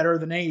way better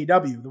than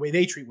AEW, the way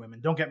they treat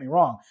women. Don't get me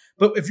wrong.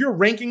 But if you're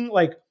ranking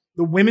like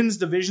the women's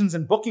divisions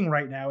and booking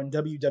right now in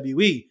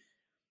WWE,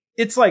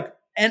 it's like,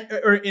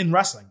 or in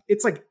wrestling,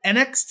 it's like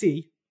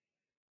NXT,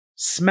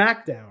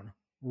 SmackDown,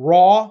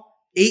 Raw,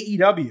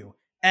 AEW.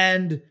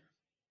 And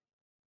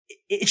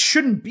it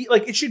shouldn't be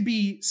like, it should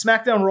be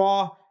SmackDown,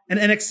 Raw, and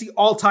NXT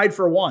all tied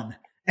for one,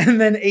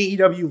 and then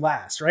AEW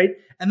last, right?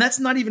 And that's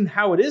not even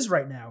how it is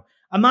right now.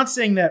 I'm not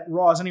saying that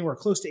Raw is anywhere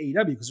close to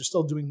AEW because they're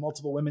still doing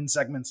multiple women's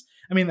segments.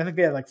 I mean, I think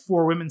they had like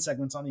 4 women's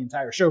segments on the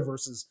entire show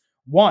versus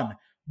 1.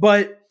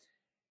 But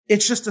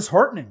it's just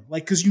disheartening,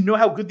 like, because you know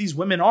how good these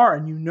women are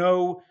and you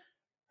know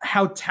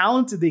how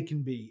talented they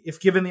can be if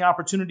given the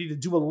opportunity to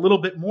do a little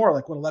bit more,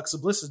 like what Alexa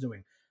Bliss is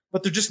doing.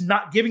 But they're just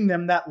not giving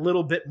them that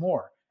little bit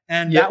more.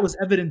 And that was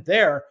evident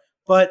there.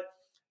 But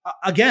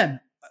again,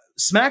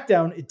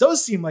 SmackDown, it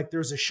does seem like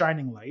there's a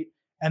shining light.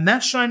 And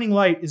that shining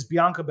light is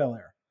Bianca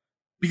Belair.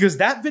 Because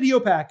that video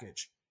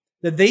package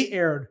that they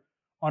aired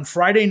on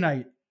Friday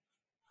night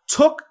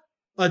took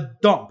a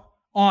dump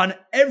on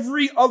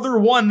every other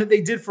one that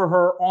they did for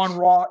her on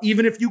Raw,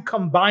 even if you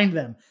combined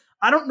them.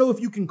 I don't know if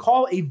you can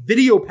call a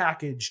video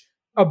package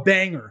a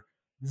banger.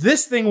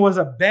 This thing was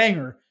a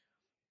banger.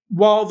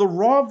 While the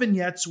Raw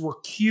vignettes were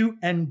cute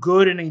and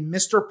good in a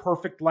Mr.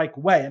 Perfect-like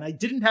way, and I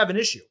didn't have an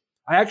issue.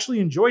 I actually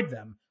enjoyed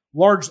them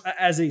large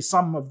as a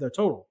sum of the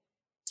total.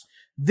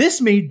 This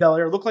made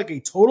Belair look like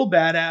a total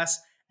badass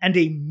and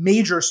a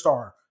major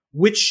star,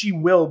 which she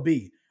will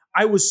be.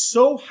 I was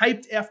so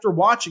hyped after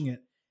watching it,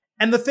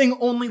 and the thing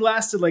only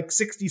lasted like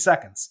 60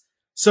 seconds.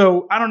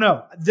 So, I don't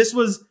know. This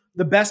was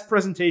the best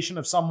presentation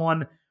of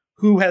someone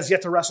who has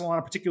yet to wrestle on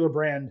a particular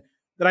brand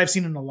that I've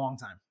seen in a long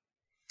time.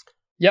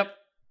 Yep.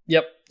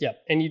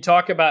 And you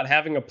talk about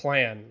having a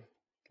plan.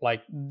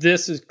 Like,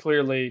 this is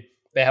clearly,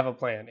 they have a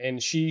plan,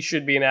 and she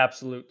should be an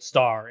absolute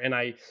star. And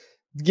I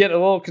get a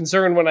little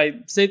concerned when I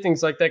say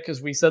things like that,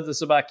 because we said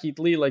this about Keith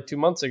Lee like 2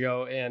 months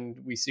ago, and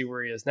we see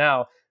where he is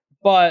now.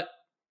 But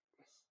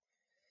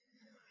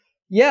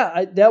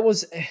yeah, it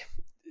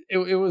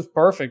was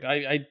perfect.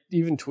 I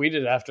even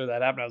tweeted after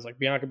that happened. I was like,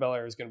 Bianca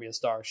Belair is going to be a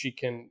star. She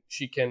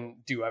can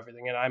do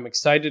everything, and I'm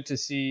excited to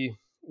see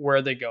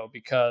where they go,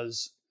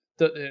 because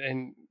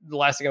the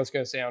last thing I was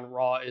going to say on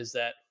Raw is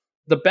that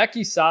the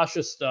Becky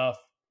Sasha stuff,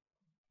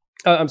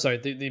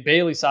 the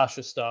Bayley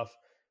Sasha stuff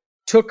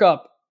took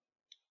up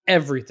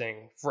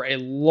everything for a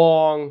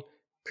long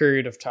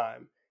period of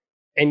time.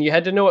 And you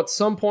had to know at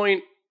some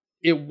point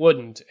it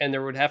wouldn't. And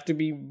there would have to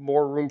be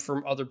more room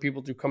for other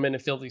people to come in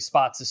and fill these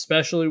spots,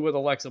 especially with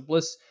Alexa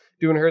Bliss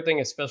doing her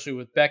thing, especially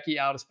with Becky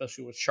out,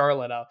 especially with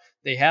Charlotte out.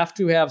 They have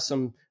to have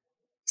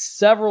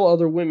several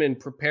other women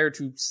prepared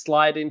to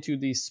slide into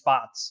these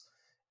spots.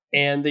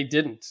 And they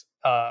didn't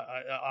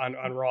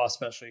on Raw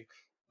especially.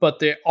 But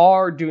they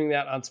are doing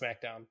that on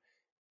SmackDown.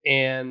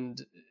 And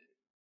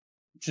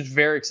just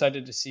very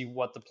excited to see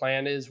what the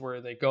plan is, where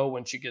they go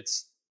when she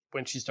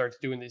starts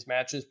doing these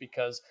matches.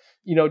 Because,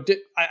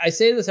 I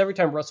say this every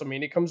time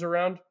WrestleMania comes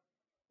around,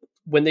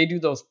 when they do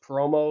those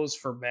promos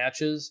for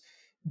matches,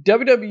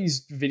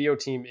 WWE's video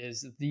team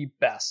is the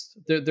best.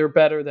 They're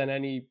better than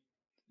any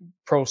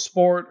pro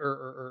sport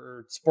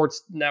or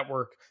sports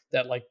network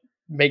that like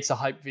makes a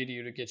hype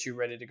video to get you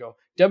ready to go.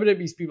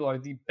 WWE's people are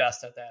the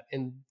best at that.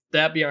 And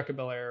that Bianca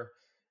Belair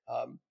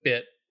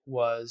bit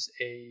was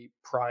a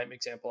prime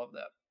example of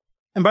that.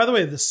 And by the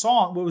way, the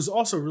song, what was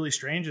also really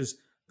strange is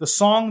the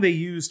song they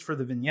used for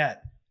the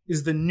vignette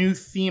is the new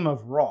theme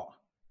of Raw.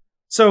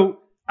 So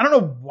I don't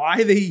know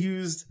why they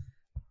used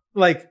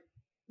like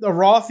the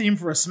Raw theme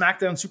for a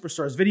SmackDown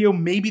Superstars video.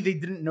 Maybe they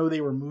didn't know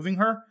they were moving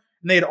her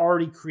and they had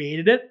already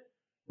created it,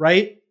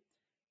 right?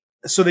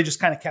 So they just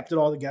kind of kept it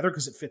all together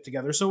because it fit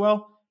together so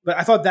well. But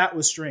I thought that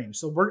was strange.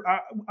 So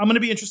I'm going to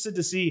be interested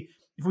to see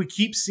if we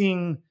keep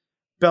seeing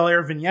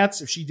Belair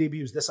vignettes, if she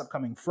debuts this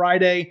upcoming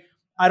Friday.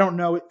 I don't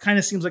know. It kind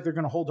of seems like they're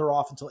going to hold her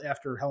off until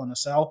after Hell in a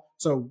Cell.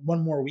 So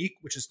one more week,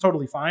 which is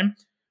totally fine.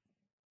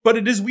 But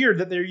it is weird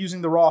that they're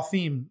using the Raw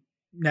theme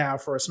now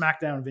for a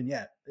SmackDown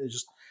vignette. It's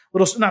just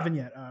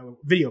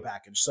video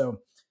package. So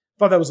I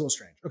thought that was a little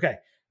strange. Okay.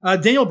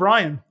 Daniel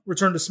Bryan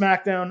returned to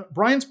SmackDown.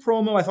 Bryan's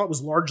promo I thought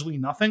was largely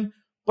nothing,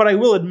 but I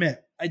will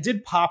admit, I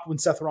did pop when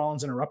Seth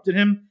Rollins interrupted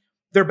him.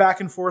 Their back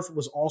and forth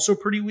was also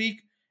pretty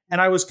weak, and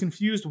I was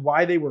confused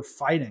why they were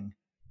fighting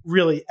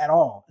really at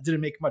all. It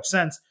didn't make much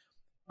sense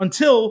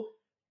until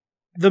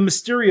the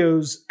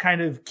Mysterios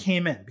kind of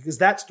came in, because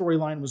that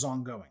storyline was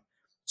ongoing.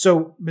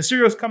 So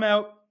Mysterios come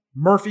out,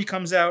 Murphy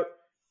comes out,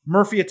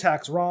 Murphy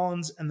attacks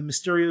Rollins, and the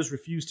Mysterios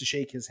refuse to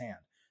shake his hand.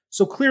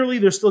 So clearly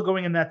they're still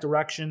going in that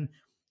direction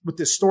with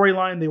this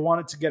storyline. They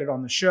wanted to get it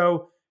on the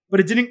show, but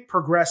it didn't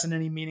progress in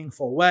any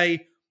meaningful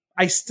way.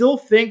 I still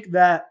think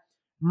that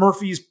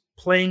Murphy's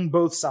playing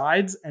both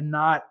sides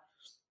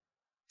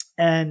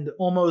and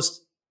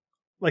almost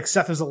like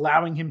Seth is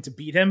allowing him to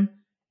beat him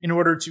in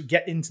order to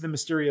get into the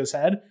Mysterio's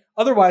head.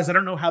 Otherwise, I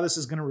don't know how this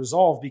is going to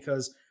resolve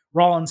because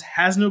Rollins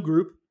has no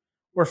group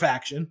or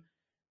faction.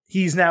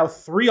 He's now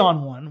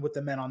 3-on-1 with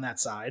the men on that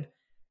side.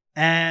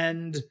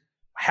 And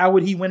how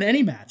would he win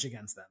any match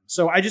against them?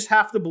 So I just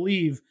have to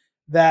believe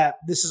that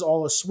this is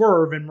all a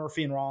swerve and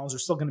Murphy and Rollins are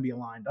still going to be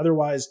aligned.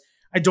 Otherwise,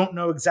 I don't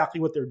know exactly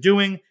what they're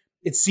doing.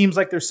 It seems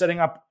like they're setting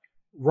up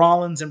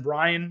Rollins and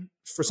Bryan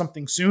for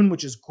something soon,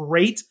 which is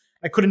great.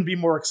 I couldn't be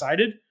more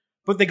excited,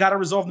 but they got to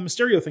resolve the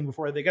Mysterio thing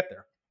before they get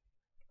there.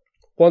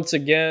 Once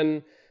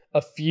again,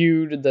 a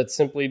feud that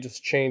simply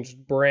just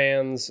changed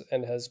brands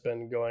and has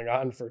been going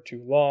on for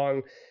too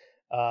long.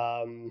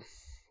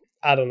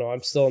 I don't know.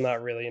 I'm still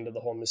not really into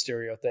the whole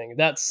Mysterio thing.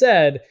 That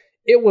said,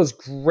 it was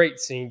great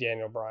seeing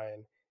Daniel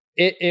Bryan.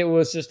 It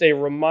was just a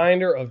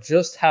reminder of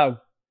just how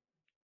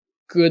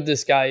good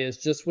this guy is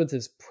just with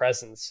his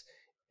presence.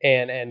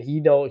 And he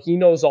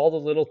knows all the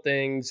little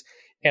things.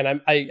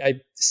 And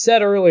I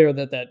said earlier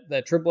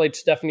that Triple H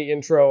Stephanie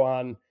intro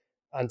on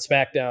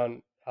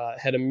SmackDown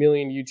had 1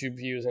 million YouTube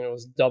views and it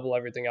was double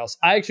everything else.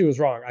 I actually was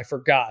wrong. I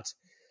forgot.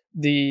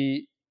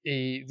 The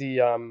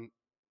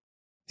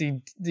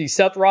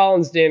Seth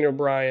Rollins Daniel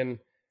Bryan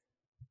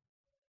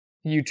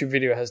YouTube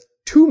video has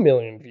 2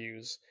 million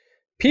views.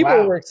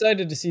 People were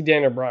excited to see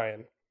Daniel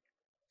Bryan.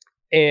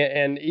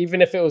 And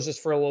even if it was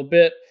just for a little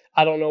bit,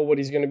 I don't know what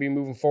he's going to be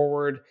moving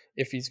forward,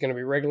 if he's going to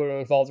be regularly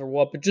involved or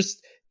what, but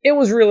just it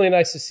was really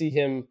nice to see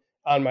him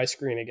on my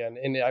screen again.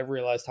 And I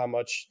realized how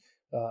much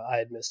I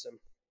had missed him.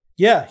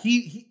 Yeah,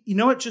 he you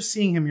know what, just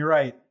seeing him, you're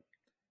right.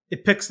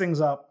 It picks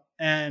things up.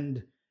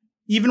 And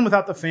even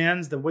without the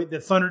fans, the way the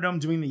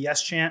Thunderdome doing the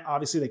yes chant,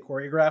 obviously they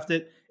choreographed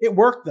it. It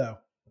worked though.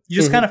 You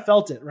just kind of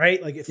felt it,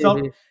 right? Like it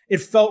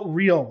felt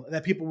real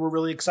that people were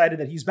really excited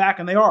that he's back,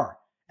 and they are.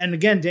 And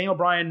again, Daniel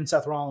Bryan and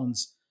Seth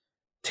Rollins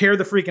tear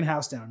the freaking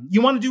house down.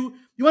 You want to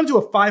do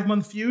a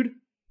 5-month feud?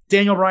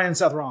 Daniel Bryan and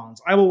Seth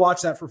Rollins. I will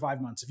watch that for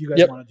 5 months if you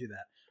guys want to do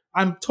that.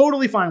 I'm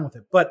totally fine with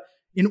it. But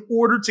in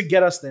order to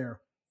get us there,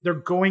 they're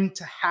going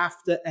to have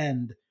to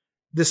end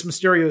this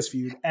Mysterio's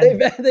feud. And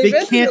they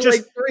can't just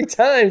like 3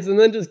 times and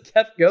then just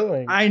kept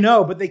going. I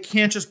know, but they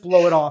can't just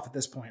blow it off at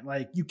this point.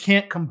 Like, you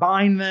can't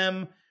combine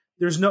them.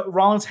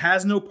 Rollins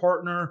has no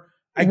partner.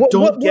 I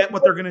don't get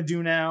what they're going to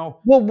do now.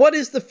 Well, what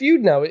is the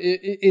feud now?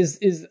 Is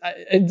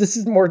this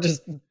is more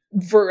just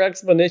for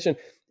explanation.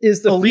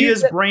 Is the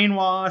Aaliyah's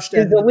brainwashed?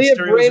 Is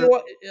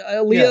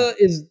Aaliyah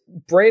is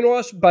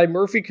brainwashed by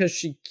Murphy because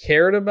she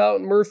cared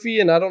about Murphy,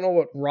 and I don't know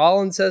what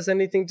Rollins has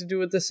anything to do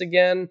with this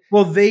again.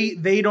 Well,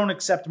 they don't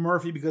accept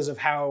Murphy because of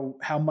how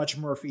much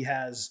Murphy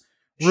has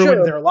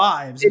ruined their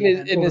lives over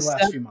the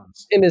last few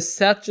months. And is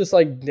Seth just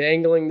like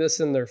dangling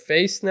this in their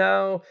face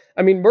now?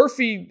 I mean,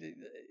 Murphy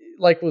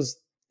was,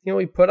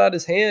 he put out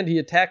his hand, he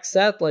attacked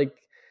Seth. Like,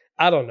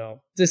 I don't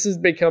know. This has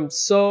become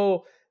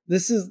so.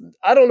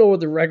 I don't know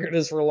what the record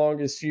is for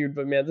longest feud,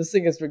 but man, this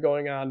thing has been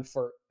going on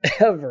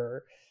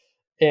forever.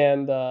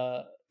 And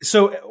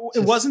so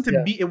it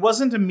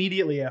wasn't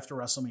immediately after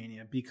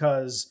WrestleMania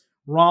because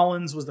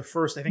Rollins was the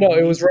first. I think. No,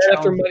 it was right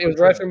after Money. It was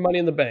right after Money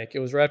in the Bank. It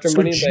was right after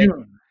Money in the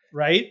Bank,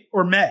 right?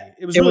 Or May.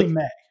 It was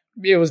May.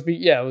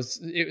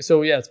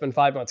 It's been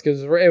 5 months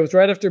because it was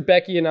right after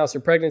Becky announced her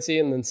pregnancy,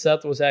 and then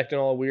Seth was acting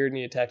all weird and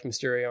he attacked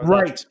Mysterio. And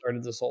right,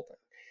 started this whole thing.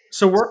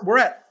 So we're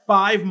at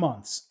 5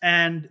 months,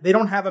 and they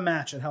don't have a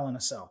match at Hell in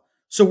a Cell.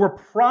 So we're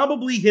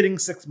probably hitting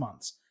 6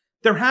 months.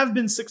 There have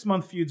been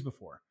 6-month feuds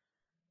before,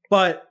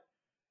 but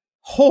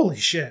holy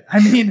shit!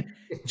 I mean,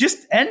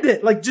 just end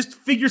it. Like, just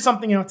figure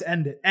something out to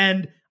end it.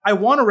 And I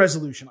want a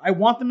resolution. I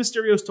want the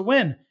Mysterios to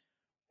win,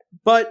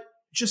 but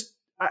just.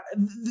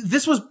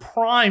 This was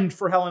primed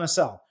for Hell in a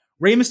Cell.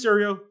 Rey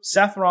Mysterio,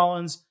 Seth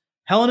Rollins,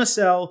 Hell in a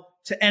Cell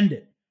to end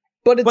it.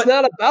 But it's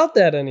not about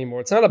that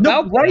anymore. It's not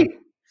about that. Right.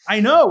 I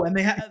know, and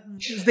they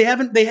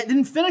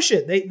didn't finish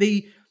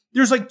it.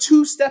 There's like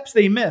 2 steps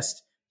they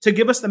missed to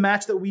give us the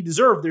match that we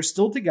deserve. They're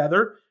still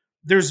together.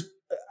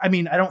 I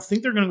don't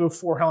think they're going to go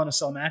 4 Hell in a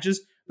Cell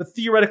matches, but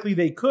theoretically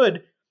they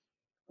could.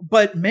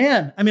 But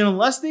man,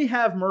 unless they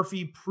have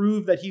Murphy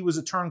prove that he was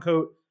a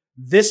turncoat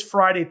this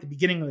Friday at the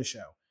beginning of the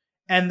show.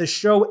 And the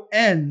show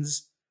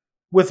ends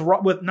with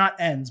not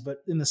ends,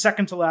 but in the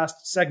second to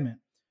last segment,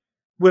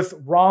 with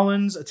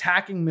Rollins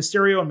attacking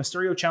Mysterio and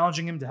Mysterio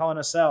challenging him to Hell in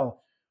a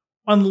Cell.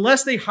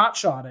 Unless they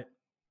hotshot it,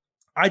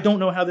 I don't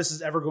know how this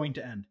is ever going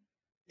to end.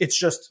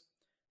 It's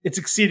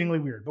exceedingly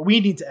weird. But we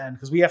need to end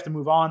because we have to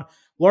move on.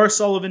 Lars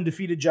Sullivan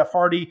defeated Jeff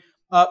Hardy.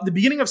 The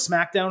beginning of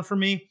SmackDown for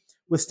me,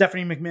 with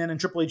Stephanie McMahon and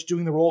Triple H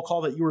doing the roll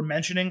call that you were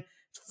mentioning,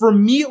 for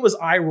me it was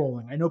eye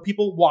rolling. I know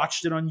people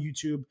watched it on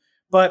YouTube.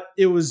 But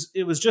it was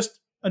just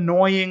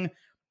annoying.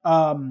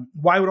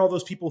 Why would all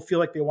those people feel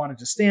like they wanted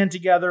to stand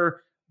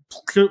together?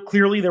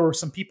 Clearly, there were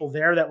some people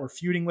there that were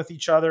feuding with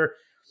each other.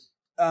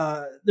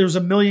 There was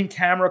 1 million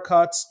camera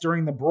cuts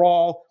during the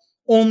brawl,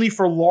 only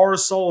for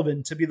Lars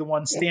Sullivan to be the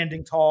one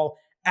standing tall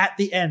at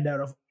the end. Out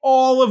of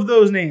all of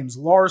those names,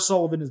 Lars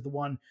Sullivan is the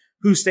one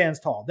who stands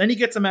tall. Then he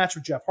gets a match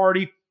with Jeff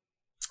Hardy.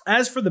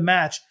 As for the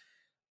match,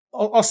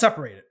 I'll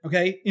separate it,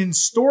 okay? In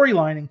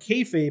storyline and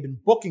kayfabe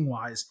and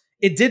booking-wise,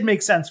 it did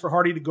make sense for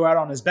Hardy to go out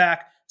on his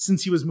back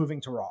since he was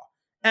moving to Raw.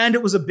 And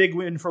it was a big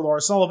win for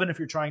Lars Sullivan if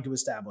you're trying to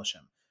establish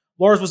him.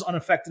 Lars was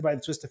unaffected by the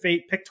twist of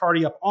fate, picked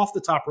Hardy up off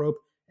the top rope,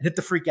 and hit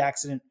the freak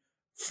accident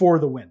for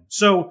the win.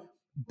 So,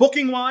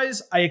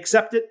 booking-wise, I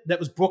accept it. That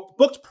was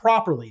booked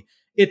properly.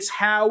 It's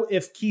how,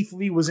 if Keith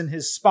Lee was in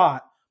his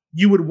spot,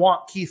 you would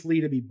want Keith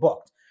Lee to be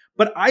booked.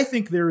 But I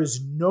think there is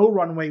no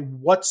runway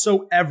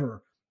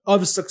whatsoever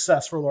of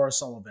success for Lars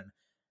Sullivan.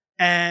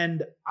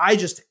 And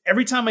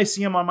every time I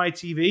see him on my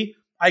TV,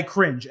 I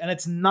cringe. And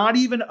it's not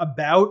even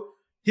about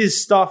his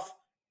stuff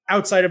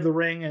outside of the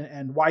ring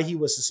and why he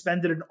was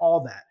suspended and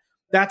all that.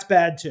 That's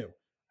bad too.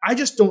 I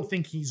just don't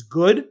think he's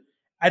good.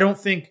 I don't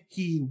think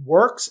he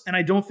works. And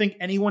I don't think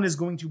anyone is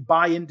going to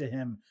buy into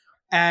him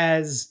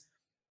as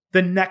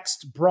the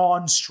next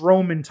Braun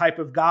Strowman type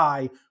of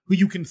guy who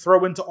you can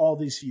throw into all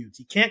these feuds.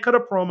 He can't cut a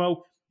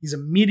promo. He's a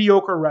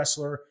mediocre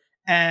wrestler.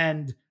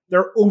 And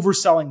they're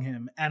overselling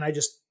him, and I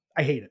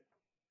hate it.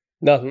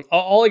 Nothing.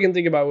 All I can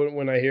think about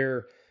when I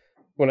hear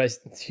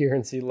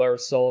and see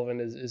Lars Sullivan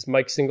is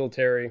Mike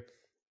Singletary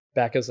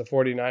back as the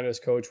 49ers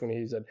coach when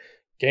he said,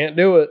 "Can't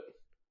do it."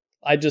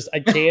 I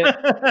can't.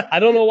 I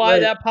don't know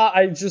why right.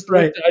 I just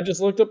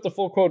looked up the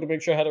full quote to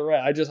make sure I had it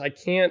right. I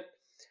can't.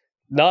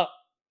 Nope.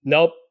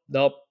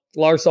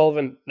 Lars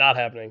Sullivan, not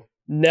happening.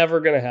 Never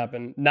gonna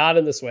happen. Not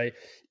in this way.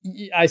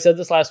 I said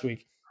this last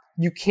week.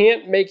 You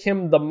can't make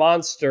him the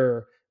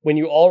monster when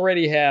you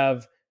already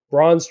have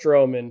Braun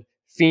Strowman,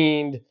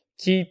 Fiend,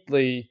 Keith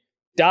Lee,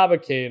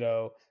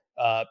 Dabba-Kato.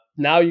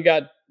 Now you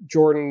got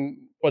Jordan,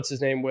 what's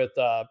his name, with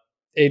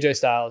AJ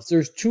Styles.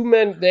 There's two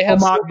men. They have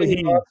so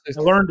many monsters.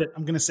 I learned it.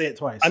 I'm going to say it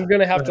twice. I'm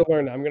going to have to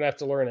learn it. I'm going to have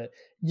to learn it.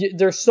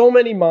 There's so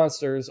many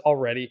monsters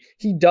already.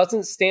 He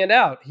doesn't stand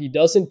out. He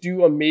doesn't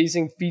do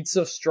amazing feats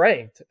of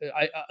strength.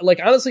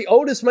 Honestly,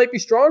 Otis might be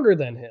stronger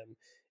than him.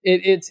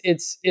 He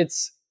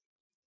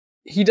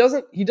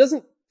doesn't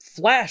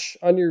flash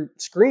on your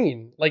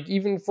screen, like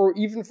even for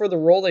the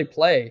role they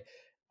play.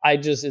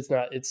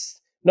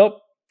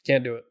 Nope,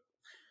 can't do it.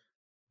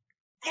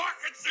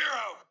 Market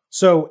zero.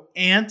 So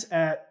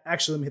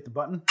actually, let me hit the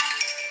button.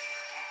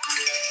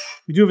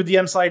 We do have a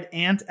DM slide,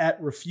 Ant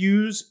at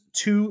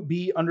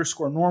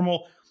refuse2be_normal.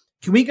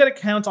 Can we get a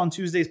count on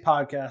Tuesday's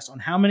podcast on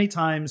how many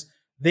times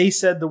they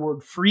said the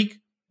word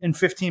freak in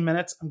 15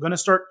 minutes? I'm going to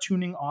start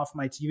tuning off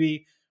my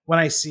TV when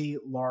I see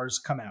Lars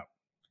come out.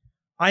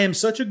 I am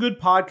such a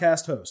good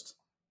podcast host.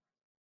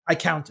 I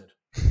counted.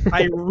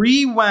 I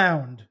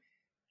rewound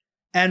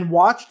and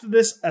watched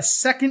this a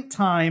second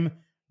time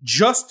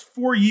just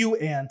for you,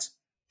 Ant,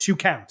 to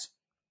count.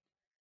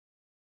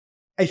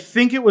 I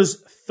think it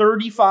was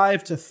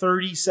 35 to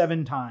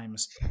 37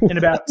 times in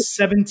about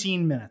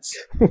 17 minutes.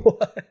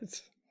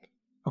 What?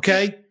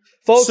 Okay?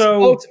 Folks,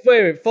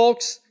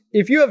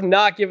 if you have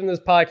not given this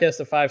podcast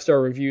a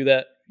 5-star review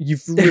that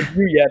you've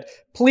reviewed yet,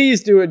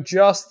 please do it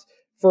just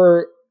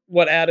for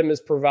what Adam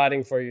is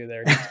providing for you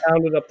there. He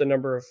counted up the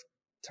number of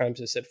times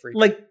he said freak.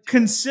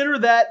 Consider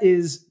that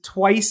is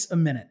twice a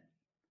minute,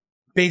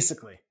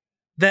 basically.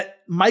 That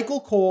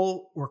Michael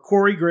Cole or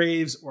Corey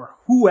Graves or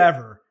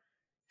whoever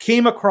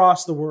came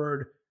across the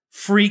word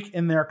freak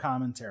in their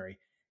commentary.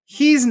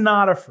 He's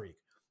not a freak.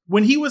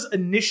 When he was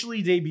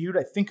initially debuted,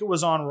 I think it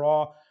was on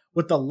Raw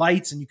with the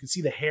lights and you could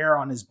see the hair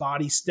on his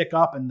body stick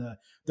up and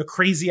the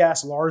crazy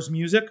ass Lars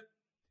music.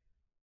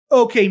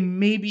 Okay,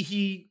 maybe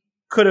he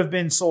could have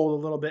been sold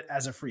a little bit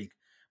as a freak.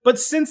 But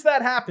since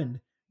that happened,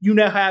 you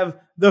now have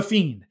The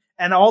Fiend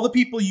and all the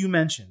people you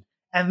mentioned.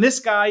 And this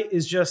guy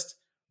is just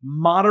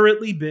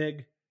moderately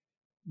big,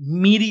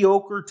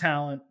 mediocre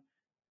talent,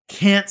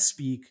 can't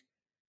speak,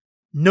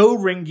 no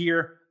ring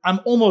gear. I'm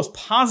almost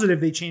positive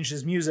they changed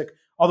his music,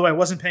 although I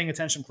wasn't paying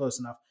attention close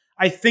enough.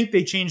 I think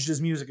they changed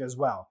his music as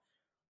well.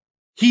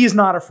 He is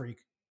not a freak.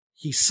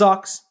 He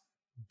sucks.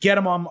 Get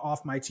him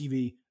off my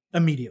TV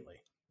immediately.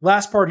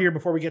 Last part here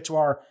before we get to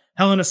our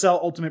Hell in a Cell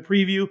Ultimate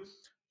Preview.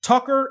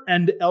 Tucker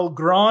and El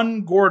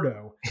Gran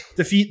Gordo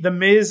defeat The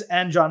Miz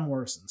and John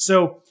Morrison.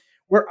 So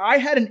where I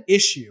had an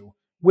issue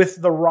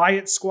with the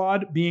Riot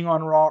Squad being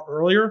on Raw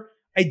earlier,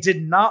 I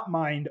did not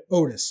mind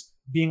Otis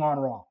being on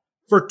Raw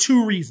for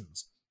two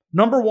reasons.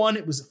 Number one,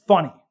 it was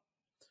funny.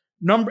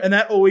 And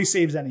that always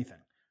saves anything.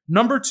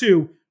 Number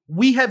two,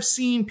 we have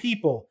seen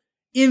people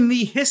in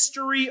the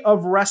history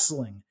of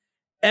wrestling,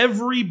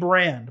 every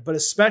brand, but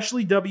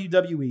especially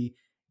WWE,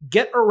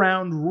 get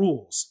around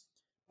rules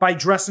by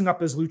dressing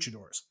up as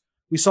luchadors.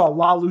 We saw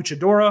La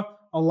Luchadora,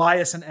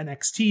 Elias and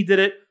NXT did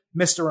it,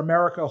 Mr.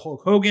 America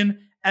Hulk Hogan,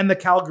 and the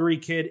Calgary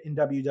Kid in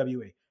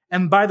WWE.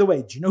 And by the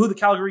way, do you know who the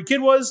Calgary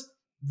Kid was?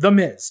 The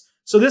Miz.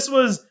 So this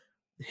was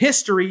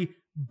history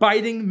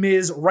biting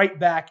Miz right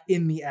back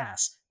in the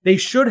ass. They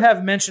should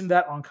have mentioned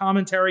that on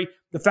commentary.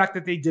 The fact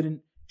that they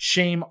didn't,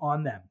 shame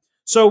on them.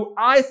 So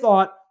I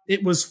thought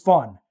it was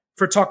fun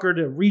for Tucker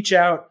to reach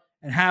out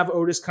and have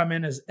Otis come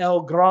in as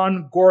El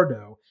Gran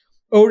Gordo.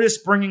 Otis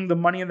bringing the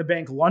Money in the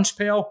Bank lunch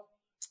pail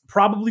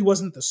probably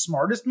wasn't the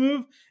smartest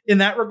move in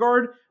that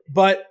regard,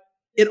 but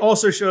it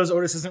also shows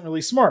Otis isn't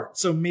really smart.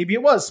 So maybe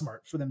it was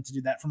smart for them to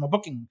do that from a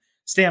booking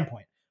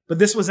standpoint. But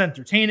this was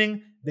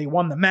entertaining. They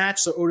won the match,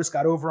 so Otis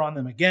got over on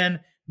them again.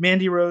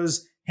 Mandy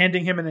Rose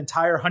handing him an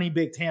entire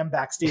honey-baked ham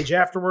backstage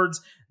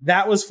afterwards.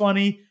 That was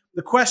funny.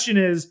 The question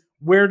is,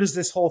 where does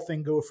this whole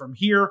thing go from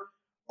here?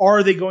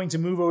 Are they going to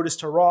move Otis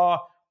to Raw?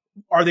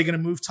 Are they going to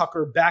move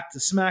Tucker back to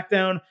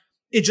SmackDown?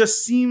 It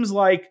just seems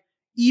like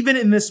even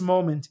in this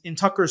moment, in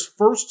Tucker's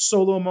first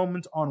solo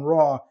moment on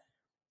Raw,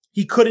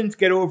 he couldn't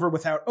get over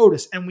without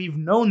Otis. And we've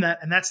known that,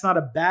 and that's not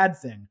a bad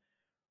thing.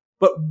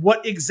 But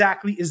what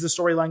exactly is the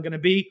storyline going to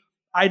be?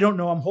 I don't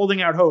know. I'm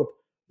holding out hope.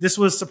 This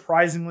was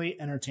surprisingly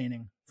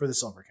entertaining for the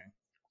Silver King.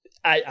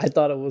 I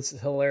thought it was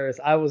hilarious.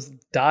 I was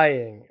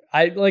dying.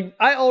 I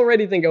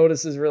already think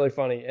Otis is really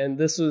funny, and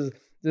this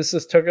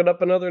just took it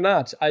up another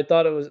notch. I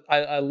thought it was.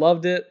 I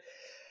loved it.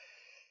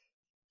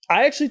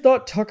 I actually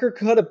thought Tucker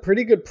cut a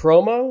pretty good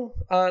promo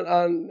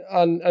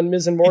on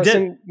Miz and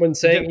Morrison when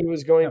saying he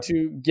was going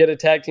to get a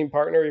tag team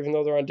partner, even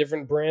though they're on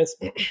different brands.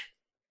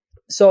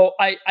 So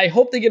I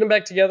hope they get them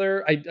back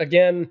together.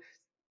 Again,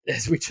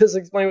 as we just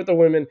explained with the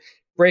women,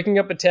 breaking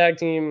up a tag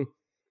team,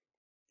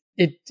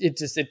 you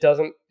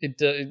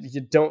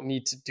don't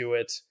need to do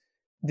it.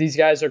 These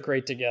guys are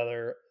great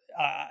together.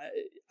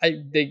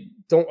 They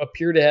don't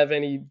appear to have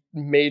any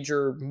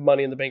major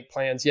Money in the Bank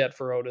plans yet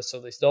for Otis, so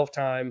they still have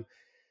time.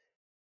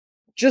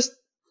 Just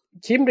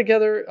keep them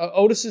together.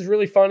 Otis is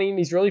really funny, and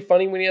he's really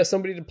funny when he has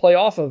somebody to play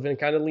off of and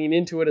kind of lean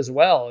into it as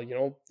well. You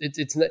know,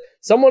 it's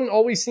someone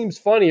always seems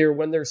funnier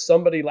when there's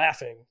somebody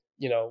laughing.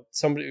 You know,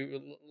 somebody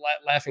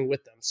laughing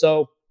with them.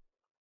 So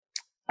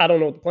I don't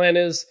know what the plan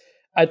is.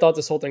 I thought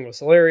this whole thing was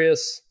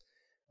hilarious.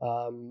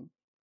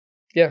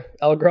 Yeah,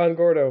 El Gran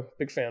Gordo,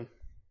 big fan.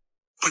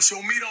 Put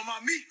your meat on my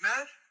meat,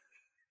 man.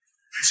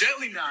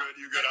 Gently now.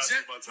 You good.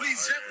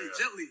 Please,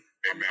 gently.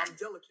 I'm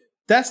delicate.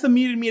 That's the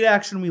meat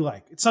action we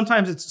like.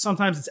 Sometimes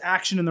it's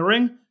action in the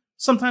ring.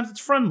 Sometimes it's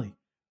friendly.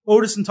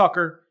 Otis and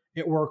Tucker,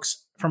 it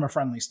works from a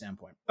friendly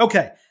standpoint.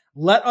 Okay,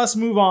 let us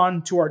move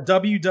on to our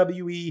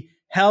WWE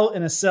Hell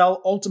in a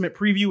Cell Ultimate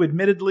Preview.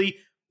 Admittedly,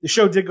 the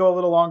show did go a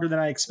little longer than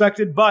I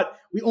expected, but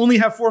we only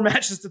have 4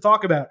 matches to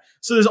talk about.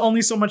 So there's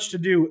only so much to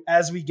do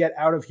as we get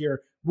out of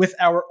here with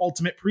our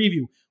Ultimate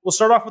Preview. We'll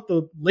start off with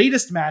the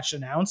latest match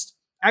announced.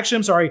 Actually,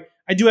 I'm sorry.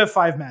 I do have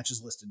 5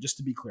 matches listed, just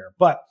to be clear.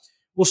 But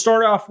we'll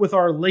start off with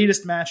our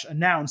latest match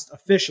announced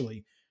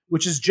officially,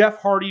 which is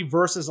Jeff Hardy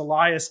versus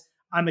Elias.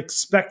 I'm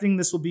expecting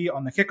this will be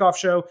on the kickoff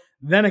show.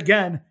 Then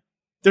again,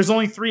 there's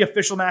only 3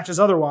 official matches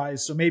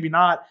otherwise, so maybe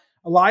not.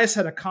 Elias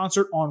had a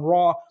concert on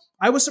Raw.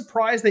 I was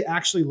surprised they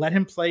actually let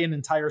him play an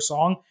entire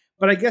song,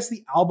 but I guess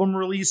the album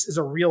release is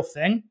a real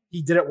thing.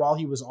 He did it while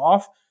he was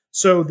off,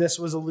 so this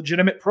was a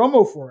legitimate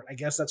promo for it. I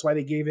guess that's why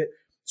they gave it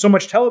so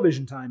much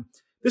television time.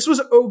 This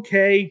was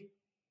okay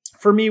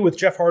for me with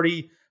Jeff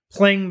Hardy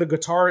playing the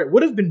guitar. It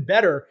would have been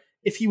better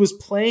if he was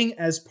playing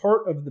as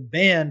part of the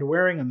band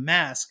wearing a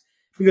mask,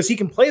 because he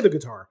can play the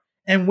guitar,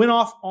 and went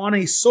off on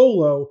a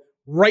solo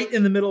right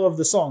in the middle of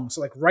the song.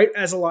 So like right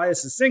as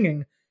Elias is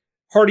singing,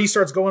 Hardy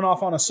starts going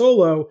off on a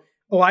solo.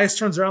 Elias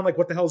turns around like,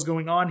 what the hell is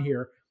going on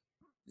here?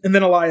 And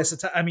then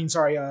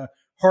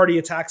Hardy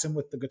attacks him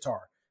with the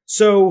guitar.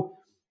 So,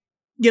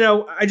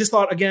 I just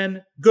thought,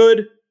 again,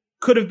 good,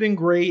 could have been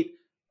great.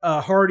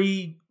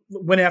 Hardy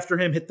went after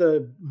him, hit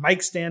the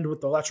mic stand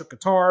with the electric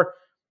guitar.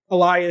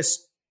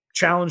 Elias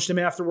challenged him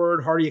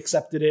afterward. Hardy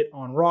accepted it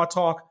on Raw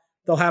Talk.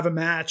 They'll have a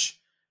match.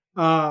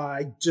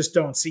 I just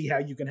don't see how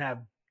you can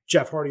have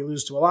Jeff Hardy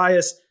lose to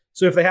Elias.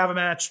 So if they have a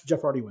match,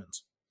 Jeff Hardy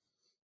wins.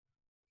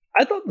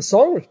 I thought the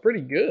song was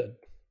pretty good.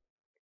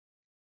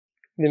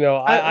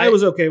 I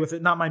was okay with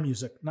it. Not my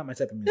music, not my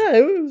type of music. Yeah,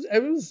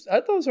 it was.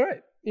 I thought it was all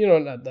right.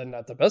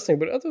 Not the best thing,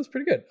 but I thought it was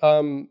pretty good.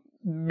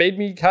 Made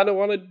me kind of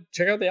want to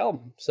check out the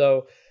album.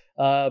 So,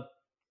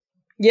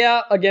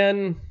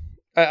 again,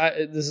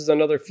 this is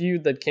another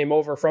feud that came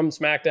over from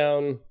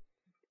SmackDown.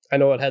 I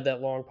know it had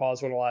that long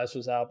pause when Elias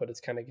was out, but it's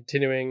kind of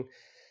continuing.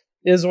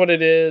 Is what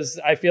it is.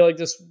 I feel like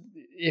this,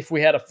 if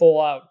we had a full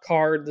out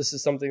card, this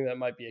is something that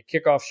might be a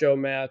kickoff show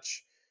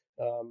match.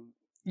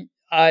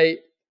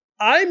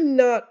 I'm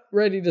not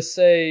ready to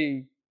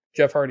say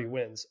Jeff Hardy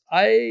wins.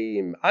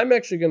 I'm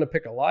actually going to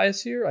pick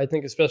Elias here. I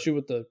think, especially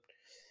with the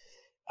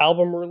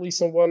album release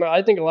and whatnot,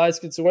 I think Elias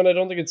gets the win. I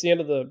don't think it's the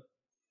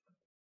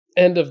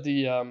end of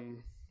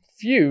the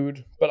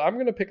feud, but I'm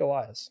going to pick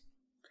Elias.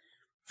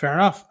 Fair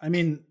enough. I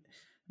mean,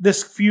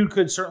 this feud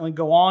could certainly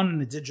go on,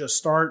 and it did just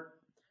start.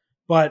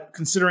 But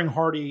considering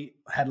Hardy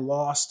had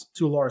lost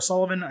to Lars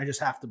Sullivan, I just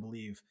have to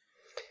believe.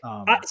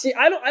 I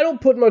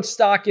don't put much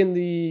stock in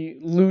the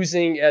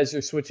losing as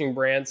you're switching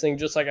brands thing,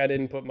 just like I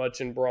didn't put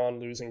much in Braun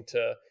losing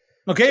to.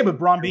 Okay, but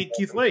Braun beat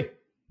Keith Lee.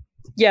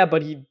 Yeah,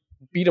 but he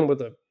beat him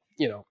with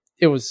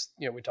it was,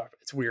 we talked.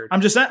 It's weird.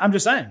 I'm just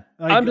saying.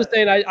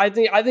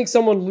 I think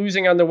someone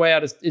losing on their way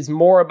out is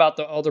more about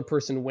the other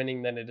person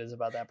winning than it is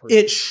about that person.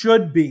 It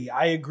should be.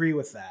 I agree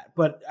with that.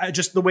 But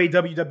just the way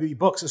WWE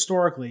books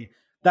historically,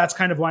 that's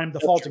kind of why I'm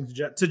defaulting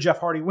to Jeff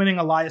Hardy winning.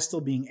 Elias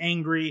still being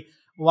angry.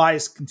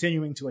 Elias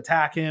continuing to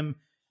attack him.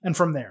 And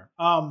from there,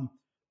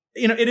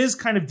 it is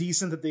kind of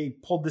decent that they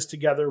pulled this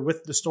together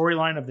with the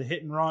storyline of the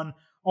hit and run.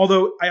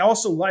 Although I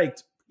also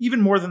liked, even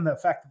more than the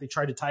fact that they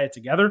tried to tie it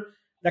together,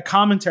 that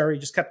commentary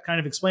just kept kind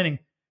of explaining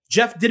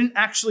Jeff didn't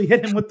actually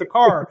hit him with the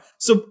car.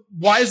 So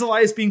why is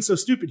Elias being so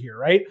stupid here,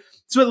 right?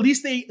 So at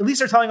least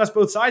they're telling us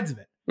both sides of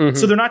it. Mm-hmm.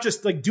 So they're not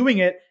just like doing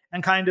it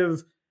and kind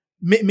of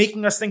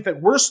making us think that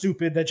we're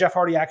stupid that Jeff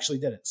Hardy actually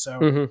did it.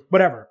 So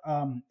whatever.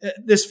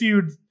 This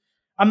feud,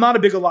 I'm not a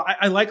big Elias.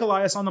 I like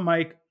Elias on the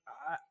mic.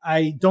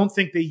 I don't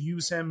think they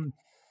use him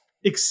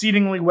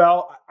exceedingly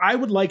well. I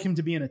would like him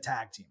to be in a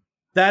tag team.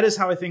 That is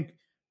how I think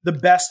the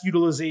best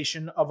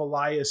utilization of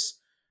Elias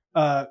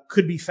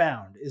could be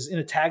found, is in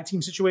a tag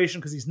team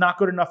situation, because he's not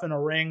good enough in a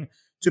ring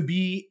to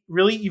be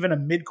really even a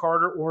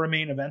mid-carder or a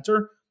main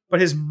eventer. But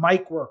his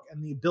mic work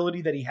and the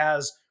ability that he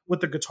has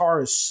with the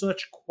guitar is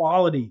such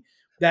quality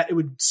that it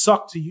would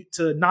suck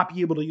to not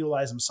be able to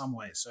utilize him some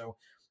way. So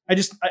I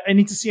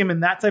need to see him in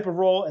that type of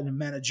role and a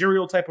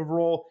managerial type of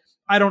role.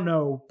 I don't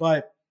know,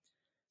 but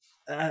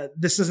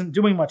this isn't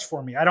doing much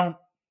for me.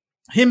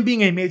 Him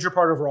being a major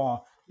part of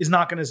Raw is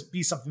not going to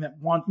be something that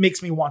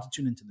makes me want to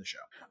tune into the show.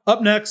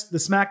 Up next, the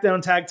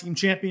SmackDown Tag Team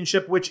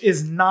Championship, which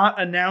is not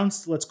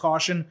announced, let's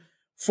caution,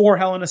 for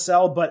Hell in a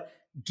Cell, but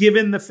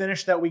given the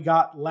finish that we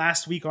got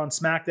last week on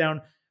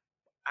SmackDown,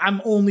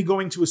 I'm only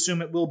going to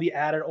assume it will be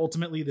added.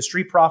 Ultimately, the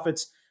Street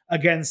Profits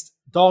against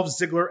Dolph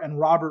Ziggler and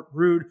Robert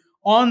Roode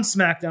on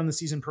SmackDown, the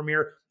season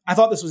premiere. I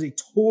thought this was a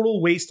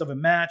total waste of a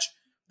match.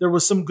 There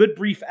was some good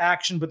brief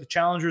action, but the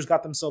challengers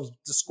got themselves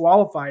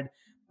disqualified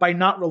by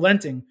not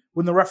relenting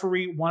when the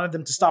referee wanted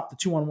them to stop the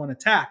 2-on-1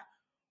 attack.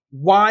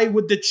 Why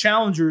would the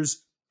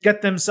challengers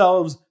get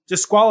themselves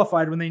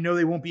disqualified when they know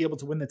they won't be able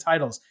to win the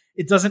titles?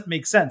 It doesn't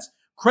make sense.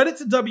 Credit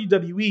to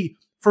WWE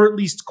for at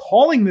least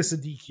calling this a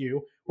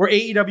DQ, where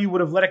AEW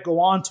would have let it go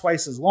on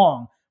twice as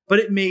long, but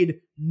it made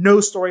no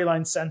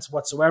storyline sense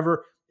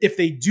whatsoever. If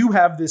they do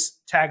have this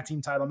tag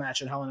team title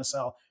match at Hell in a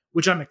Cell,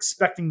 which I'm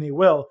expecting they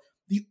will,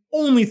 the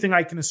only thing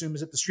I can assume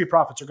is that the Street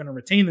Profits are going to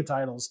retain the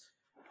titles.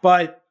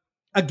 But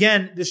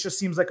again, this just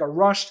seems like a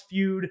rushed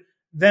feud.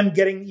 Them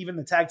getting even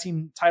the tag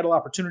team title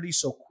opportunity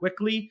so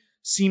quickly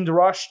seemed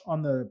rushed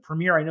on the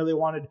premiere. I know they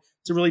wanted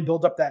to really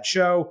build up that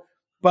show,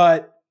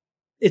 but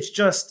it's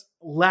just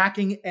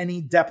lacking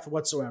any depth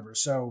whatsoever.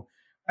 So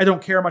I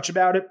don't care much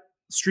about it.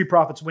 Street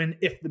Profits win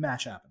if the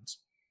match happens.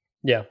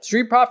 Yeah.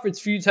 Street Profits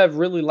feuds have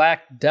really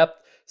lacked depth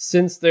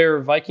since their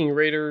Viking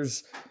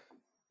Raiders,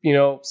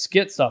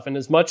 skit stuff. And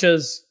as much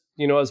as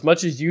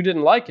you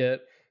didn't like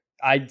it,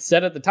 I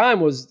said at the time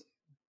was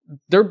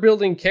they're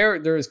building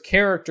there's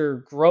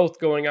character growth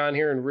going on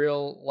here and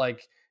real,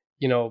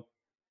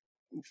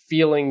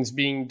 feelings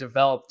being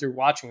developed through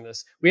watching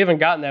this. We haven't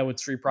gotten that with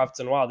Street Profits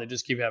in a while. They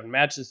just keep having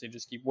matches. They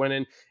just keep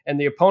winning. And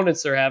the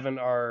opponents they're having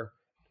are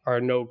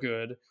no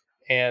good.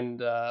 And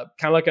kind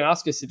of like an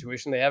Asuka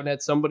situation, they haven't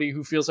had somebody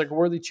who feels like a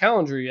worthy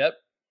challenger yet.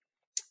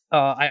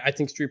 I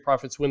think Street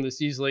Profits win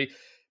this easily.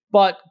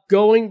 But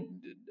going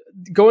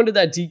to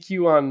that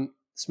DQ on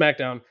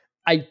SmackDown,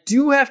 I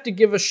do have to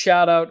give a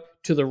shout out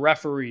to the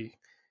referee.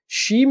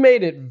 She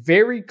made it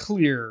very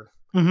clear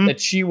that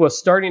she was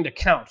starting to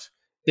count,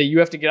 that you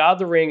have to get out of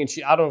the ring, and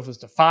I don't know if it was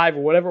to 5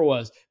 or whatever it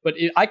was, but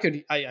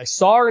I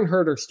saw her and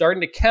heard her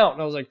starting to count,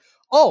 and I was like,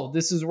 oh,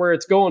 this is where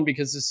it's going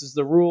because this is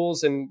the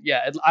rules. And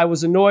yeah, I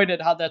was annoyed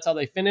at how that's how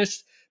they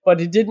finished,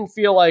 but it didn't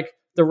feel like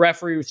the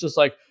referee was just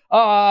like,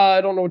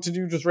 I don't know what to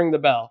do, just ring the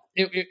bell.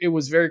 It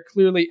was very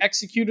clearly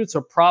executed.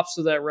 So props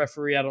to that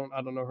referee. I don't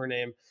know her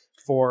name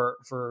for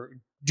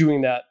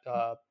doing that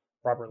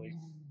properly.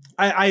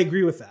 I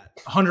agree with that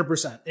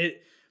 100%.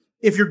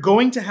 If you're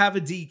going to have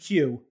a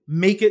DQ,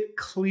 make it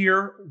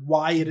clear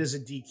why it is a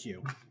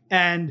DQ.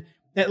 And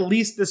at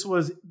least this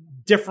was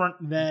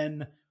different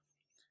than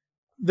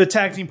the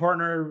tag team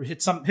partner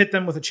hit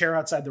them with a chair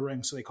outside the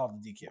ring, so they called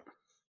it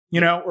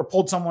DQ, or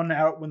pulled someone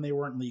out when they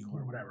weren't legal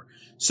or whatever.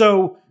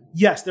 So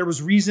yes, there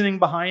was reasoning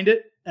behind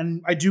it,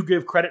 and I do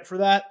give credit for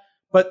that.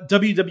 But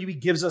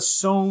WWE gives us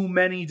so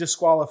many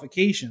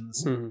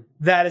disqualifications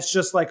that it's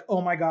just like,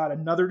 oh my God,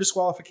 another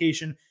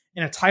disqualification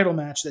in a title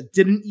match that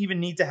didn't even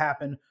need to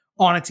happen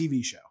on a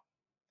TV show.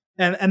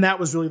 And that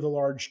was really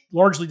the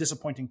largely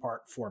disappointing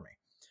part for me.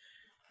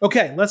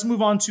 Okay, let's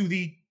move on to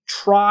the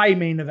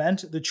tri-main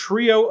event, the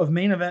trio of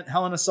main event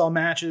Hell in a Cell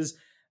matches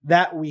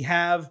that we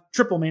have.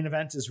 Triple main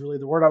event is really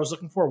the word I was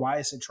looking for. Why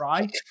I said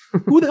try?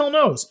 Who the hell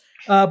knows?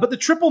 But the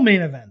triple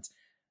main event,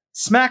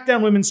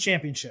 SmackDown Women's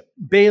Championship,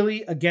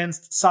 Bayley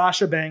against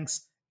Sasha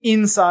Banks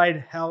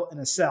inside Hell in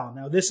a Cell.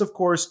 Now this, of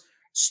course,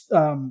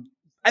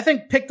 I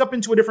think picked up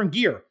into a different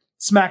gear.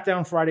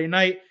 SmackDown Friday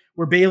night,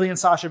 where Bayley and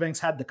Sasha Banks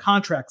had the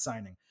contract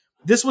signing.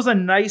 This was a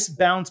nice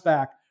bounce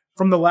back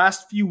from the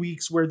last few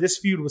weeks where this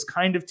feud was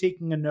kind of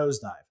taking a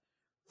nosedive.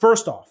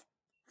 First off,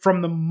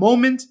 from the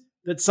moment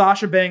that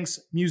Sasha Banks'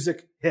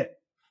 music hit,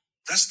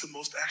 that's the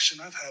most action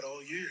I've had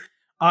all year.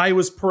 I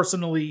was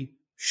personally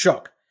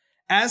shook.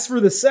 As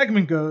for the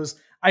segment goes,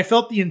 I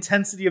felt the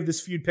intensity of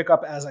this feud pick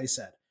up, as I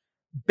said.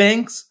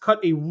 Banks cut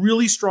a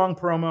really strong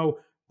promo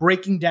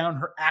breaking down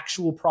her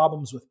actual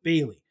problems with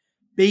Bayley.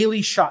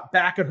 Bayley shot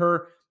back at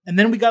her, And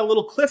then we got a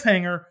little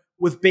cliffhanger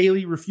with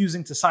Bayley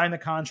refusing to sign the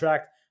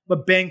contract,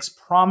 but Banks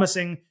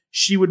promising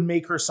she would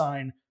make her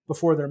sign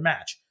before their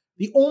match.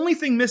 The only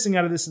thing missing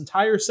out of this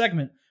entire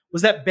segment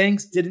was that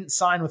Banks didn't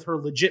sign with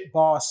her legit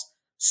boss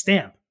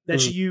stamp that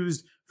she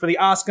used for the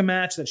Asuka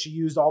match, that she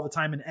used all the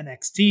time in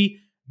NXT.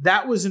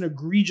 That was an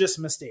egregious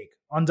mistake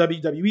on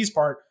WWE's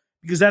part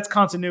because that's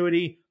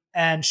continuity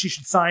and she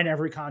should sign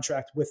every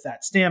contract with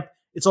that stamp.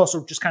 It's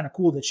also just kind of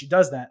cool that she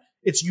does that.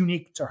 It's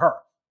unique to her.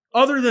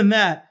 Other than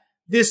that,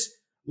 this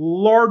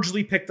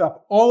largely picked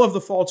up all of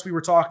the faults we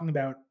were talking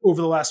about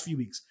over the last few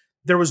weeks.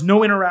 There was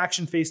no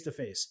interaction face to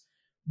face.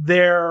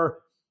 There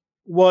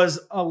was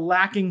a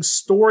lacking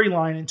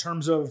storyline in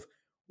terms of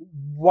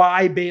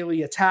why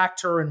Bayley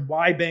attacked her and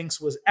why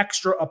Banks was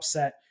extra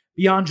upset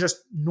beyond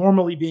just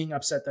normally being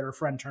upset that her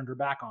friend turned her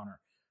back on her.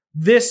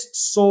 This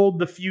sold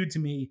the feud to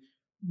me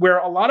where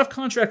a lot of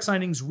contract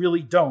signings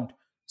really don't.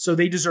 So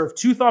they deserve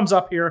 2 thumbs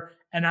up here.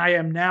 And I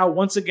am now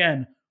once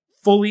again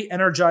fully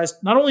energized,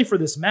 not only for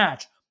this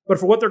match, but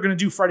for what they're going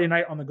to do Friday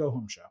night on the Go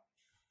Home show.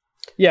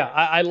 Yeah,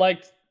 I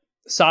liked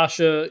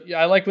Sasha.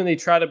 I like when they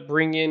try to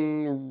bring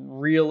in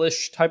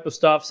real-ish type of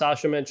stuff.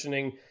 Sasha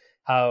mentioning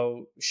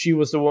how she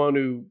was the one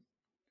who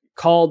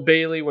called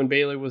Bayley when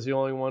Bayley was the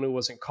only one who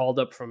wasn't called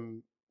up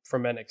from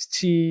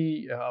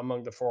NXT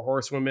among the 4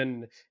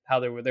 horsewomen, how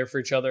they were there for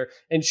each other.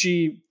 And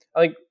she,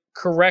 I think,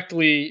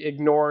 correctly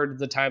ignored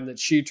the time that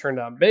she turned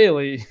on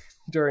Bayley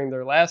during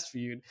their last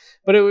feud.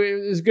 But it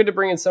was good to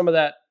bring in some of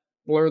that,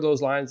 blur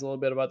those lines a little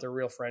bit about their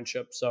real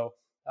friendship. So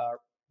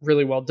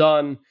really well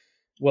done.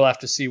 We'll have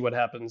to see what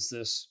happens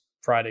this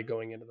Friday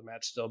going into the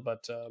match still.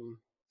 But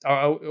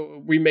are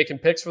we making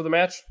picks for the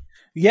match?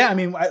 Yeah, I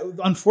mean,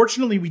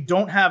 unfortunately, we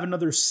don't have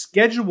another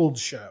scheduled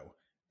show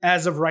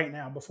as of right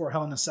now before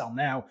Hell in a Cell.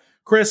 Now,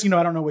 Chris,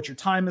 I don't know what your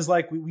time is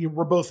like.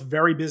 We're both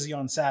very busy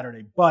on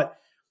Saturday. But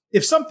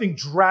if something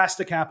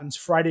drastic happens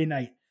Friday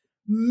night,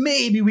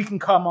 maybe we can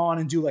come on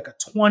and do like a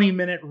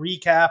 20-minute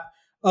recap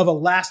of a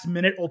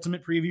last-minute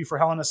ultimate preview for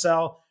Hell in a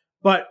Cell.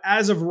 But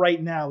as of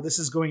right now, this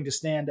is going to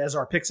stand as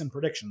our picks and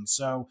predictions.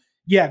 So,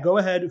 yeah, go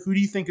ahead. Who do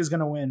you think is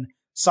going to win,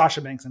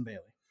 Sasha Banks and Bayley?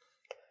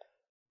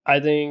 I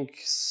think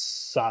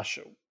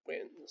Sasha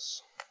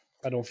wins.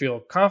 I don't feel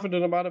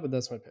confident about it, but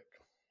that's my pick.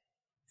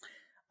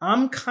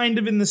 I'm kind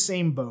of in the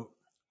same boat.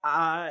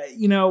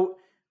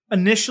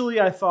 Initially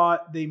I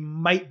thought they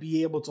might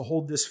be able to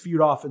hold this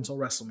feud off until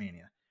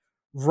WrestleMania.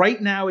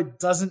 Right now, it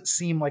doesn't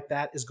seem like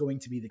that is going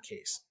to be the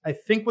case. I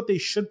think what they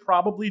should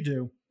probably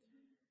do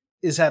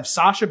is have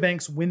Sasha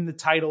Banks win the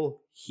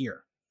title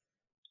here.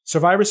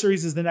 Survivor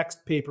Series is the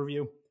next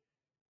pay-per-view.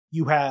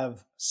 You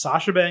have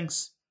Sasha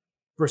Banks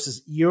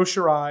versus Io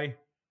Shirai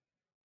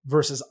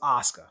versus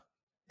Asuka.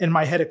 And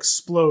my head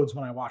explodes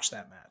when I watch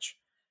that match.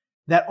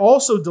 That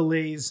also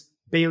delays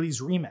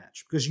Bayley's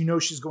rematch because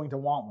she's going to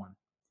want one.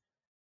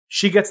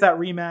 She gets that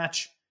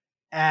rematch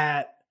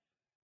at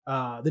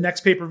the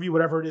next pay-per-view,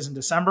 whatever it is in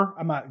December.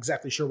 I'm not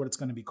exactly sure what it's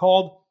going to be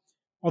called,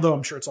 although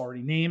I'm sure it's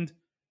already named.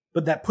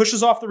 But that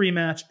pushes off the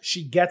rematch.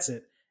 She gets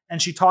it.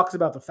 And she talks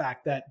about the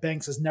fact that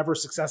Banks has never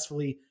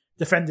successfully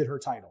defended her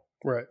title.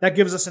 Right. That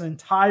gives us an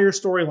entire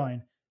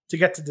storyline to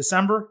get to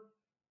December.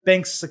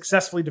 Banks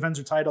successfully defends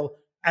her title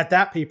at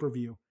that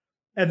pay-per-view.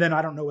 And then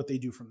I don't know what they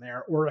do from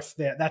there, or if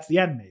that's the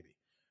end maybe.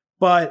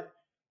 But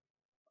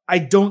I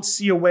don't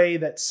see a way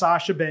that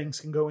Sasha Banks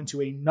can go into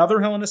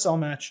another Hell in a Cell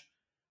match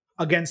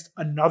against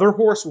another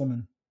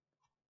horsewoman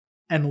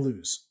and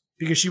lose,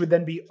 because she would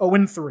then be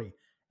 0-3.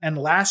 And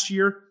last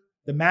year,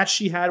 the match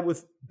she had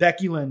with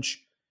Becky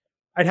Lynch,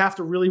 I'd have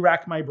to really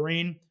rack my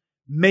brain,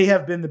 may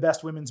have been the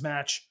best women's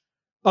match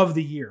of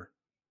the year.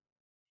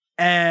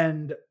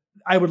 And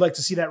I would like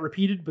to see that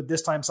repeated, but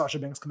this time Sasha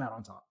Banks come out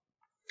on top.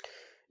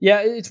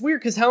 Yeah, it's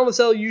weird because Hell in a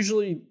Cell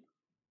usually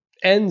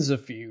ends a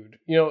feud.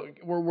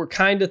 We're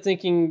kind of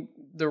thinking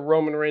the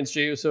Roman Reigns,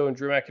 Jey Uso, and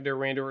Drew McIntyre,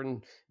 Randy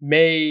Orton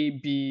may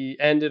be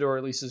ended, or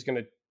at least is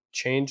going to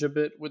change a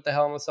bit with the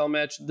Hell in a Cell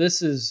match.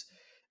 This is,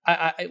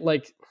 I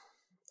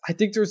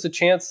think there's a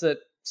chance that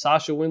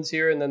Sasha wins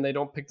here, and then they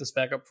don't pick this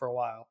back up for a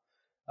while,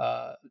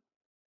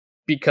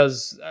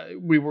 because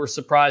we were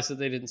surprised that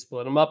they didn't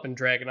split them up and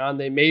drag it on.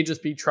 They may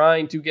just be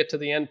trying to get to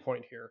the end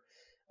point here.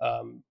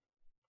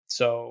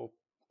 So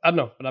I don't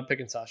know, but I'm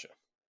picking Sasha.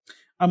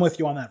 I'm with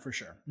you on that for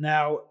sure.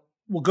 Now,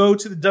 we'll go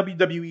to the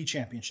WWE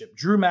Championship.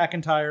 Drew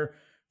McIntyre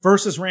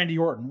versus Randy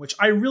Orton, which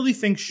I really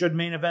think should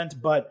main event,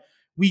 but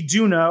we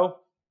do know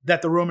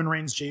that the Roman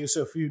Reigns Jey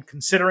Uso feud,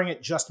 considering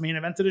it just main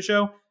evented a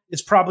show,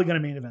 is probably going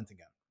to main event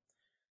again.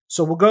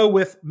 So we'll go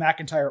with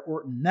McIntyre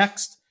Orton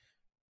next.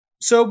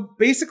 So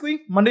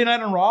basically, Monday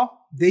Night on Raw,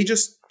 they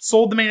just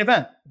sold the main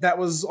event. That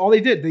was all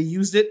they did. They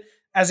used it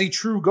as a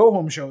true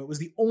go-home show. It was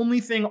the only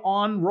thing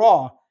on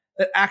Raw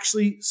that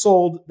actually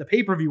sold the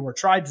pay-per-view or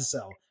tried to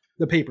sell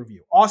the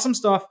pay-per-view. Awesome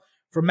stuff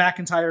from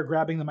McIntyre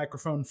grabbing the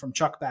microphone from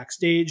Chuck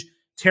backstage,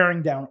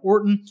 tearing down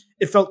Orton.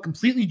 It felt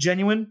completely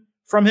genuine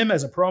from him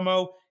as a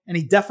promo, and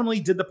he definitely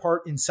did the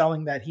part in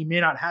selling that he may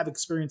not have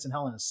experience in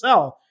Hell in a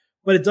Cell,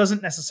 but it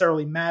doesn't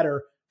necessarily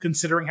matter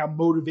considering how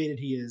motivated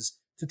he is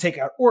to take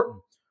out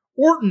Orton.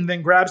 Orton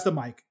then grabs the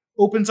mic,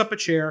 opens up a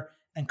chair,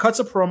 and cuts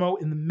a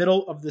promo in the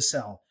middle of the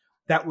cell.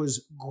 That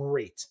was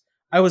great.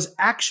 I was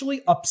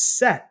actually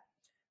upset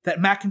that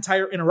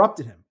McIntyre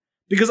interrupted him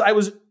because I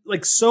was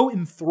like so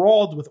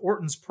enthralled with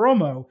Orton's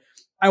promo.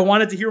 I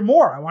wanted to hear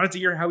more. I wanted to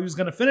hear how he was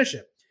going to finish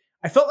it.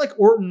 I felt like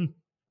Orton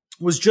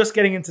was just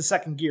getting into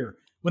second gear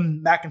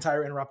when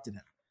McIntyre interrupted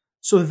him.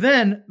 So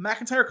then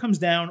McIntyre comes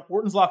down.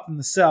 Orton's locked in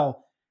the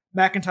cell.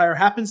 McIntyre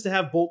happens to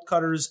have bolt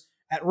cutters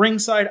at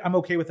ringside. I'm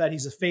okay with that.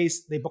 He's a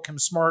face. They book him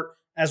smart,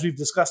 as we've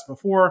discussed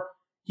before.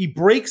 He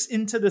breaks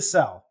into the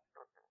cell,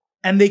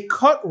 and they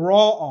cut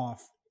Raw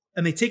off,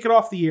 and they take it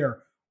off the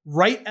air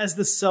right as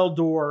the cell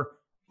door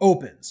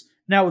opens.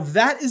 Now,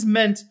 that is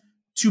meant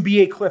to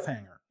be a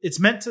cliffhanger. It's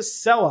meant to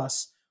sell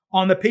us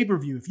on the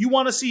pay-per-view. If you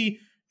want to see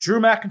Drew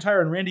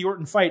McIntyre and Randy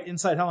Orton fight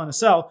inside Hell in a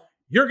Cell,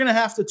 you're going to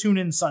have to tune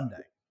in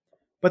Sunday.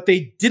 But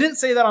they didn't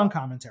say that on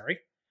commentary.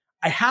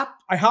 I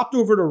hopped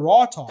over to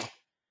Raw Talk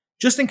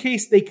just in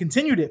case they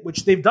continued it,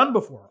 which they've done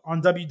before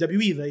on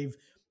WWE.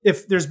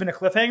 If there's been a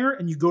cliffhanger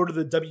and you go to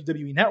the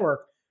WWE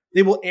network,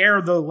 they will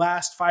air the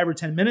last 5 or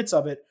 10 minutes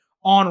of it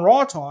on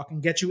Raw Talk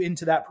and get you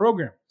into that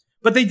program.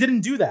 But they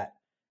didn't do that.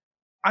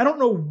 I don't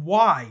know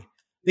why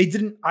they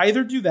didn't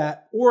either do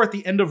that or at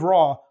the end of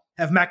Raw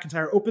have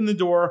McIntyre open the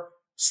door,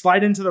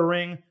 slide into the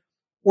ring,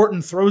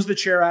 Orton throws the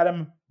chair at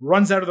him,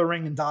 runs out of the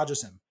ring and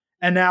dodges him.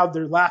 And now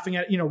they're laughing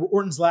at,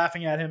 Orton's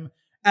laughing at him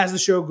as the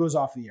show goes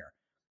off the air.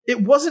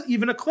 It wasn't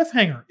even a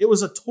cliffhanger. It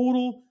was a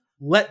total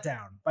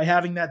letdown by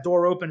having that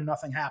door open and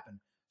nothing happened.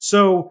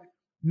 So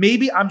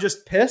maybe I'm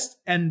just pissed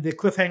and the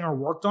cliffhanger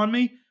worked on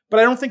me, but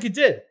I don't think it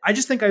did. I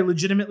just think I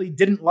legitimately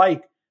didn't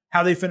like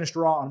how they finished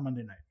Raw on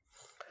Monday night.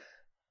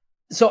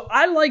 So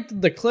I liked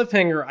the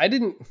cliffhanger.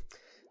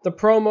 The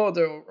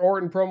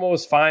Orton promo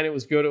was fine. It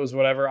was good. It was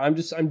whatever. I'm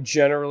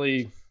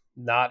generally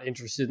not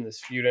interested in this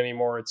feud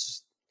anymore. It's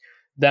just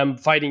them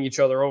fighting each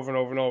other over and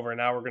over and over. And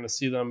now we're going to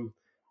see them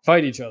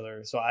fight each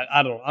other. So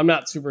I don't know. I'm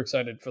not super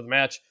excited for the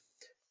match,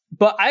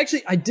 but I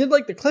did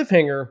like the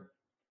cliffhanger.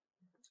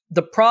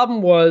 The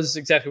problem was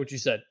exactly what you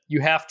said.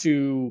 You have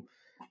to,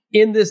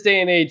 in this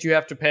day and age, you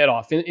have to pay it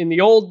off. In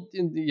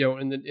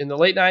the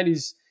late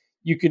 90s,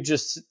 you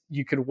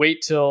could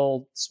wait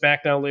till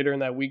SmackDown later in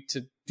that week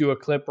to do a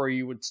clip where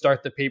you would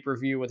start the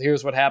pay-per-view with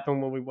here's what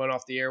happened when we went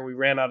off the air. We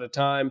ran out of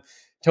time.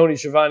 Tony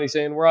Schiavone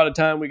saying we're out of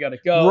time. We got to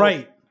go.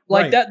 Right.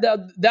 Like right.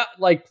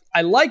 that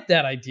I like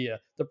that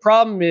idea. The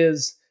problem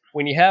is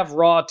when you have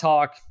Raw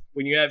Talk,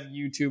 when you have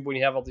YouTube, when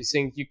you have all these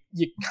things,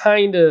 you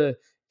kind of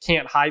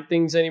can't hide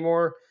things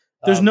anymore.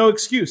 There's no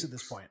excuse at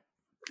this point.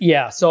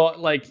 Yeah. So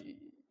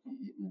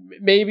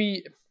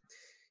maybe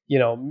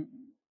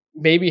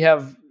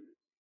have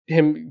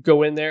him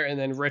go in there and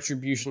then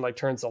Retribution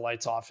turns the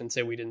lights off and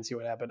say we didn't see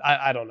what happened.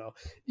 I don't know,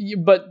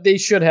 but they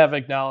should have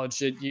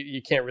acknowledged it.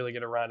 You can't really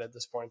get around it at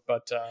this point.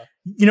 But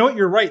you know what?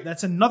 You're right.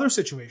 That's another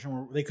situation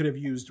where they could have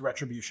used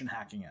Retribution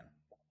hacking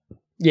in.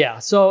 Yeah.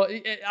 So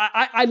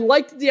I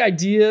liked the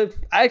idea.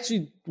 I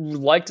actually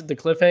liked the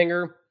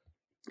cliffhanger.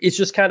 It's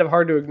just kind of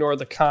hard to ignore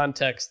the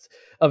context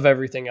of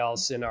everything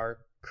else in our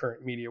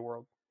current media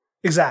world.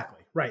 Exactly.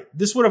 Right.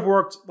 This would have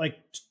worked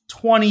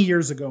 20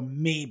 years ago,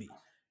 maybe.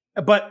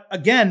 But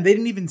again, they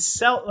didn't even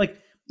sell,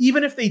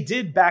 even if they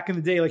did back in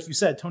the day, like you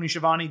said, Tony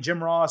Schiavone,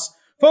 Jim Ross,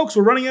 folks,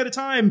 we're running out of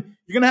time.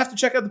 You're going to have to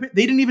check out they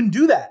didn't even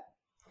do that.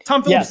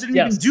 Tom Phillips didn't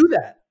even do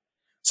that.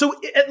 So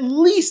at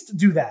least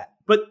do that.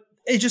 But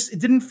it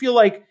didn't feel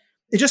like,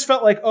 it just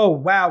felt like, oh,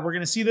 wow, we're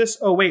going to see this.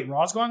 Oh, wait,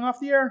 Raw's going off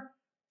the air?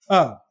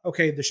 Oh,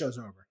 okay, the show's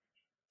over.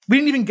 We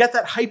didn't even get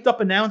that hyped up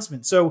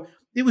announcement. So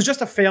it was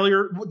just a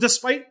failure,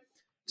 despite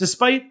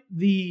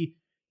the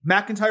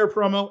McIntyre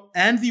promo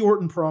and the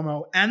Orton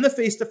promo and the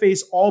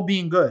face-to-face all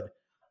being good.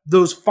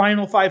 Those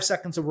final 5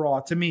 seconds of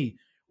Raw, to me,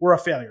 were a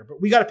failure. But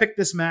we got to pick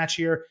this match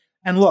here.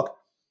 And look,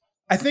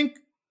 I think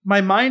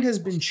my mind has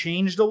been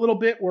changed a little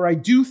bit where I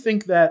do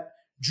think that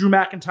Drew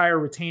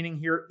McIntyre retaining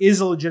here is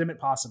a legitimate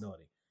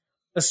possibility,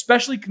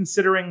 especially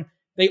considering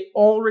they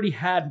already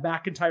had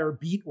McIntyre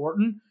beat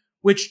Orton,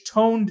 which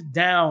toned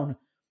down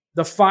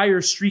the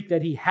fire streak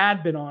that he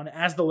had been on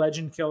as the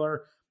Legend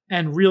Killer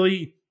and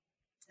really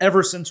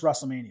ever since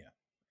WrestleMania.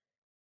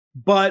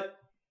 But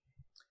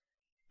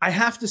I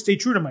have to stay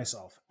true to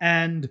myself.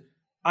 And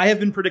I have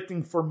been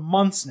predicting for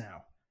months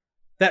now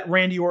that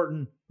Randy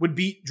Orton would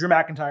beat Drew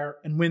McIntyre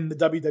and win the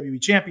WWE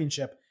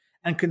Championship.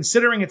 And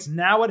considering it's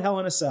now at Hell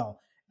in a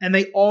Cell, and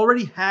they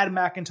already had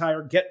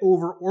McIntyre get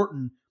over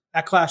Orton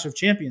at Clash of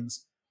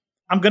Champions,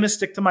 I'm going to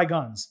stick to my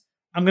guns.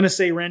 I'm going to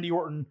say Randy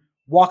Orton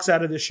walks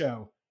out of this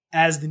show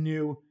as the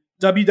new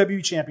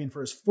WWE Champion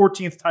for his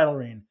 14th title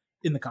reign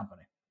in the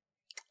company.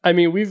 I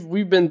mean,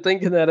 we've been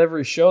thinking that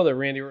every show that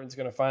Randy Orton's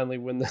going to finally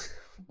win,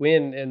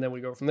 and then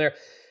we go from there.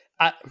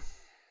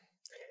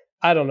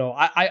 I don't know.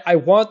 I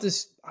want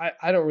this.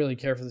 I don't really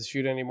care for this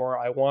feud anymore.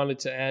 I want it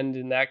to end.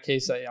 In that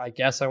case, I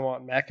guess I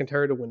want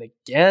McIntyre to win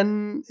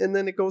again, and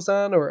then it goes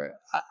on. Or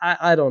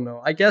I don't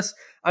know. I guess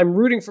I'm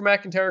rooting for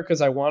McIntyre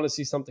because I want to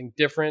see something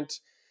different.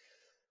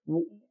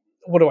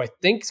 What do I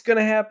think is going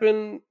to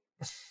happen?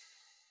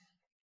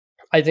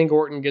 I think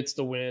Orton gets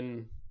the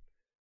win.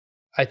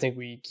 I think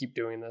we keep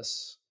doing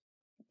this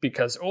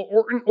because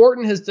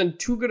Orton has done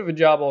too good of a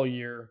job all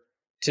year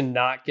to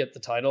not get the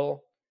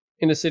title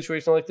in a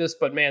situation like this.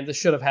 But man, this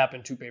should have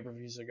happened 2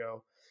 pay-per-views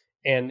ago.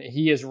 And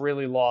he has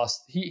really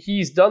lost.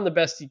 He's done the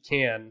best he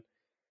can.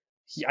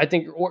 I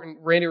think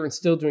Randy Orton's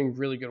still doing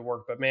really good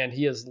work, but man,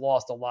 he has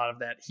lost a lot of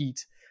that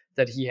heat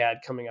that he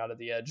had coming out of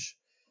the Edge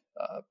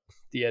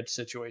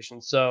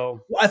situation.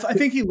 So I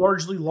think he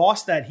largely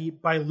lost that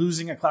heat by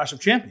losing at Clash of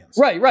Champions.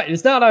 Right.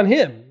 It's not on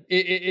him.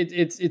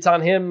 It's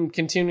on him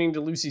continuing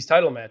to lose these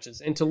title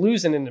matches and to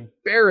lose in an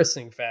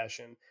embarrassing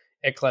fashion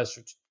at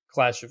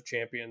Clash of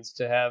Champions,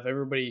 to have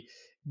everybody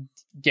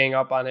gang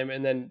up on him,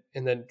 and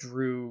then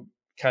Drew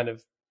kind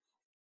of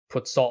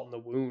put salt in the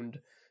wound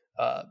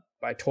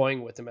by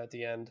toying with him at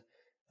the end.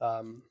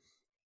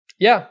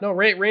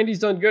 Randy's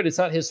done good. It's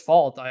not his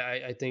fault.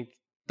 I think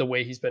the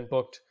way he's been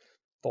booked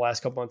the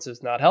last couple months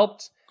has not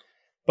helped.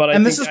 But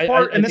this is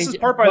part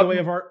by the way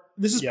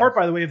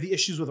of the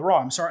issues with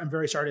Raw. I'm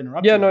very sorry to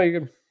interrupt. Yeah, no,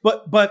 you're good.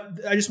 But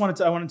I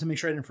wanted to make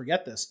sure I didn't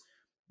forget this.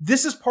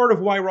 This is part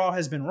of why Raw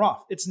has been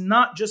rough. It's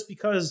not just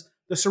because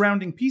the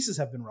surrounding pieces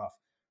have been rough,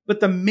 but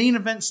the main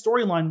event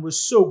storyline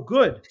was so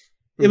good.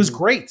 It was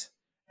great.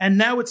 And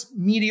now it's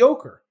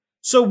mediocre.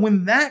 So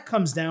when that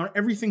comes down,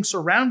 everything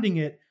surrounding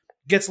it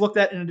gets looked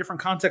at in a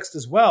different context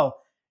as well.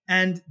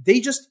 And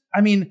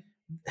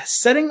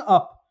setting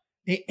up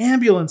an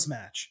ambulance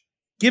match,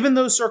 given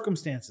those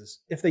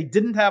circumstances, if they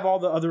didn't have all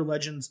the other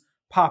legends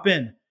pop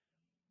in,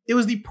 it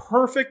was the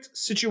perfect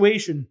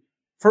situation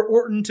for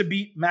Orton to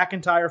beat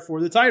McIntyre for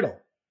the title.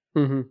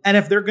 Mm-hmm. And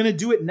if they're going to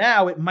do it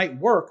now, it might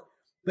work.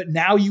 But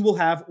now you will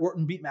have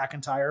Orton beat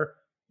McIntyre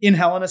in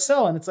Hell in a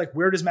Cell. And it's like,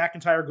 where does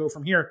McIntyre go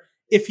from here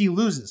if he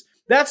loses?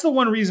 That's the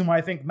one reason why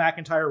I think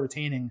McIntyre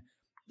retaining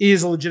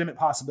is a legitimate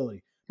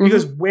possibility.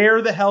 Because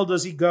where the hell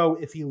does he go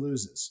if he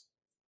loses?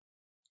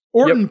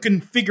 Orton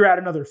can figure out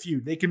another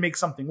feud. They can make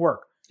something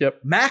work.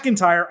 Yep.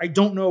 McIntyre, I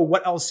don't know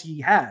what else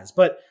he has,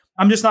 but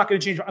I'm just not going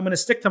to change. I'm going to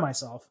stick to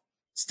myself,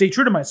 stay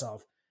true to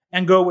myself,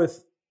 and go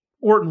with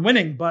Orton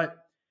winning. But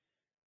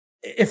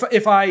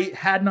if I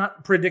had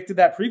not predicted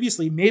that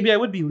previously, maybe I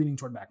would be leaning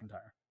toward McIntyre.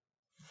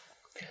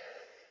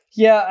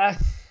 Yeah,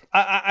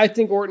 I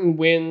think Orton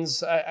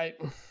wins. I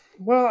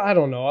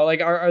don't know.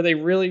 Like, are they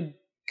really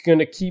going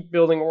to keep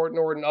building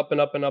Orton up and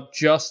up and up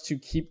just to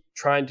keep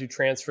trying to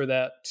transfer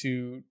that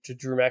to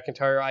Drew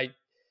McIntyre?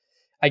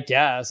 I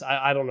guess.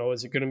 I don't know.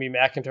 Is it going to be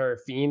McIntyre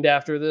Fiend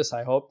after this?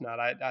 I hope not.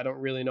 I don't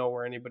really know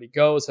where anybody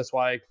goes. That's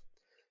why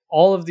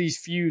all of these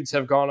feuds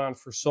have gone on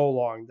for so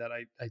long that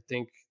I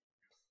think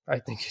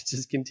it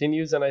just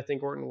continues, and I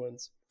think Orton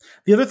wins.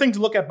 The other thing to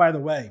look at, by the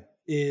way,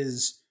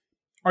 is,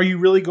 are you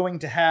really going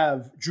to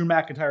have Drew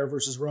McIntyre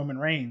versus Roman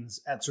Reigns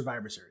at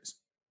Survivor Series?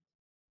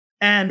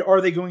 And are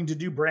they going to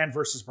do brand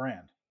versus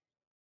brand?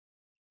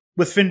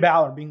 With Finn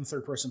Balor being the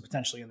third person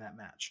potentially in that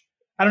match.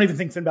 I don't even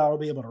think Finn Balor will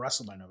be able to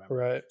wrestle by November.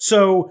 Right.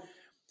 So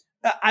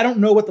I don't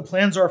know what the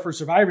plans are for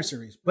Survivor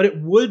Series, but it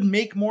would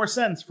make more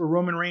sense for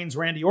Roman Reigns,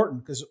 Randy Orton,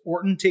 because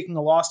Orton taking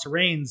a loss to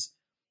Reigns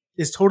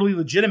is totally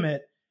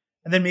legitimate.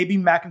 And then maybe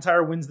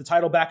McIntyre wins the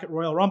title back at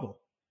Royal Rumble,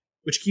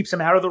 which keeps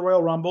him out of the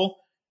Royal Rumble,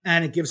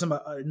 and it gives him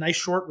a nice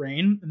short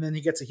reign, and then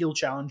he gets a heel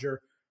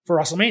challenger for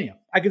WrestleMania.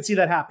 I could see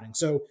that happening.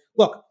 So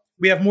look,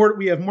 we have more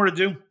to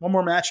do, one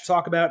more match to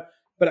talk about,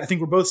 but I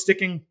think we're both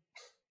sticking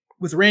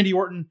with Randy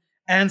Orton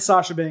and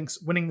Sasha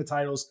Banks winning the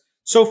titles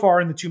so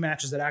far in the 2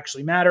 matches that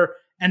actually matter.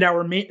 And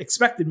our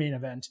expected main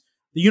event,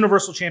 the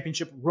Universal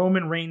Championship,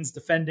 Roman Reigns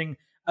defending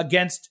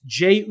against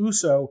Jey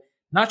Uso,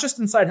 not just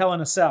inside Hell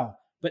in a Cell,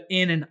 but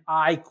in an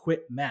I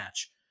Quit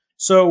match.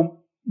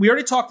 So we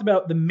already talked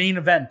about the main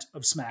event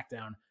of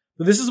SmackDown,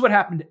 but this is what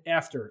happened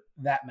after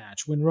that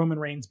match when Roman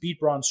Reigns beat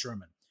Braun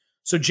Strowman.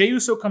 So Jey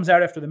Uso comes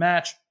out after the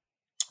match.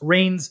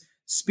 Reigns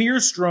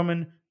spears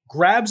Strowman,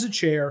 grabs a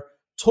chair,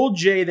 told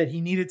Jey that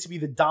he needed to be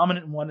the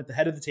dominant one at the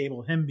head of the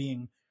table, him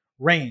being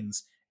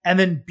Reigns, and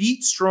then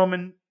beat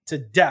Strowman to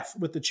death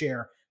with the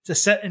chair to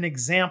set an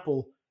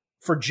example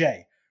for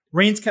Jey.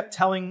 Reigns kept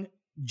telling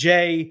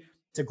Jey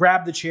to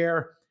grab the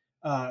chair,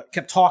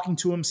 kept talking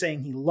to him,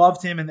 saying he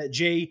loved him and that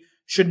Jey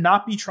should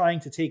not be trying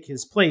to take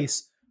his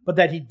place, but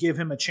that he'd give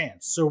him a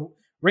chance. So,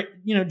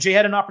 Jey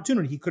had an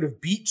opportunity. He could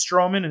have beat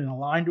Strowman and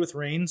aligned with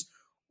Reigns,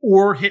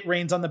 or hit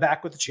Reigns on the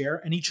back with the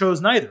chair, and he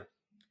chose neither.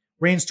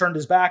 Reigns turned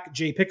his back.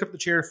 Jey picked up the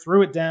chair,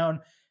 threw it down,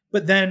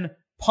 but then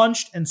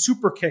punched and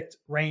super kicked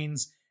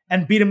Reigns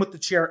and beat him with the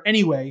chair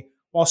anyway,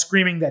 while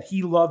screaming that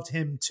he loved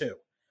him too.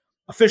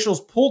 Officials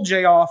pulled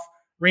Jey off.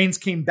 Reigns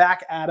came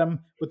back at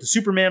him with the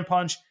Superman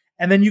punch,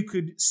 and then you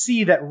could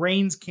see that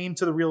Reigns came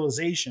to the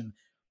realization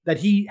that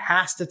he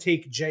has to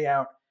take Jey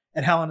out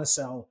at Hell in a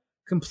Cell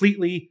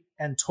completely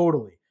and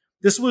totally.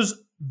 This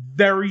was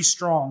very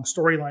strong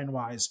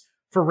storyline-wise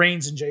for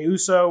Reigns and Jey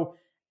Uso,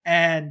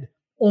 and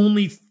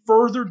only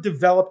further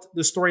developed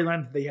the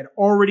storyline that they had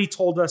already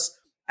told us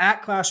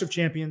at Clash of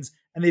Champions,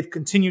 and they've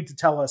continued to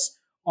tell us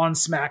on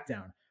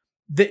SmackDown.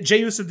 Jey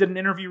Uso did an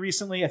interview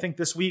recently, I think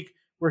this week,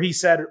 where he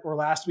said, or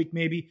last week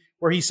maybe,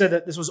 where he said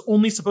that this was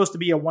only supposed to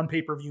be a one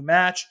pay-per-view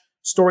match,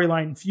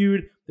 storyline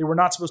feud. They were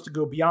not supposed to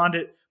go beyond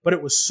it, but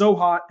it was so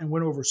hot and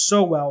went over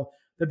so well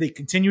that they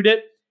continued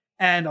it.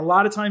 And a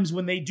lot of times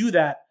when they do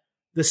that,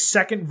 the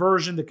second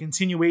version, the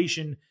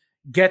continuation,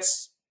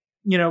 gets,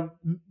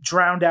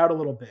 drowned out a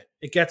little bit.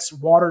 It gets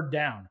watered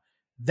down.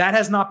 That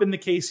has not been the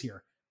case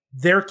here.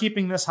 They're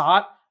keeping this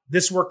hot.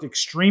 This worked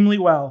extremely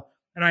well,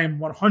 and I am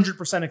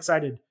 100%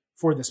 excited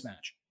for this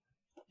match.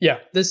 Yeah,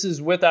 this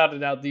is without a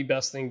doubt the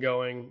best thing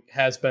going,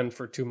 has been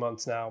for 2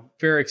 months now.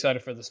 Very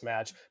excited for this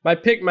match. My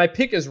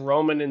pick is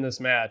Roman in this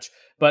match,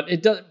 but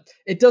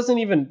that doesn't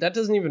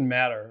even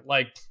matter.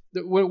 Like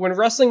when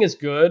wrestling is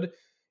good,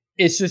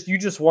 it's just, you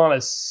just want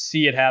to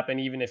see it happen,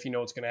 even if you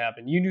know it's going to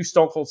happen. You knew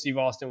Stone Cold Steve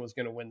Austin was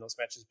going to win those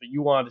matches, but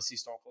you wanted to see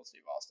Stone Cold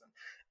Steve Austin.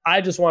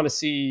 I just want to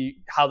see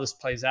how this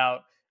plays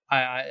out.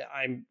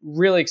 I'm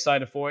really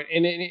excited for it.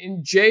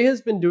 And Jay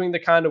has been doing the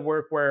kind of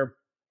work where,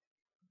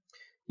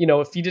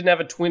 if he didn't have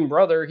a twin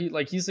brother,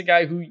 he's the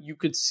guy who you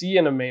could see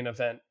in a main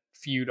event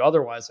feud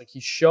otherwise. Like,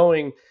 he's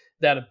showing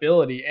that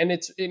ability. And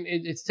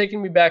it's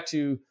taking me back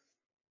to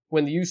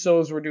when the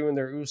Usos were doing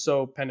their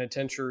Uso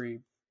penitentiary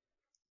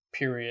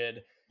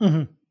period.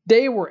 Mm-hmm.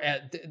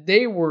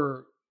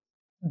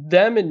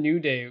 Them and New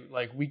Day,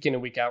 like, week in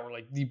and week out, were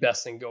like the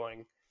best thing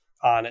going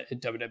on at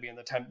WWE in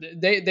the time.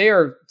 They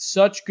are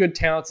such good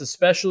talents,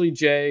 especially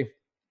Jay.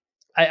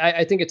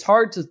 I think it's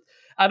hard to,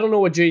 I don't know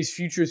what Jay's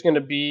future is going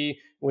to be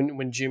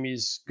when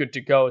Jimmy's good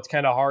to go. It's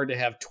kind of hard to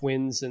have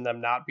twins and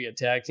them not be a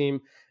tag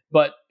team.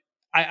 But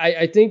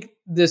I think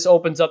this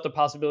opens up the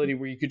possibility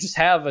where you could just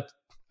have a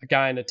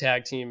guy in a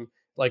tag team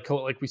like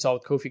we saw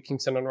with Kofi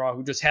Kingston on Raw,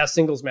 who just has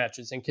singles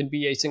matches and can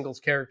be a singles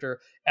character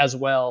as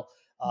well.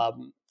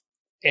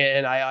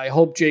 And I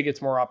hope Jay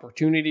gets more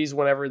opportunities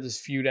whenever this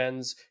feud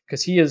ends,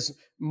 because he is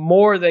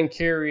more than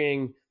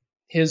carrying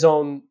his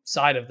own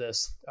side of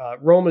this.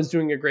 Roman's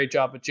doing a great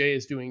job, but Jay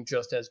is doing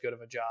just as good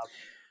of a job.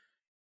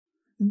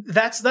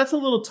 That's a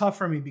little tough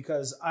for me,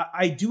 because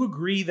I do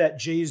agree that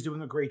Jay is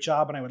doing a great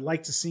job, and I would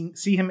like to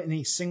see him in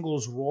a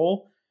singles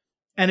role.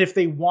 And if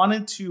they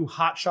wanted to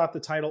hotshot the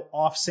title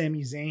off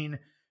Sami Zayn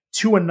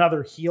to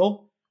another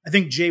heel, I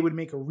think Jay would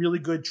make a really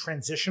good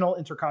transitional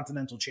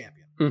Intercontinental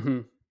Champion. Mm-hmm.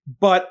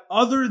 But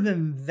other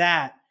than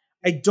that,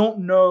 I don't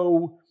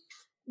know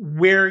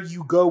where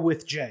you go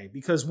with Jay,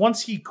 because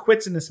once he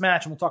quits in this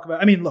match, and we'll talk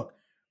about, look,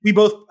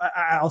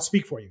 I'll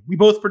speak for you. We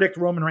both predict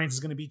Roman Reigns is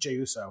going to beat Jey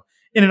Uso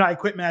in an I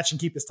Quit match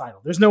and keep his title.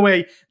 There's no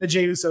way that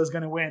Jey Uso is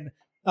going to win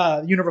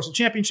the Universal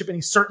Championship, and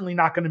he's certainly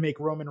not going to make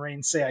Roman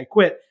Reigns say I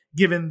quit,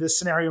 given this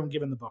scenario and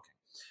given the booking.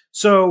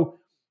 So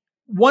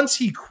once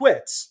he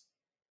quits,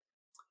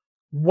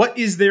 what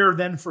is there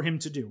then for him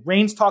to do?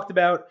 Reigns talked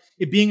about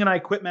it being an I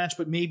Quit match,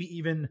 but maybe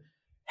even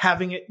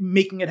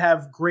making it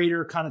have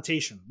greater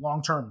connotation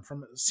long-term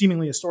from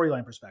seemingly a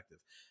storyline perspective.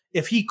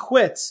 If he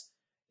quits,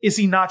 is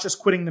he not just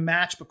quitting the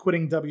match, but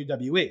quitting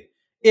WWE?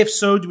 If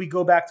so, do we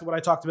go back to what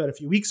I talked about a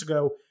few weeks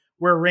ago,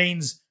 where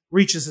Reigns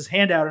reaches his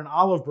hand out an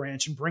olive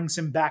branch and brings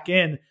him back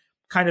in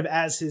kind of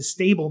as his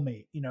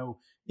stablemate,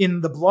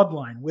 in the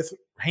bloodline with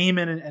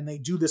Heyman, and they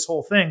do this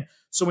whole thing.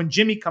 So when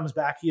Jimmy comes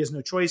back, he has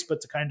no choice but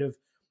to kind of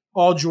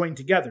all join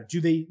together. Do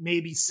they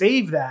maybe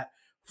save that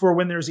for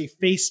when there's a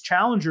face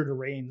challenger to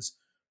Reigns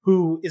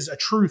who is a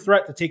true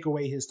threat to take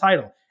away his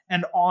title?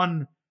 And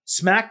on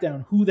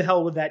SmackDown, who the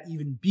hell would that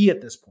even be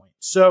at this point?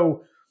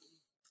 So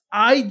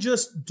I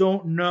just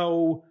don't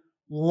know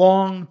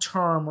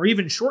long-term or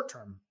even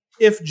short-term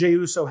if Jey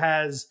Uso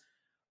has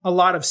a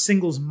lot of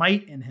singles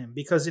might in him,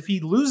 because if he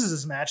loses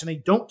his match and they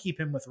don't keep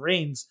him with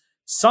Reigns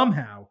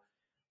somehow,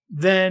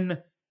 then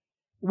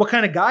what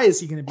kind of guy is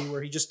he going to be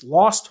where he just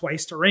lost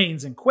twice to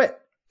Reigns and quit?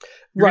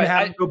 You're going to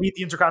have him go beat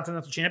the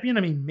Intercontinental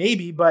Champion?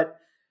 Maybe, but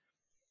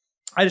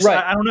I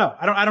don't know.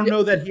 I don't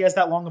know that he has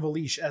that long of a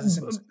leash as a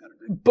singles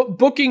competitor. But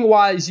booking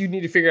wise, you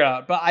need to figure it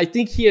out. But I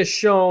think he has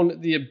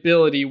shown the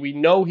ability. We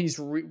know he's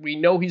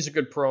a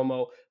good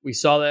promo. We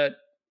saw that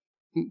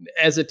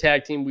as a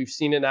tag team. We've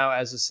seen it now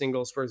as a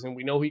singles person.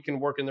 We know he can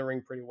work in the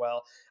ring pretty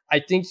well. I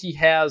think he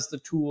has the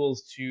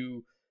tools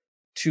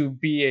to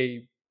be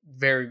a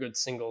very good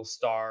singles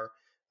star.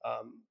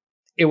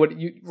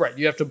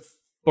 You have to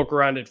book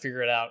around it,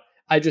 figure it out.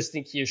 I just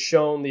think he has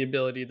shown the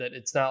ability that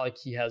it's not like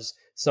he has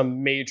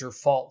some major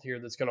fault here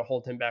that's going to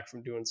hold him back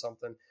from doing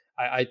something.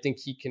 I think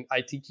he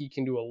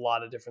can do a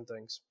lot of different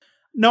things.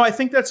 No, I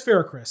think that's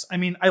fair, Chris.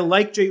 I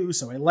like Jey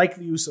Uso. I like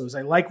the Usos.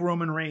 I like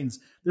Roman Reigns.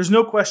 There's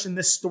no question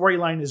this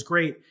storyline is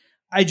great.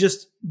 I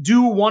just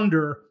do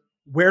wonder,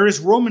 where is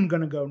Roman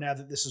going to go now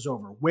that this is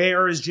over?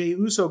 Where is Jey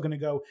Uso going to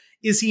go?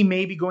 Is he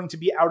maybe going to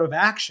be out of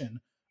action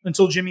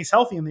until Jimmy's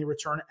healthy and they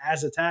return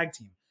as a tag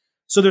team?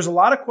 So there's a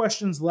lot of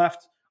questions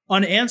left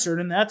unanswered,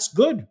 and that's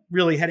good,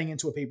 really, heading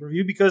into a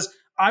pay-per-view, because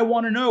I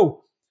want to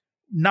know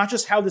not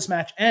just how this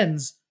match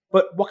ends,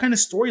 but what kind of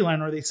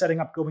storyline are they setting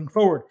up going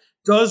forward?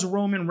 Does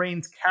Roman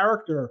Reigns'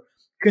 character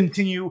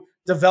continue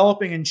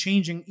developing and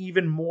changing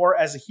even more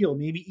as a heel,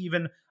 maybe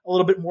even a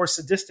little bit more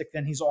sadistic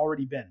than he's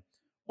already been?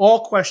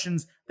 All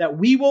questions that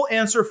we will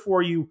answer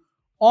for you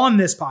on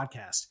this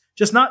podcast,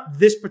 just not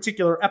this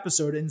particular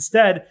episode.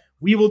 Instead,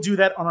 we will do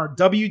that on our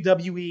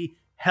WWE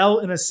Hell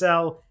in a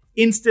Cell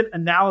instant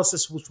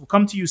analysis, which will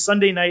come to you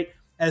Sunday night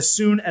as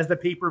soon as the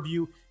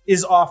pay-per-view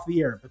is off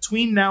the air.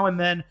 Between now and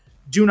then,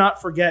 do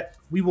not forget,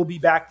 we will be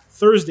back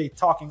Thursday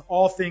talking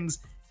all things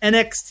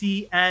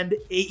NXT and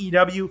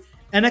AEW.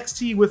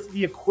 NXT with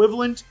the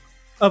equivalent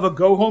of a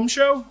go-home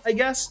show, I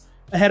guess,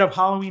 ahead of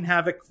Halloween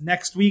Havoc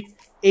next week.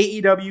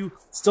 AEW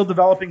still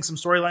developing some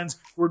storylines.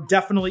 We're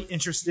definitely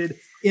interested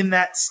in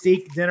that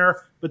steak dinner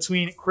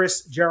between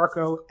Chris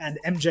Jericho and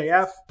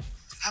MJF.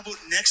 How about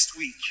next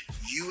week,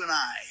 you and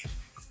I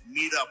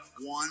meet up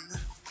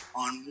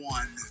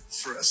one-on-one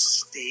for a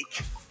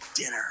steak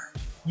dinner?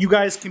 You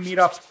guys can meet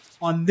up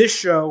on this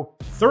show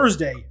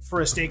Thursday for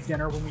a steak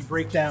dinner when we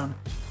break down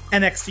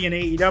NXT and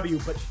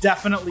AEW, but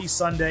definitely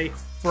Sunday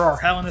for our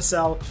Hell in a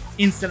Cell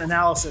instant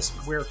analysis,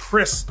 where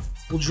Chris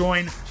will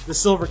join the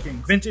Silver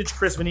King. Vintage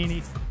Chris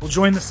Vanini will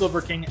join the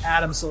Silver King,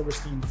 Adam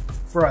Silverstein,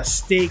 for a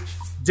steak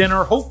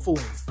dinner,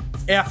 hopefully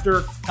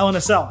after Hell in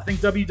a Cell. I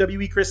think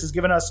WWE, Chris, has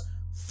given us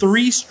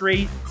 3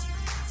 straight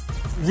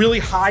really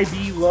high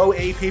B, low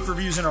A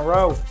pay-per-views in a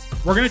row.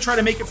 We're going to try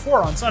to make it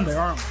 4 on Sunday,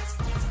 aren't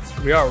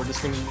we? We are. We're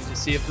just going to need to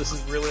see if this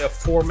is really a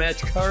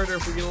 4-match card or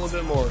if we get a little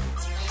bit more.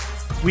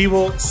 We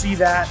will see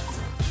that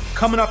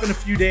coming up in a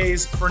few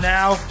days. For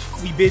now,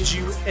 we bid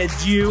you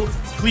adieu.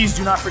 Please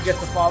do not forget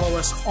to follow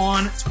us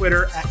on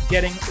Twitter at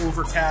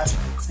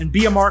GettingOvercast and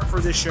be a mark for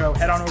this show.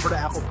 Head on over to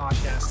Apple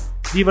Podcasts.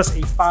 Leave us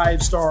a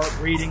 5-star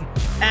rating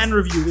and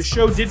review. The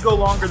show did go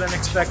longer than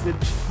expected.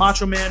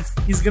 Macho Man,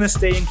 he's going to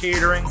stay in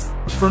catering.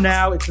 For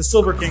now, it's the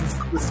Silver King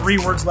with 3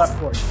 words left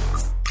for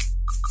you.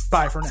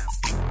 Bye for now.